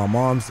feel about my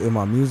moms in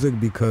my music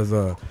because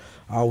I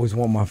always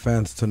want my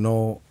fans to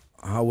know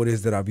how it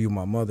is that I view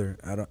my mother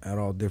at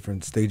all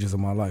different stages of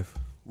my life.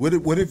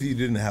 What if you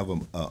didn't have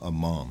a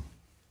mom?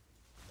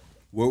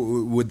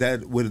 Would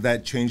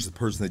that change the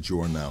person that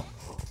you are now?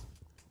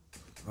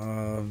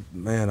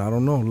 Man, I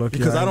don't know. Look,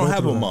 because I don't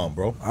have a mom,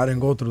 bro. I didn't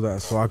go through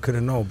that, so I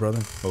couldn't know,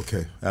 brother.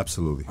 Okay,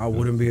 absolutely. I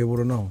wouldn't be able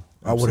to know.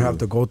 Absolutely. I would have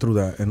to go through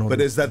that.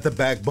 But is that the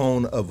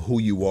backbone of who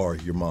you are,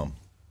 your mom?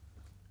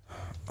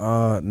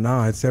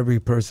 Nah, it's every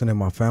person in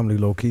my family,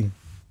 low key.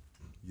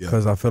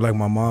 Because I feel like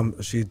my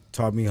mom, she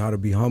taught me how to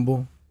be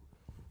humble.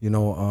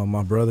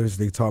 My brothers,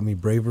 they taught me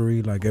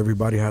bravery. Like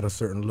everybody had a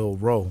certain little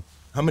role.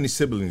 How many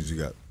siblings you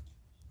got?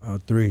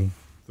 3.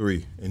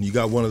 3. And you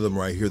got one of them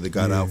right here that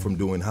got out from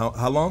doing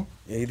how long?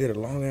 Yeah, he did a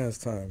long ass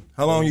time.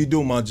 How long you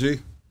do, my G?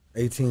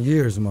 18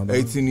 years, my dog.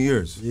 18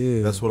 years.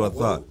 Yeah. That's what I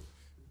thought.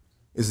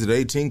 Is it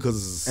 18 because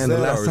it's And the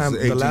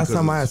last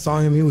time I saw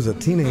him, he was a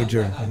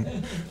teenager.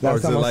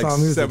 Last time I saw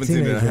him, he was 17 a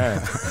teenager. and a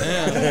half.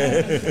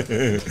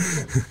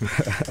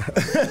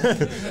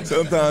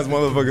 Sometimes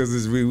motherfuckers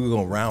is we're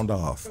gonna round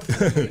off.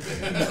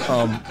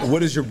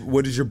 What is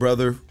your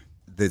brother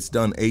that's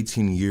done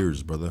 18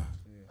 years, brother?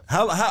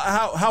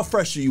 How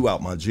fresh are you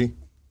out, my G?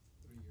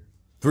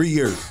 3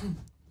 years.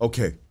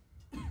 Okay.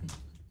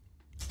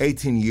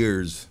 18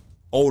 years.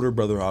 Older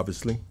brother,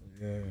 obviously.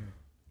 Yeah.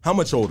 How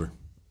much older?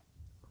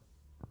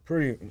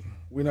 We're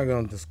not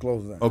gonna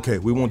disclose that. Okay,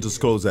 we won't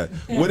disclose that.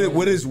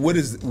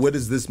 What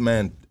is this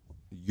man,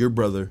 your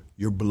brother,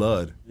 your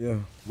blood? Yeah.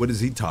 What has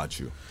he taught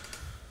you?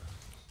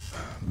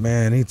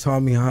 Man, he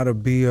taught me how to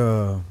be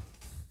real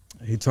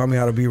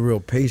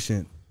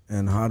patient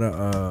and how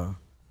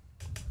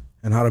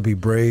to be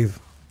brave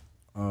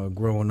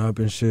growing up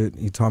and shit.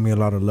 He taught me a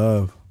lot of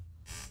love.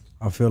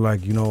 I feel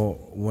like, you know,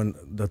 when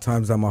the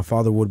times that my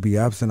father would be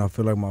absent, I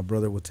feel like my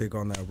brother would take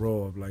on that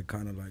role of like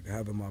kind of like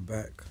having my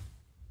back.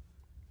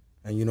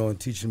 And, you know, and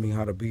teaching me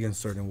how to be in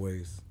certain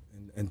ways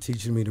and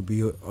teaching me to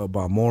be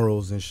about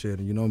morals and shit,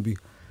 and, you know, and be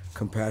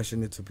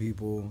compassionate to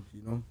people,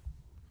 you know,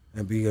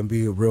 and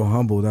be real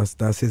humble.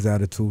 That's his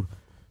attitude.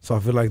 So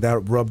I feel like that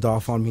rubbed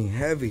off on me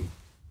heavy.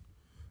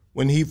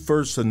 When he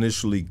first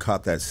initially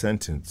caught that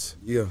sentence,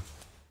 yeah.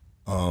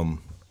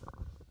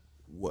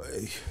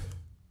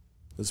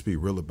 Let's be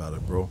real about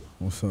it, bro.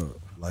 What's up?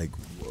 Like,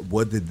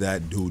 what did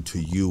that do to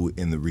you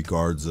in the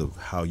regards of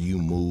how you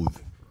move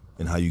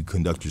and how you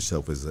conduct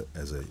yourself as a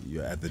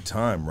at the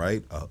time,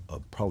 right?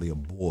 Probably a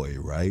boy,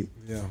 right?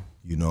 Yeah.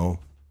 You know,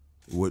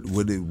 what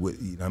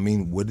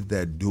did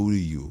that do to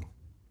you?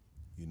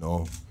 You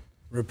know.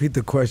 Repeat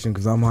the question,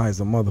 cause I'm high as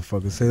a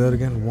motherfucker. Say that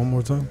again one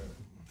more time.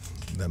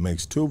 That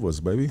makes two of us,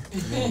 baby.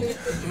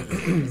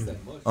 It's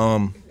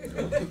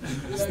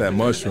that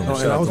mushroom. No,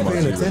 and I was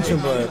paying attention,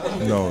 but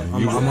no,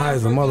 I'm high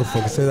as a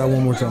motherfucker. Say that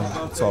one more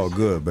time. It's all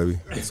good, baby.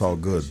 It's all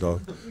good,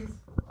 dog.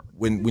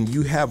 When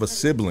you have a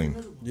sibling,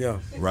 yeah,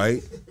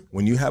 right?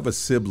 When you have a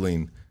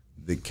sibling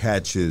that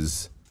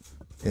catches,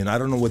 and I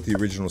don't know what the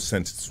original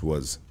sentence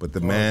was, but the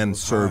man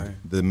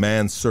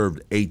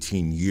served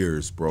 18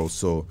 years, bro.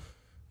 So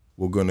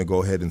we're gonna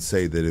go ahead and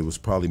say that it was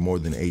probably more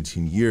than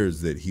 18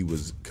 years that he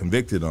was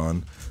convicted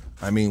on.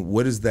 I mean,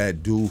 what does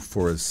that do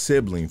for a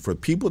sibling? For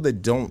people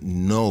that don't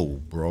know,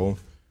 bro,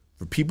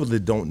 for people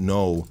that don't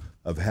know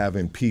of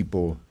having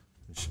people.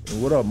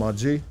 What up, my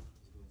G?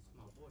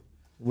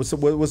 What's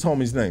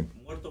homie's name?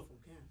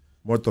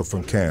 Muerto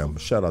from Cam.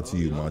 Shout out to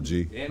you, my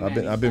G.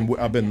 I've been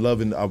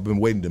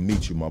waiting to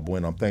meet you, my boy,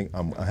 and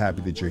I'm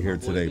happy that you're here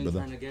today, brother.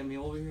 Trying to get me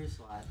over here,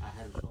 so I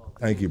had to show up.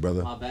 Thank you,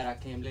 brother. My bad, I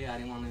came late. I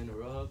didn't want to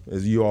interrupt.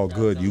 You all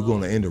good? You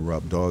gonna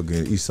interrupt, dog?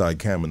 Eastside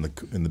Cam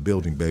in the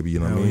building, baby. You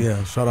know what I mean?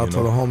 Yeah. Shout out to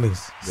the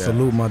homies. Yeah.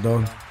 Salute, my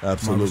dog.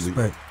 Absolutely.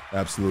 My respect.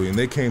 Absolutely. And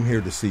they came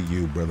here to see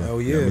you, brother.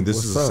 Hell yeah. I mean, this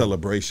What's is a up?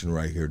 celebration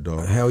right here,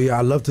 dog. Hell yeah.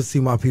 I love to see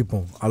my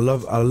people. I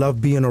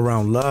love being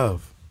around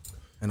love,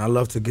 and I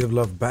love to give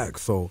love back.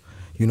 So,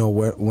 you know,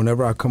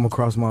 whenever I come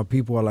across my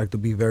people, I like to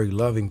be very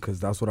loving because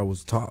that's what I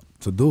was taught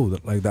to do.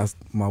 Like, that's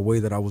my way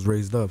that I was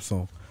raised up.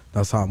 So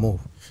that's how I move.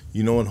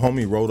 You know, and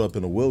homie rode up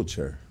in a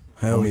wheelchair.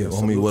 Hell yeah.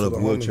 Homie rode up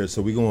in a wheelchair.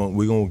 So we're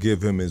gonna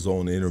give him his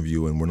own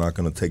interview, and we're not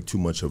gonna take too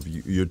much of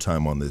your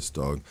time on this,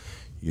 dog.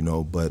 You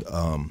know, but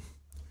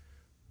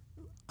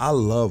I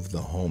love the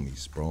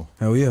homies, bro.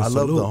 Hell yeah. I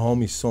love the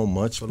homies so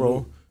much,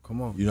 bro.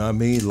 Come on. You know what I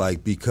mean?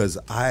 Like, because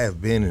I have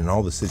been in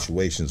all the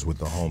situations with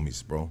the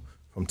homies, bro,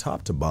 from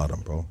top to bottom,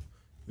 bro.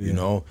 You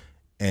know,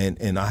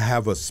 and I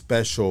have a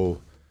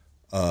special,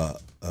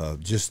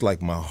 just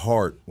like my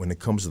heart when it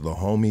comes to the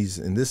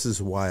homies, and this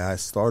is why I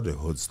started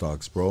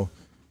Hoodstocks, bro,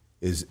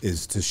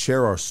 is to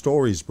share our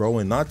stories, bro,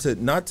 and not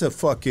to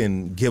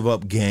fucking give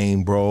up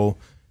game, bro,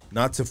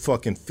 not to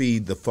fucking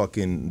feed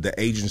the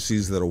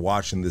agencies that are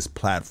watching this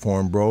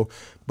platform, bro,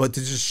 but to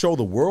just show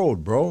the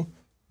world, bro,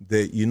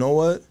 that you know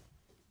what.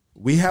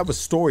 We have a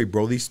story,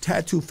 bro. These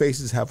tattoo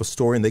faces have a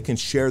story, and they can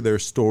share their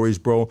stories,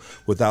 bro,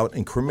 without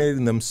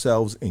incriminating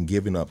themselves and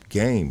giving up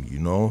game, you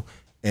know?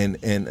 And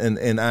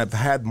I've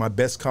had my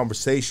best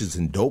conversations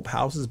in dope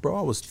houses, bro.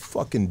 I was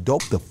fucking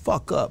dope the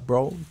fuck up,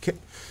 bro.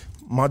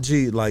 My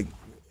G, like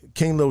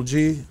King Lil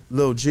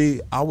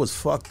G, I was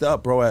fucked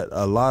up, bro, at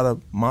a lot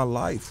of my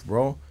life,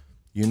 bro.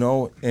 You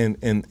know, and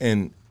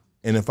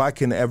if I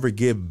can ever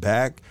give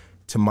back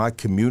to my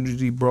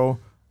community, bro,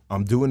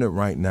 I'm doing it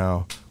right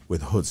now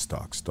with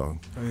Hoodstocks, dog.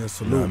 Oh, yeah,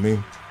 you know what I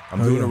mean?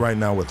 I'm doing it right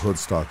now with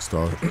Hoodstocks,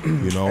 dog.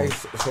 You know? Hey,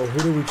 so who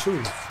do we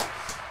choose?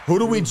 Who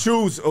do we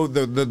choose? Oh,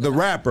 the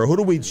rapper. Who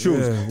do we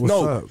choose? Yeah, what's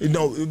up?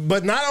 No.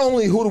 But not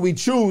only who do we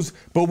choose,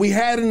 but we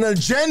had an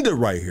agenda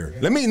right here.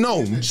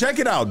 Check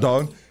it out,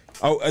 dog.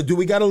 Do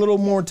we got a little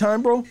more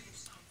time, bro?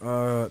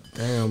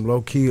 Damn,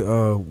 low key.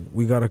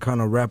 We gotta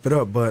kind of wrap it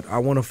up, but I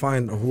want to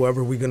find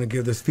whoever we're gonna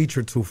give this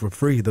feature to for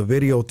free, the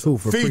video too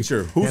for free.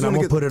 Feature. And I'm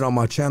gonna put it on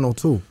my channel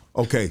too.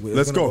 Okay,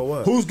 let's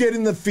go. Who's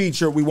getting the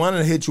feature? We wanted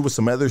to hit you with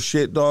some other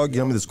shit, dog. You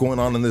know what I mean? That's going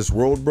on in this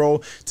world,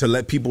 bro. To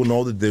let people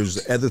know that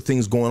there's other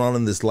things going on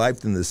in this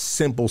life than this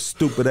simple,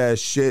 stupid ass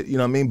shit. You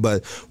know what I mean?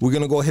 But we're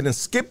gonna go ahead and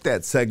skip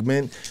that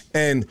segment.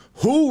 And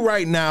who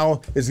right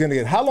now is gonna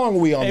get? How long are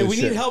we on this? We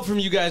shit? need help from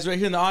you guys right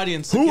here in the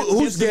audience.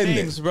 Who's getting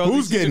names, it? bro.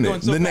 Who's These getting are it?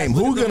 going so The name. fast.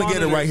 Look Who's at the gonna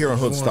get it right here on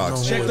Hood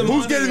Stocks? Check the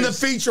Who's getting the monitors.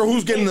 feature?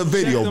 Who's getting the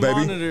video, the baby?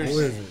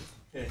 monitors.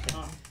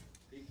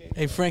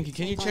 Hey Frankie,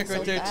 can you check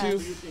right there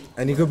too?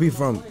 And he could be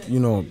from,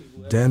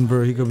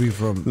 Denver. He could be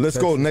from. Let's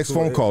go. Next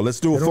phone call. Let's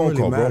do a phone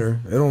call, bro.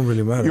 It don't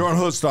really matter. You're on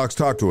Hood Stocks.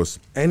 Talk to us.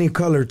 Any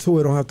color too.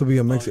 It don't have to be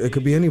a Mexican. It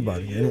could be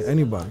anybody.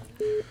 Anybody.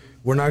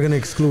 We're not gonna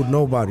exclude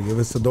nobody. If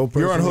it's a dope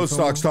person. You're on Hood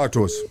Stocks. Talk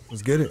to us.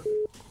 Let's get it.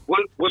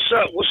 What's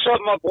up? What's up,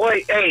 my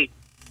boy? Hey,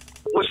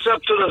 what's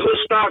up to the Hood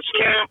Stocks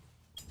camp?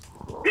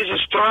 This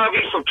is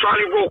Travi from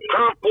Charlie Roll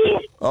Campo.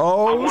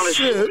 Oh,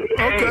 shit.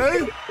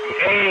 Okay.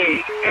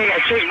 Hey, I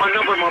changed my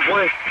number, my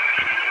boy.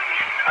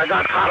 I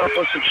got caught up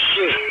on some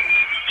shit.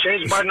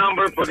 Changed my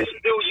number, but it's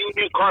still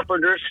Union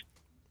Carpenters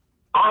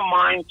on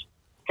mine.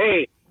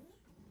 Hey,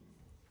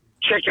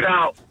 check it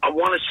out. I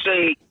want to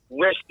say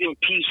rest in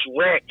peace,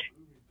 Wreck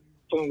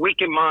from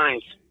Wicked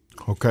Minds.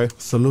 Okay.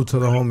 Salute to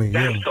the homie.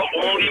 That's the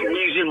only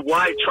reason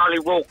why Charlie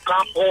Roll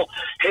Campo.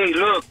 Hey,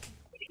 look,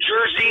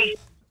 Jersey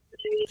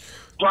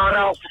brought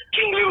out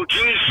King Little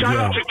G. Shout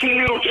out to King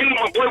Little G,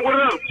 my boy. What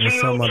up?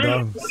 What's up, my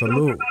dog?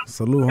 Salute,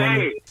 homie.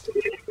 Hey,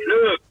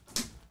 look,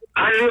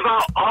 I live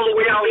all the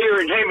way out here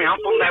in Hammond. I'm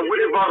from that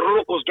Wicked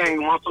Barrocos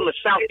gang. I'm from the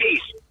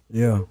southeast.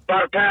 Yeah.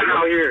 Got a pad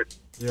out here.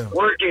 Yeah.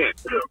 Working.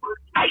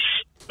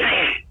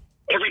 Man,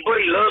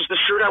 everybody loves the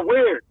shirt I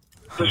wear.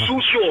 The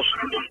sucios.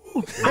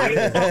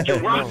 I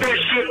fucking rock that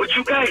shit, but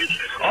you guys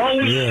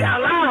always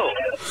shout out.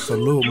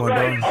 Salute, You my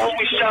guys dog.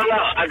 always shout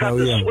out. I got Hell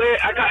the yeah. sweat.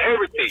 I got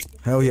everything.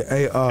 Hell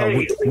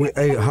yeah.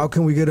 Hey, how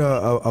can we get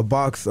a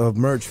box of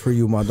merch for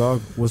you, my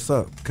dog? What's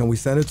up? Can we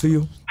send it to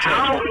you?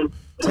 How?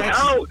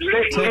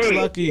 Text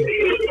Lucky.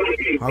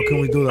 How can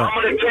we do that?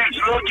 I'm gonna text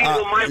Lucky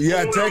on my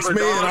Yeah, phone text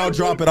number, me dog. and I'll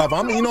drop it off.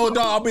 Dog,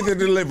 I'll be the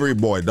delivery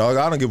boy, dog.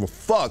 I don't give a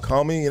fuck,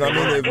 homie. You know what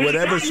I mean? If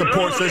whatever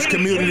supports this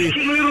community.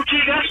 Little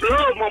kid, that's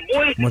love, my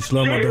boy. Much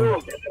love, my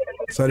dog.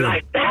 Said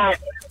Like it that.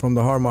 from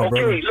the heart, my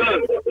brother. Okay,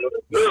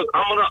 look,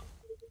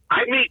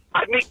 I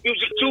make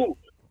music too.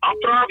 I'm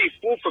Travi,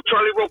 fool, for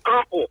Charlie Roll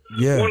Campo.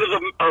 Yeah. One of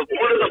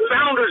the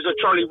founders of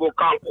Charlie Roll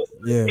Campo.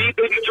 Yeah. Me,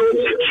 Baby Jones,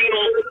 and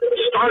Chino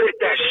started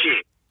that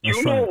shit. That's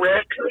You know, right.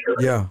 Rex.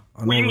 Yeah,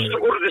 I We know. used to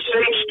go to the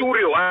same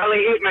studio, LA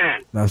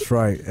Hitman. That's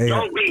right. Hey,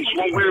 Young Beach,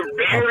 when we were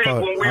I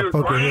fuck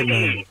with grinding,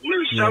 Hitman. we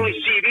were selling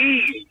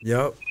CDs.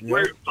 Yep.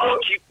 We're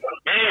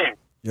man.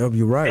 Yep,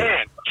 you're right.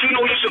 Man, Chino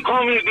used to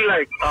call me and be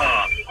like,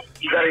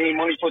 you got any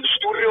money for the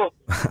studio?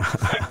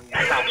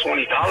 I got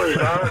 $20,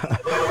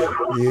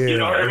 dog. Yeah. You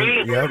know what I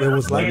mean? Yep, it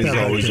was like Money's that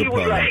back always then. a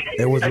problem.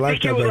 It was I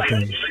like think that it was back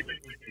then.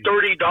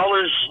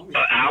 $30 an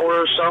hour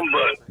or something,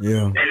 but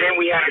Yeah. and then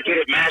we had to get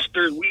it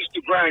mastered. We used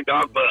to grind,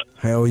 dog, but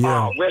Hell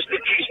yeah. rest in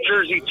peace,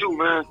 Jersey too,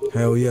 man.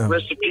 Hell yeah.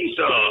 Rest in peace,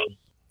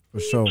 For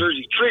sure.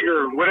 Jersey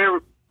Trigger, whatever.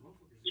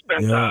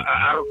 Spent, Yeah.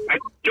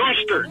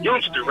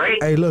 youngster, right?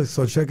 Hey, look.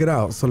 So check it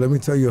out. So let me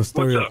tell you a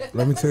story.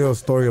 Let me tell you a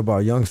story about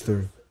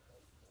Youngster.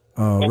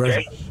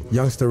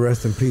 Youngster,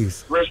 rest in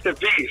peace. Rest in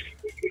peace.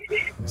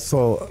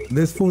 So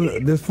this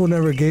fool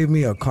never gave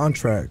me a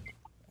contract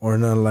or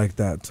nothing like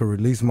that to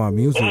release my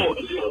music.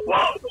 Oh,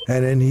 wow.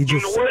 And then he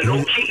just You know what?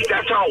 Low key,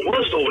 that's how it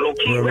was, though. Low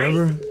key, right?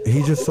 remember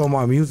he just sold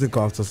my music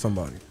off to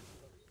somebody.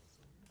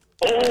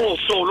 Oh,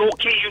 so low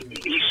key,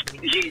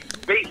 he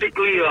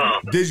basically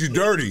Did you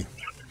dirty?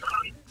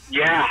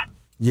 yeah.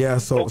 Yeah,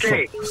 so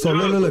Okay. so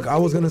look, I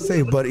was gonna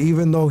say, but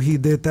even though he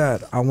did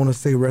that, I want to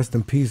say rest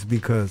in peace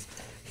because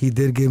he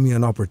did give me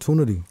an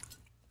opportunity.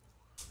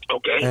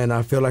 Okay. And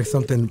I feel like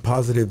something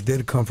positive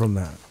did come from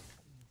that.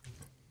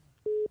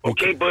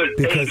 Okay, but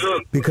Because hey,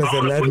 look, because I'm it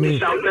gonna led put me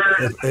this out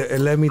there.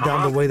 it led me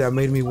down the way that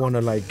made me want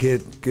to like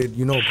get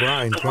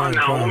grind. Come on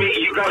now, homie.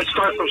 You gotta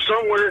start from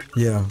somewhere.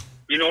 Yeah.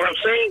 You know what I'm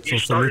saying? So You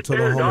salute started to the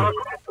there, homie. dog.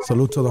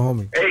 Salute to the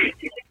homie. Hey,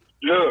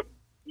 look.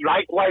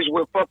 Likewise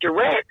with fucking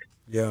Rack.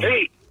 Yeah.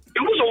 Hey, it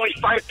was only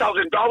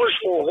 $5,000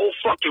 for a whole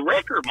fucking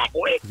record, my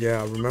boy.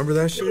 Yeah, remember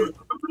that shit?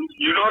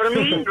 You know what I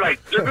mean?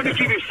 Like they're gonna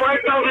give you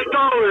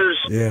 $5,000,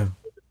 Yeah.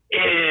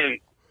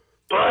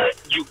 but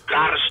you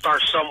gotta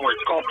start somewhere.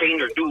 It's called paying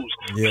your dues.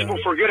 Yeah. People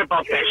forget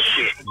about that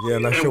shit. Yeah,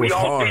 that and shit we was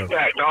all hard. think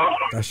that, dog.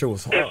 That shit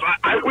was hard. If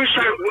I wish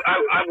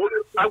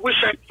I wish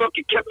I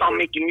fucking kept on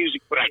making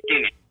music, but I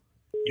didn't.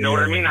 You know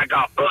what I mean? I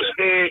got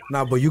busted.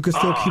 Nah, but you can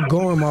still keep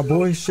going, my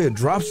boy. Shit,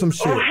 drop some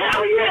shit. Oh,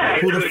 hell yeah.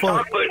 Who the Good,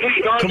 fuck? dog, but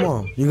hey, dog, Come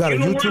on, you got a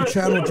know YouTube what?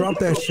 channel. Drop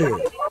that shit.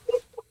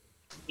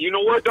 You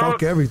know what, dog?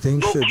 Fuck everything.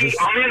 Low Shit, key, just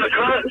I'm in the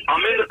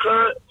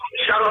cut.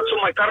 Shout out to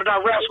my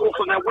Carada Rascal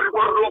from that Wicked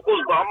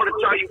Locals, but I'm gonna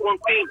tell you one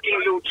thing, King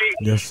Lil G.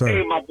 Yes, sir.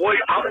 Hey, my boy,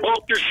 I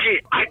bump your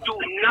shit. I do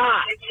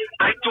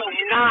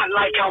not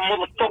like how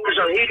motherfuckers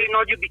are hating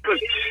on you because,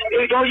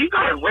 hey, dog, you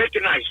gotta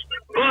recognize.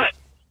 But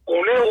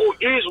Conejo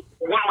is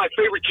one of my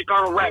favorite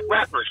Chicano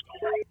rappers.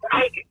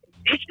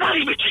 It's not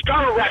even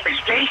Chicano rap,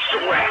 it's gangster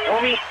rap,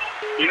 homie.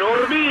 You know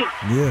what I mean?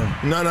 Yeah.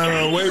 No,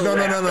 wait, no.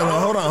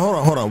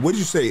 Hold on. What did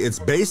you say? It's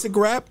basic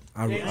rap?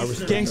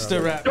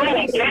 Gangster rap. No,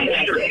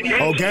 gangster.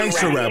 Oh,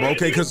 gangster rap.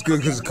 Okay, because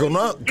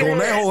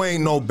Conejo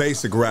ain't no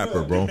basic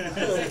rapper, bro.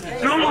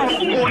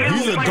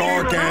 He's a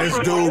dark ass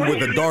dude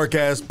with a dark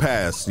ass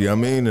past. You know what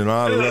I mean? And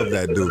I love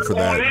that dude for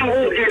that.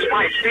 Conejo is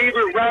my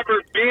favorite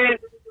rapper been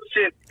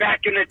since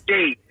back in the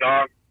day,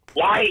 dog.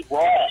 White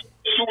Raw.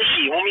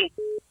 Sushi, homie.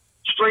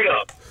 Straight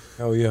up.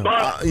 Hell yeah.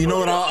 You know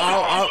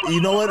what?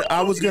 You know what?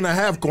 I was gonna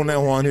have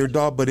Conejo on here,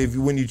 dog. But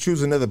when you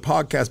choose another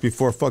podcast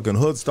before fucking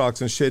Hood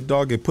Stocks and shit,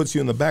 dog, it puts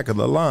you in the back of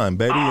the line,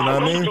 baby. You know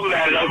what I mean?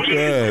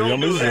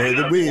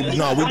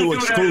 We do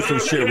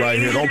exclusive shit right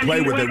here. Don't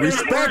play with it.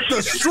 Respect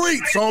the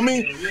streets,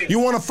 homie. You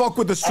want to fuck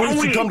with the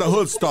streets? You come to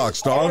Hood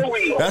Stocks, dog.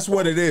 That's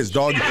what it is,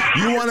 dog.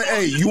 You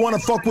want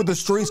to fuck with the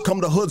streets? Come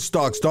to Hood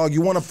Stocks, dog.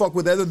 You want to fuck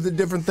with other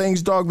different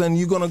things, dog? Then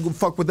you gonna go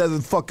fuck with other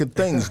fucking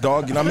things,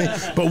 dog. You know what I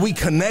mean? But we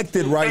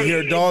connected right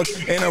here, dog.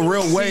 In a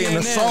real way, in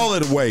a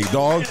solid way,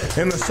 dog.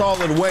 In a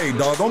solid way,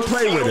 dog. Don't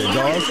play with it,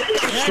 dog.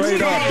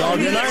 Straight up, dog.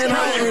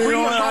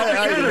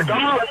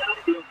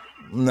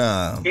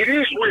 Nah. It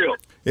is real.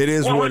 It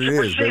is what it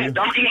is, baby.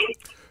 Doggy.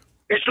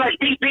 It's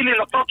like me being in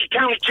a fucking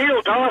county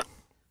jail, dog.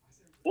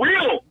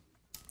 Real.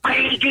 I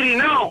ain't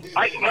getting out.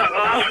 I'm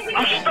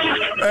stuck.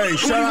 Hey,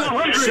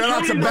 shout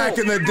out to back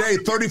in the day,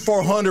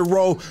 3400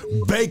 Row,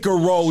 Baker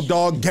Road,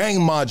 dog, gang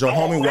module,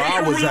 homie, where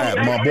I was at,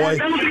 my boy.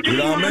 You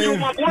know what I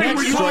mean?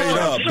 Straight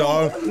up,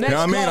 dog. You know what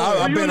I mean?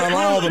 I've been on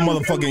all the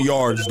motherfucking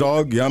yards,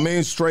 dog. You know what I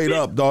mean? Straight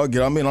up, dog. You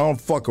know what I mean? I don't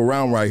fuck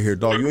around right here,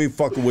 dog. You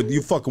fucking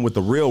with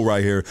the real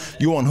right here.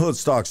 You on Hood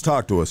Stocks,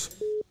 talk to us.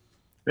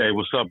 Hey,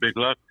 what's up, Big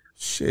Luck?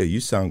 Shit, you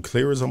sound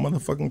clear as a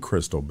motherfucking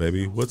crystal,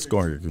 baby. What's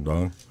going on,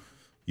 dog?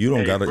 You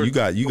don't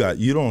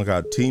you don't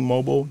got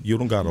T-Mobile. You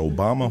don't got an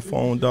Obama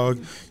phone,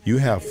 dog. You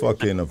have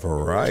fucking a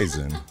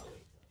Verizon.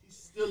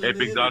 Hey,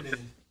 Big Dog.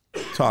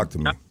 Talk to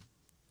me.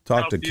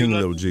 Talk to King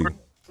Lil G.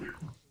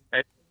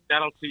 Hey,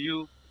 shout out to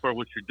you for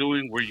what you're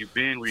doing, where you've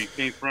been, where you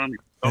came from.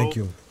 Thank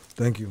you.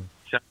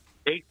 Shout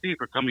out to AC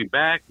for coming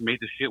back, made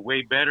the shit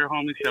way better,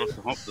 homie. Shout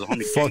out to the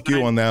homie. Fuck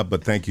you on that,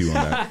 but thank you on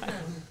that.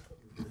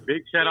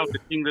 Big shout out to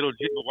King Little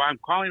G. But why I'm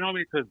calling,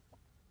 homie, because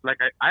like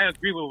I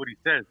agree with what he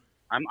says.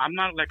 I'm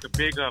not like a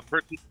big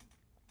person,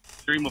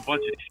 stream a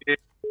bunch of shit,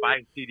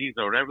 buy CDs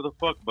or whatever the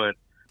fuck, but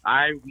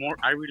I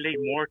relate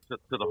more to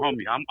the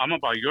homie. I'm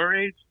about your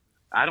age.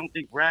 I don't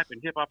think rap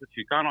and hip hop and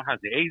Chicano has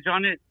the age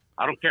on it.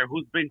 I don't care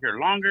who's been here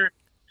longer.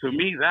 To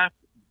me,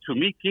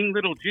 King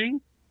Little G,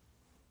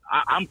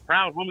 I'm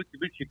proud, homie, to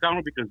be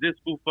Chicano because this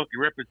fool fucking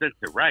represents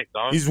it right,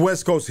 dog. He's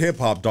West Coast hip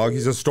hop, dog.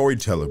 He's a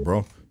storyteller,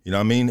 bro. You know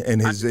what I mean?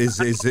 And his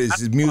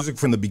music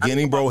from the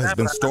beginning, bro, has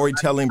been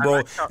storytelling,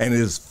 bro, and it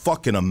is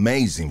fucking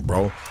amazing,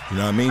 bro. You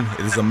know what I mean?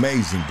 It is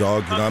amazing,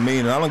 dog. You know what I mean?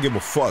 And I don't give a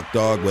fuck,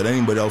 dog, what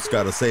anybody else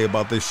got to say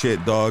about this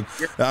shit, dog.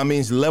 I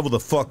mean, level the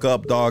fuck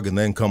up, dog, and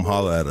then come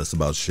holler at us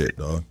about shit,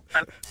 dog.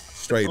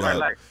 Straight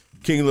up.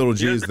 King Little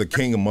G is the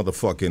king of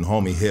motherfucking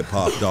homie hip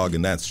hop, dog,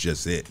 and that's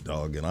just it,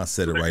 dog. And I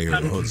said it right here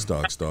in Hood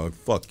Stocks, dog.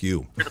 Fuck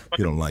you.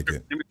 You don't like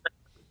it.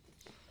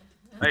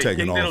 You're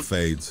taking all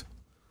fades.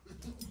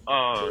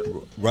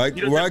 Right,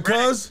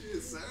 cuz?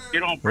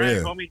 Get on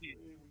brand, homie. He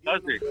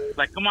does it.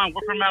 Like, come on,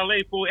 we're from LA,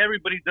 fool.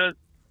 Everybody has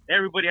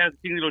a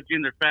King Little G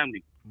in their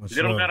family.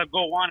 They don't gotta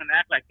go on and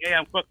act like, hey,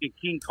 I'm fucking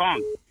King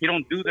Kong. He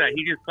don't do that.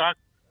 He just talks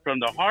from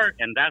the heart,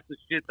 and that's the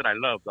shit that I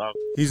love, dog.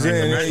 He's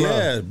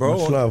in, bro.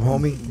 Much love,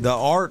 homie. The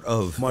art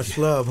of much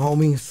love,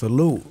 homie.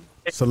 Salute.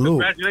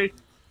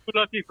 Congratulations,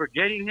 Lucky, for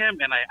getting him.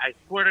 And I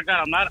swear to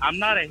God, I'm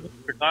not a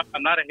hater, dog.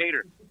 I'm not a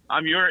hater.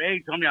 I'm your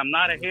age, homie. I'm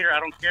not a hater. I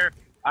don't care.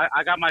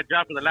 I got my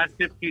job for the last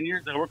 15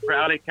 years. I work for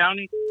LA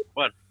County,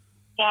 but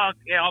fuck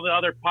all the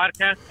other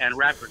podcasts and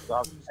rappers,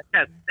 dog. I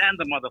can't stand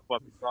the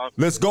motherfuckers, dog.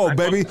 Let's go,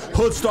 baby.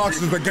 Hood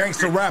Stocks is the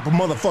gangster rapper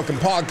motherfucking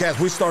podcast.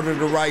 We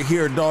started it right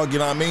here, dog, you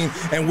know what I mean?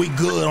 And we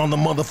good on the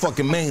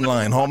motherfucking main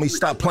line, homie.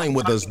 Stop playing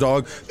with us,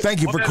 dog.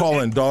 Thank you for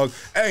calling, dog.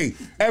 Hey,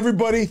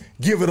 everybody,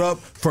 give it up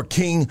for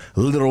King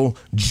Little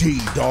G,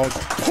 dog.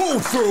 Pull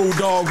through,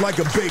 dog, like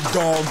a big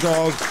dog,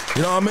 dog.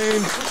 You know what I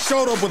mean?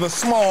 Showed up with a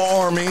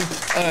small army,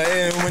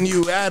 and when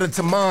you add it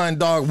to mine,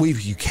 dog,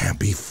 you can't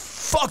be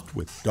fucked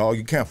with, dog.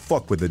 You can't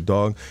fuck with it,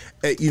 dog.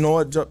 Hey, you know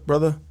what,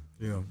 brother?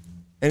 Yeah.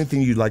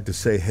 Anything you'd like to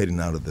say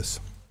heading out of this?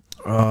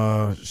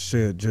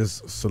 Shit,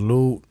 just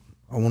salute.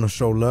 I want to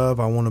show love.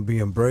 I want to be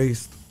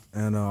embraced,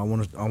 and I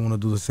want to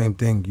do the same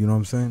thing. You know what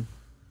I'm saying?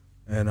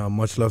 And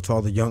much love to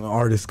all the young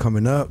artists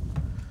coming up.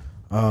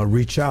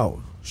 Reach out,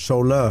 show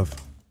love.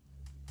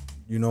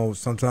 You know,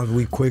 sometimes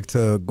we quick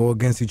to go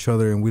against each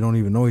other and we don't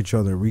even know each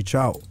other. Reach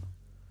out.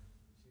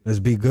 Let's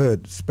be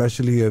good,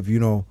 especially if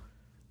you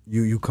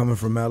coming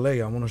from LA.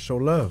 I want to show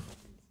love.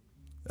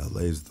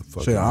 LA is the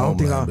fucking shit, I don't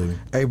think baby.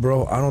 Hey,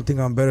 bro, I don't think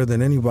I'm better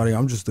than anybody.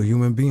 I'm just a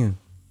human being.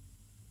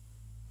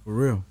 For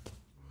real.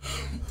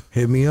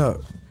 Hit me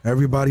up.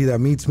 Everybody that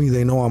meets me,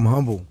 they know I'm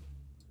humble.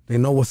 They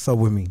know what's up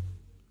with me.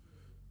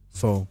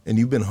 So. And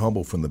you've been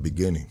humble from the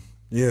beginning.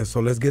 Yeah, so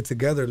let's get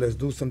together. Let's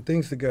do some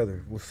things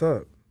together. What's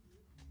up?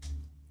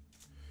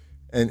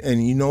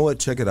 And you know what?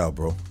 Check it out,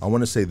 bro. I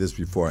want to say this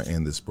before I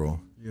end this, bro.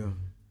 Yeah.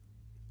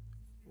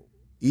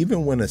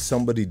 Even when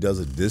somebody does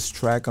a diss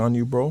track on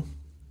you, bro.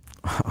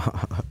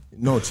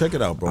 No, check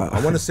it out, bro.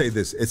 I want to say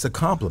this. It's a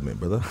compliment,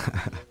 brother.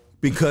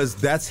 Because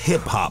that's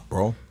hip hop,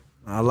 bro.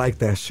 I like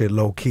that shit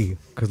low key.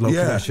 Because low key,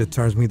 that shit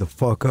turns me the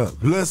fuck up.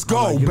 Let's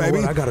go,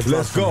 baby.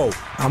 Let's go.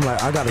 I'm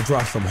like, I gotta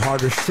drop some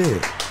harder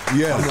shit.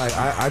 Yeah. I'm like,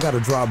 I gotta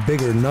drop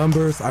bigger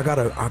numbers. I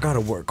gotta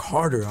work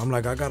harder. I'm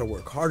like, I gotta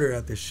work harder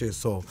at this shit.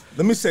 So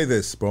let me say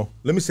this, bro.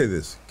 Let me say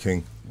this,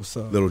 King. What's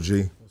up? Little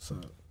G. What's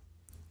up?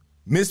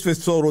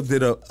 Misfits Total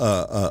did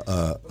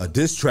a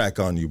diss track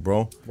on you,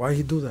 bro. Why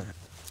he do that?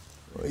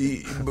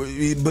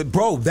 But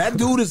bro, that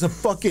dude is a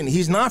fucking.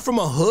 He's not from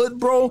a hood,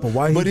 bro.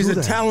 But he's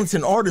a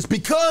talented artist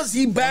because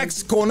he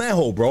backs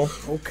Conejo, bro.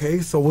 Okay,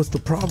 so what's the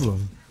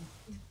problem?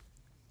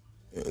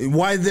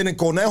 Why didn't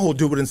Conejo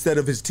do it instead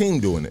of his team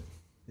doing it?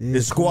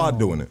 His squad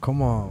doing it.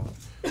 Come on.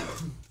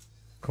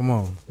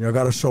 Y'all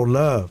gotta show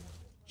love.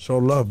 Show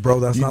love,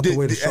 bro. That's not the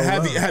way to show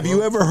love. Have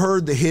you ever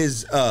heard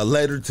his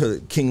letter to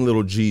King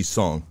Little G's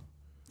song?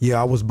 Yeah,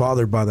 I was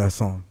bothered by that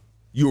song.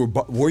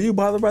 Were you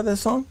bothered by that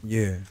song?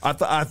 Yeah. I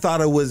thought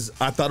it was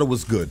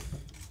good.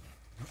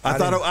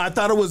 I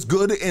thought it was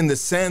good in the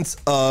sense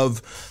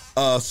of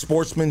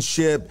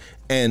sportsmanship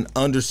and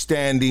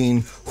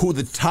understanding who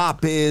the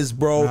top is,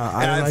 bro.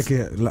 I didn't like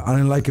it. I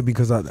didn't like it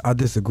because I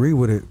disagree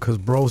with it. Because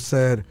bro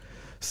said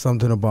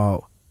something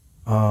about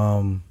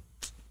I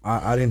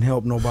didn't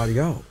help nobody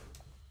out.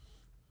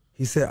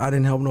 He said I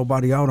didn't help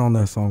nobody out on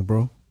that song,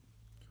 bro.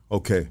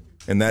 Okay.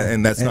 And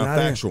that's not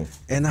factual.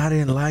 And I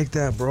didn't like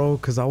that, bro,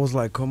 because I was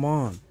like, come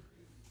on.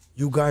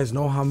 You guys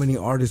know how many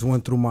artists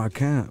went through my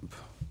camp.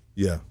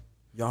 Yeah.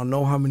 Y'all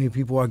know how many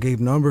people I gave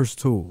numbers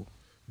to.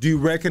 Do you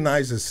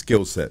recognize his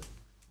skill set?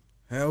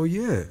 Hell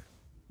yeah.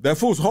 That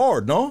fool's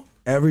hard, no?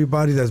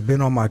 Everybody that's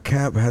been on my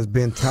camp has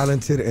been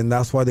talented, and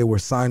that's why they were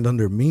signed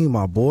under me,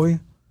 my boy.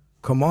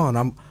 Come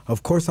on.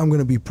 Of course I'm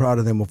going to be proud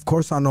of them. Of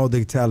course I know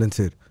they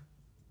talented.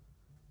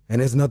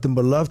 And it's nothing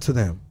but love to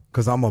them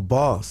because I'm a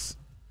boss.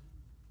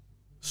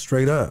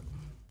 Straight up.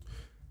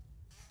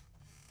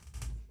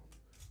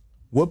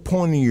 What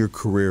point in your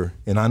career,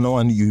 and I know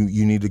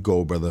you need to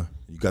go, brother.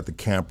 You got the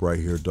camp right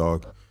here,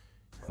 dog.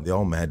 They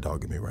all mad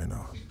dogging me right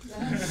now.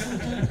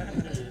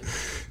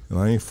 And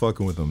I ain't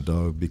fucking with them,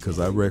 dog, because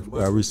I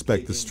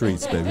respect the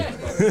streets, baby.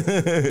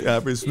 I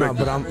respect.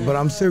 Nah, but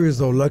I'm serious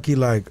though, Lucky.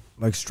 Like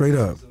straight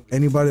up.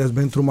 Anybody that's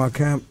been through my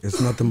camp,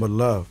 it's nothing but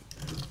love.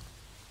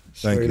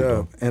 Straight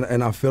up.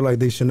 And I feel like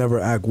they should never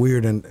act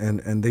weird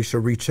and they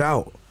should reach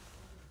out.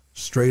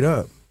 Straight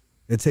up.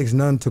 It takes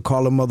none to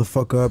call a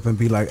motherfucker up and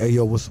be like, hey,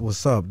 yo,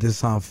 what's up? This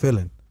is how I'm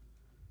feeling.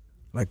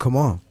 Like, come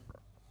on.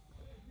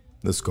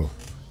 Let's go.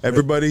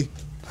 Everybody,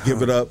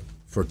 give it up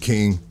for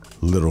King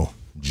Little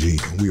G.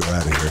 We are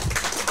out of here.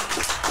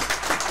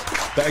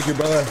 Thank you,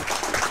 brother.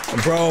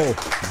 And bro,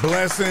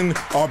 blessing,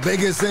 our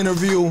biggest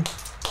interview,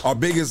 our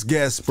biggest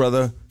guest,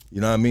 brother.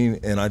 You know what I mean?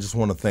 And I just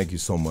want to thank you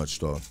so much,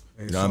 dog.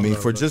 You know what I mean?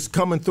 For just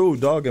coming through,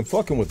 dog, and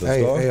fucking with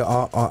us, dog. Hey,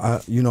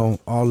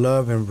 all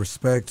love and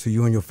respect to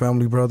you and your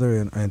family, brother,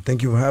 and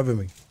thank you for having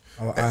me.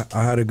 I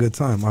had a good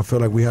time. I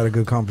feel like we had a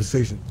good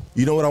conversation.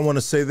 You know what I want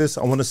to say this?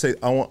 I want to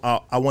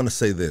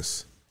say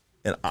this.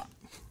 And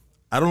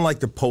I don't like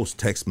to post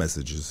text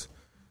messages.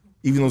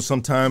 Even though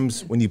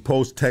sometimes when you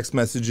post text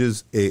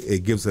messages,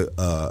 it gives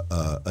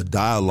a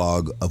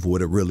dialogue of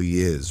what it really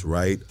is,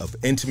 right? Of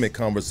intimate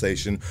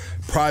conversation,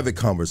 private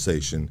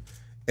conversation.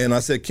 And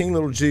I said, King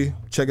Little G,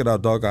 check it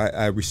out, dog.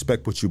 I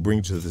respect what you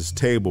bring to this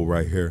table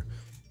right here.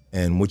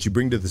 And what you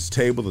bring to this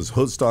table, this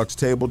Hoodstocks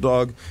table,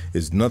 dog,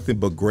 is nothing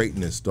but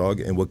greatness, dog.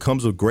 And what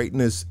comes with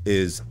greatness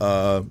is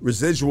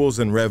residuals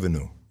and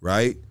revenue,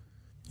 right?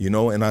 You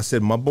know, and I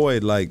said, my boy,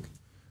 like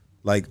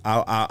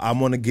I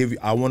want to give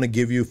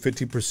you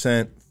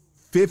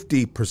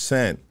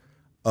 50%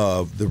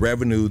 of the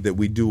revenue that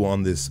we do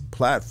on this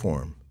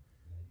platform.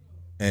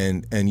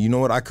 And you know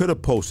what? I could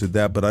have posted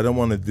that, but I don't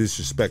want to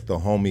disrespect the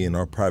homie in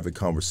our private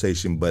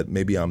conversation. But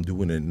maybe I'm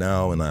doing it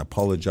now, and I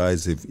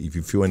apologize if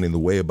you feel any of the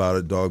way about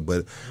it, dog.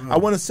 But I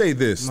want to say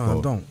this.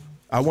 No, don't.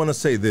 I want to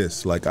say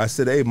this. Like I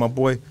said, hey, my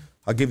boy,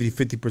 I'll give you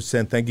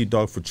 50%. Thank you,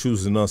 dog, for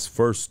choosing us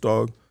first,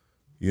 dog.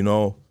 You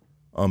know,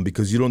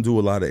 because you don't do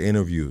a lot of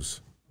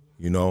interviews.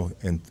 You know,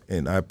 and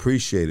I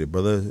appreciate it,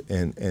 brother.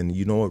 And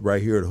you know what,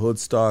 right here at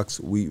Hoodstocks,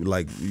 we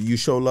like, you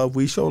show love,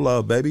 we show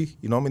love, baby.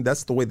 You know what I mean?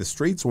 That's the way the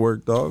streets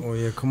work, dog. Oh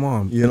yeah, come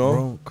on. You know?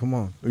 Bro, come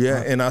on.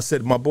 Yeah, and I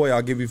said, my boy,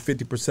 I'll give you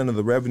 50% of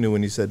the revenue.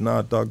 And he said,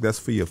 nah, dog, that's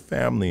for your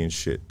family and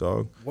shit,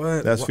 dog.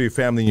 What? That's for your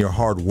family and your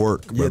hard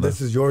work, brother. Yeah, this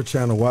is your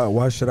channel.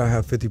 Why should I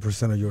have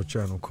 50% of your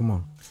channel? Come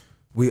on.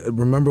 We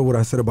remember what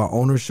I said about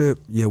ownership?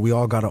 Yeah, we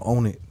all gotta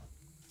own it.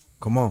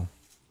 Come on.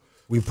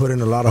 We put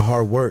in a lot of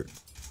hard work.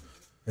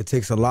 It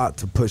takes a lot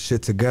to put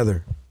shit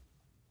together.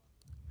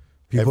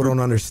 People don't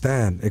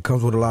understand. It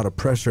comes with a lot of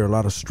pressure, a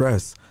lot of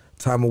stress,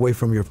 time away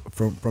from your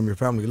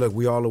family. Look,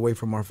 we all away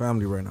from our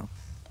family right now.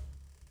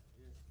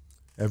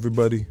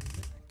 Everybody,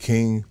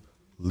 King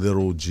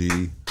Little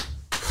G,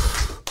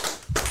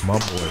 my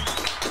boy.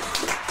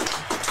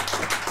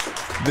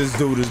 This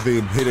dude is the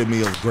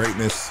epitome of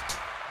greatness.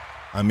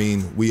 I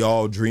mean, we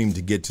all dream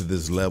to get to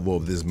this level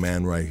of this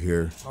man right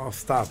here. Oh,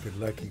 stop it,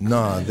 Lucky.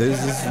 Nah,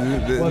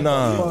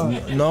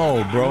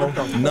 no, bro.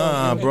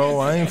 Nah, bro,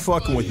 I ain't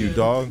fucking with you,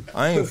 dog.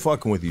 I ain't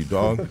fucking with you,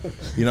 dog.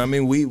 You know what I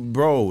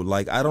mean?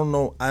 Like, I don't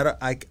know.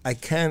 I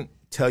can't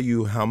tell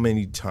you how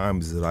many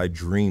times that I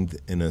dreamed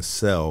in a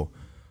cell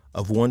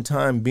of one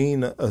time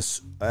being at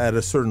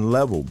a certain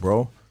level,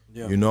 bro.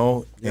 Yeah. You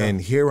know? Yeah.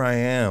 And here I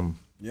am.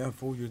 Yeah,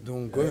 fool, you're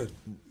doing good.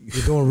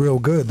 You're doing real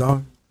good,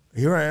 dog.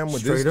 Here I am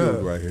with Straight this dude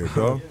up. right here,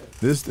 dog.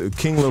 This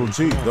King Little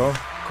G, dog.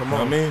 Come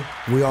on. I mean,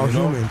 we all you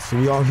know? humans.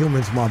 We all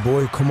humans, my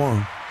boy. Come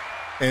on.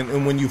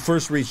 And when you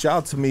first reached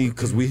out to me,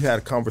 because we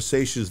had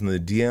conversations in the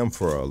DM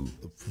for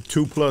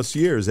 2+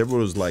 years,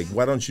 everyone was like,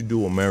 why don't you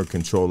do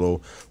American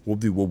Cholo,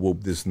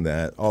 whoop, this and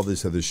that, all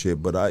this other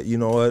shit. But you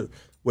know what?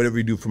 Whatever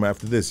you do from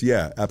after this,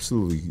 yeah,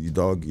 absolutely,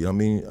 dog. You know what I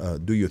mean?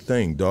 Do your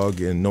thing,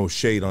 dog, and no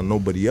shade on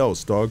nobody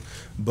else, dog.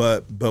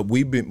 But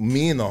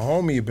me and the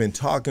homie have been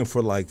talking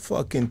for like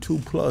fucking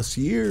 2+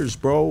 years,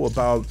 bro,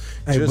 about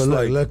Hey, just but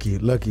look, like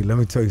Lucky, let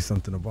me tell you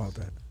something about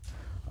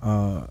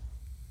that.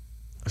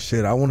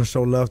 Shit, I want to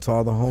show love to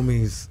all the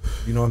homies,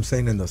 you know what I'm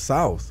saying, in the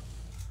South.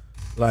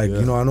 Like,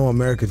 you know, I know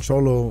American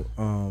Cholo,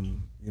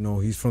 you know,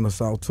 he's from the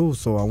South too,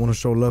 so I want to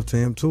show love to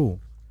him too.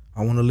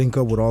 I want to link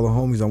up with all the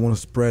homies. I want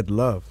to spread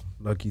love,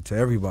 Lucky, to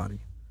everybody.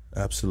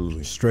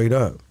 Absolutely. Straight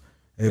up.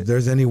 If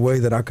there's any way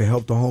that I could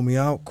help the homie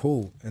out,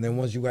 cool. And then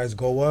once you guys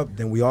go up,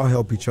 then we all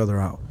help each other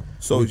out.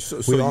 So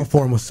we all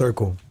form a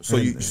circle. So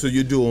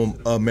you do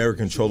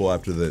American Cholo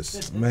after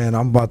this? Man,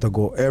 I'm about to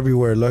go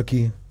everywhere,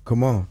 Lucky.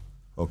 Come on.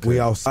 Okay. We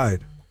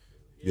outside.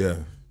 Yeah.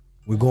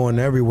 We going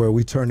everywhere.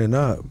 We turning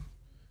up.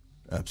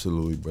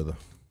 Absolutely, brother.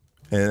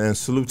 And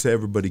salute to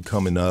everybody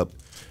coming up.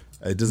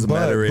 It doesn't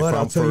matter if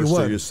I'm first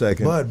or you're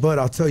second. But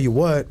I'll tell you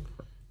what,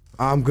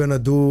 I'm gonna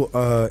do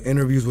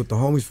interviews with the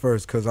homies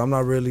first, because I'm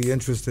not really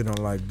interested in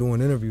like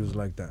doing interviews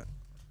like that.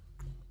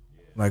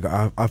 Like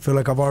I feel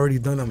like I've already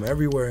done them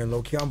everywhere, and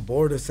low key I'm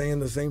bored of saying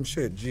the same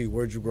shit. Gee,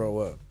 where'd you grow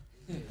up?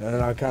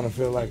 And I kind of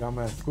feel like I'm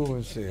at school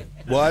and shit.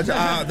 Well,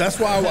 that's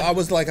why I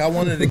was like, I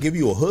wanted to give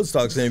you a Hood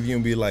Stocks interview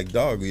and be like,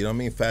 dog, you know what I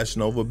mean?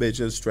 Fashion Nova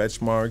bitches,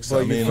 stretch marks.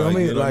 But I mean, you feel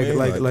me? you know what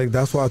I mean? Like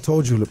that's why I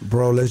told you,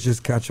 bro. Let's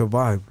just catch a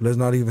vibe. Let's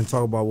not even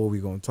talk about what we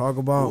gonna talk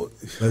about.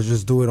 Let's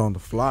just do it on the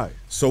fly.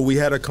 So we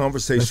had a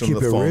conversation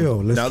on the phone. Let's keep it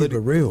real. Let's keep it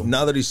real.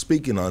 Now that he's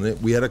speaking on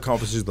it, we had a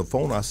conversation on the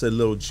phone. I said,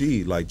 Lil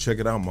G, like, check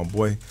it out, my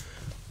boy.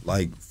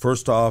 Like,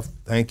 first off,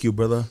 thank you,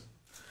 brother.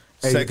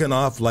 Hey. Second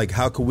off, like,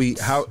 how can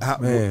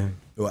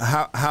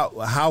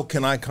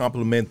I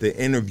compliment the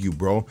interview,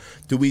 bro?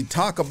 Do we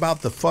talk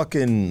about the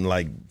fucking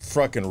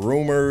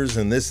rumors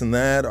and this and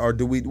that, or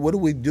what do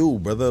we do,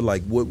 brother?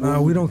 Like, what?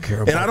 Nah, we don't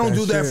care about and I don't that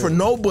do that shit. for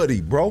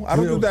nobody, bro. I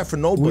don't do that for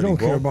nobody, We don't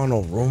bro. care about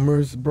no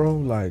rumors, bro.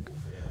 Like,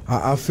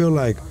 I feel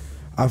like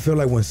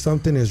when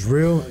something is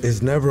real,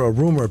 it's never a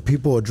rumor.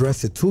 People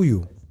address it to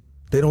you.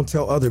 They don't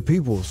tell other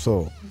people.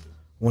 So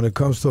when it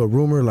comes to a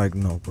rumor, like,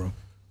 no, bro.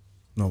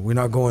 No, we're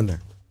not going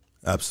there.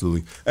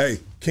 Absolutely. Hey,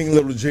 King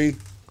Little G,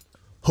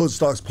 Hood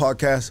Stocks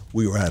Podcast,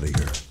 we were out of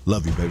here.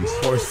 Love you, babies.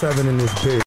 4-7 in this bitch.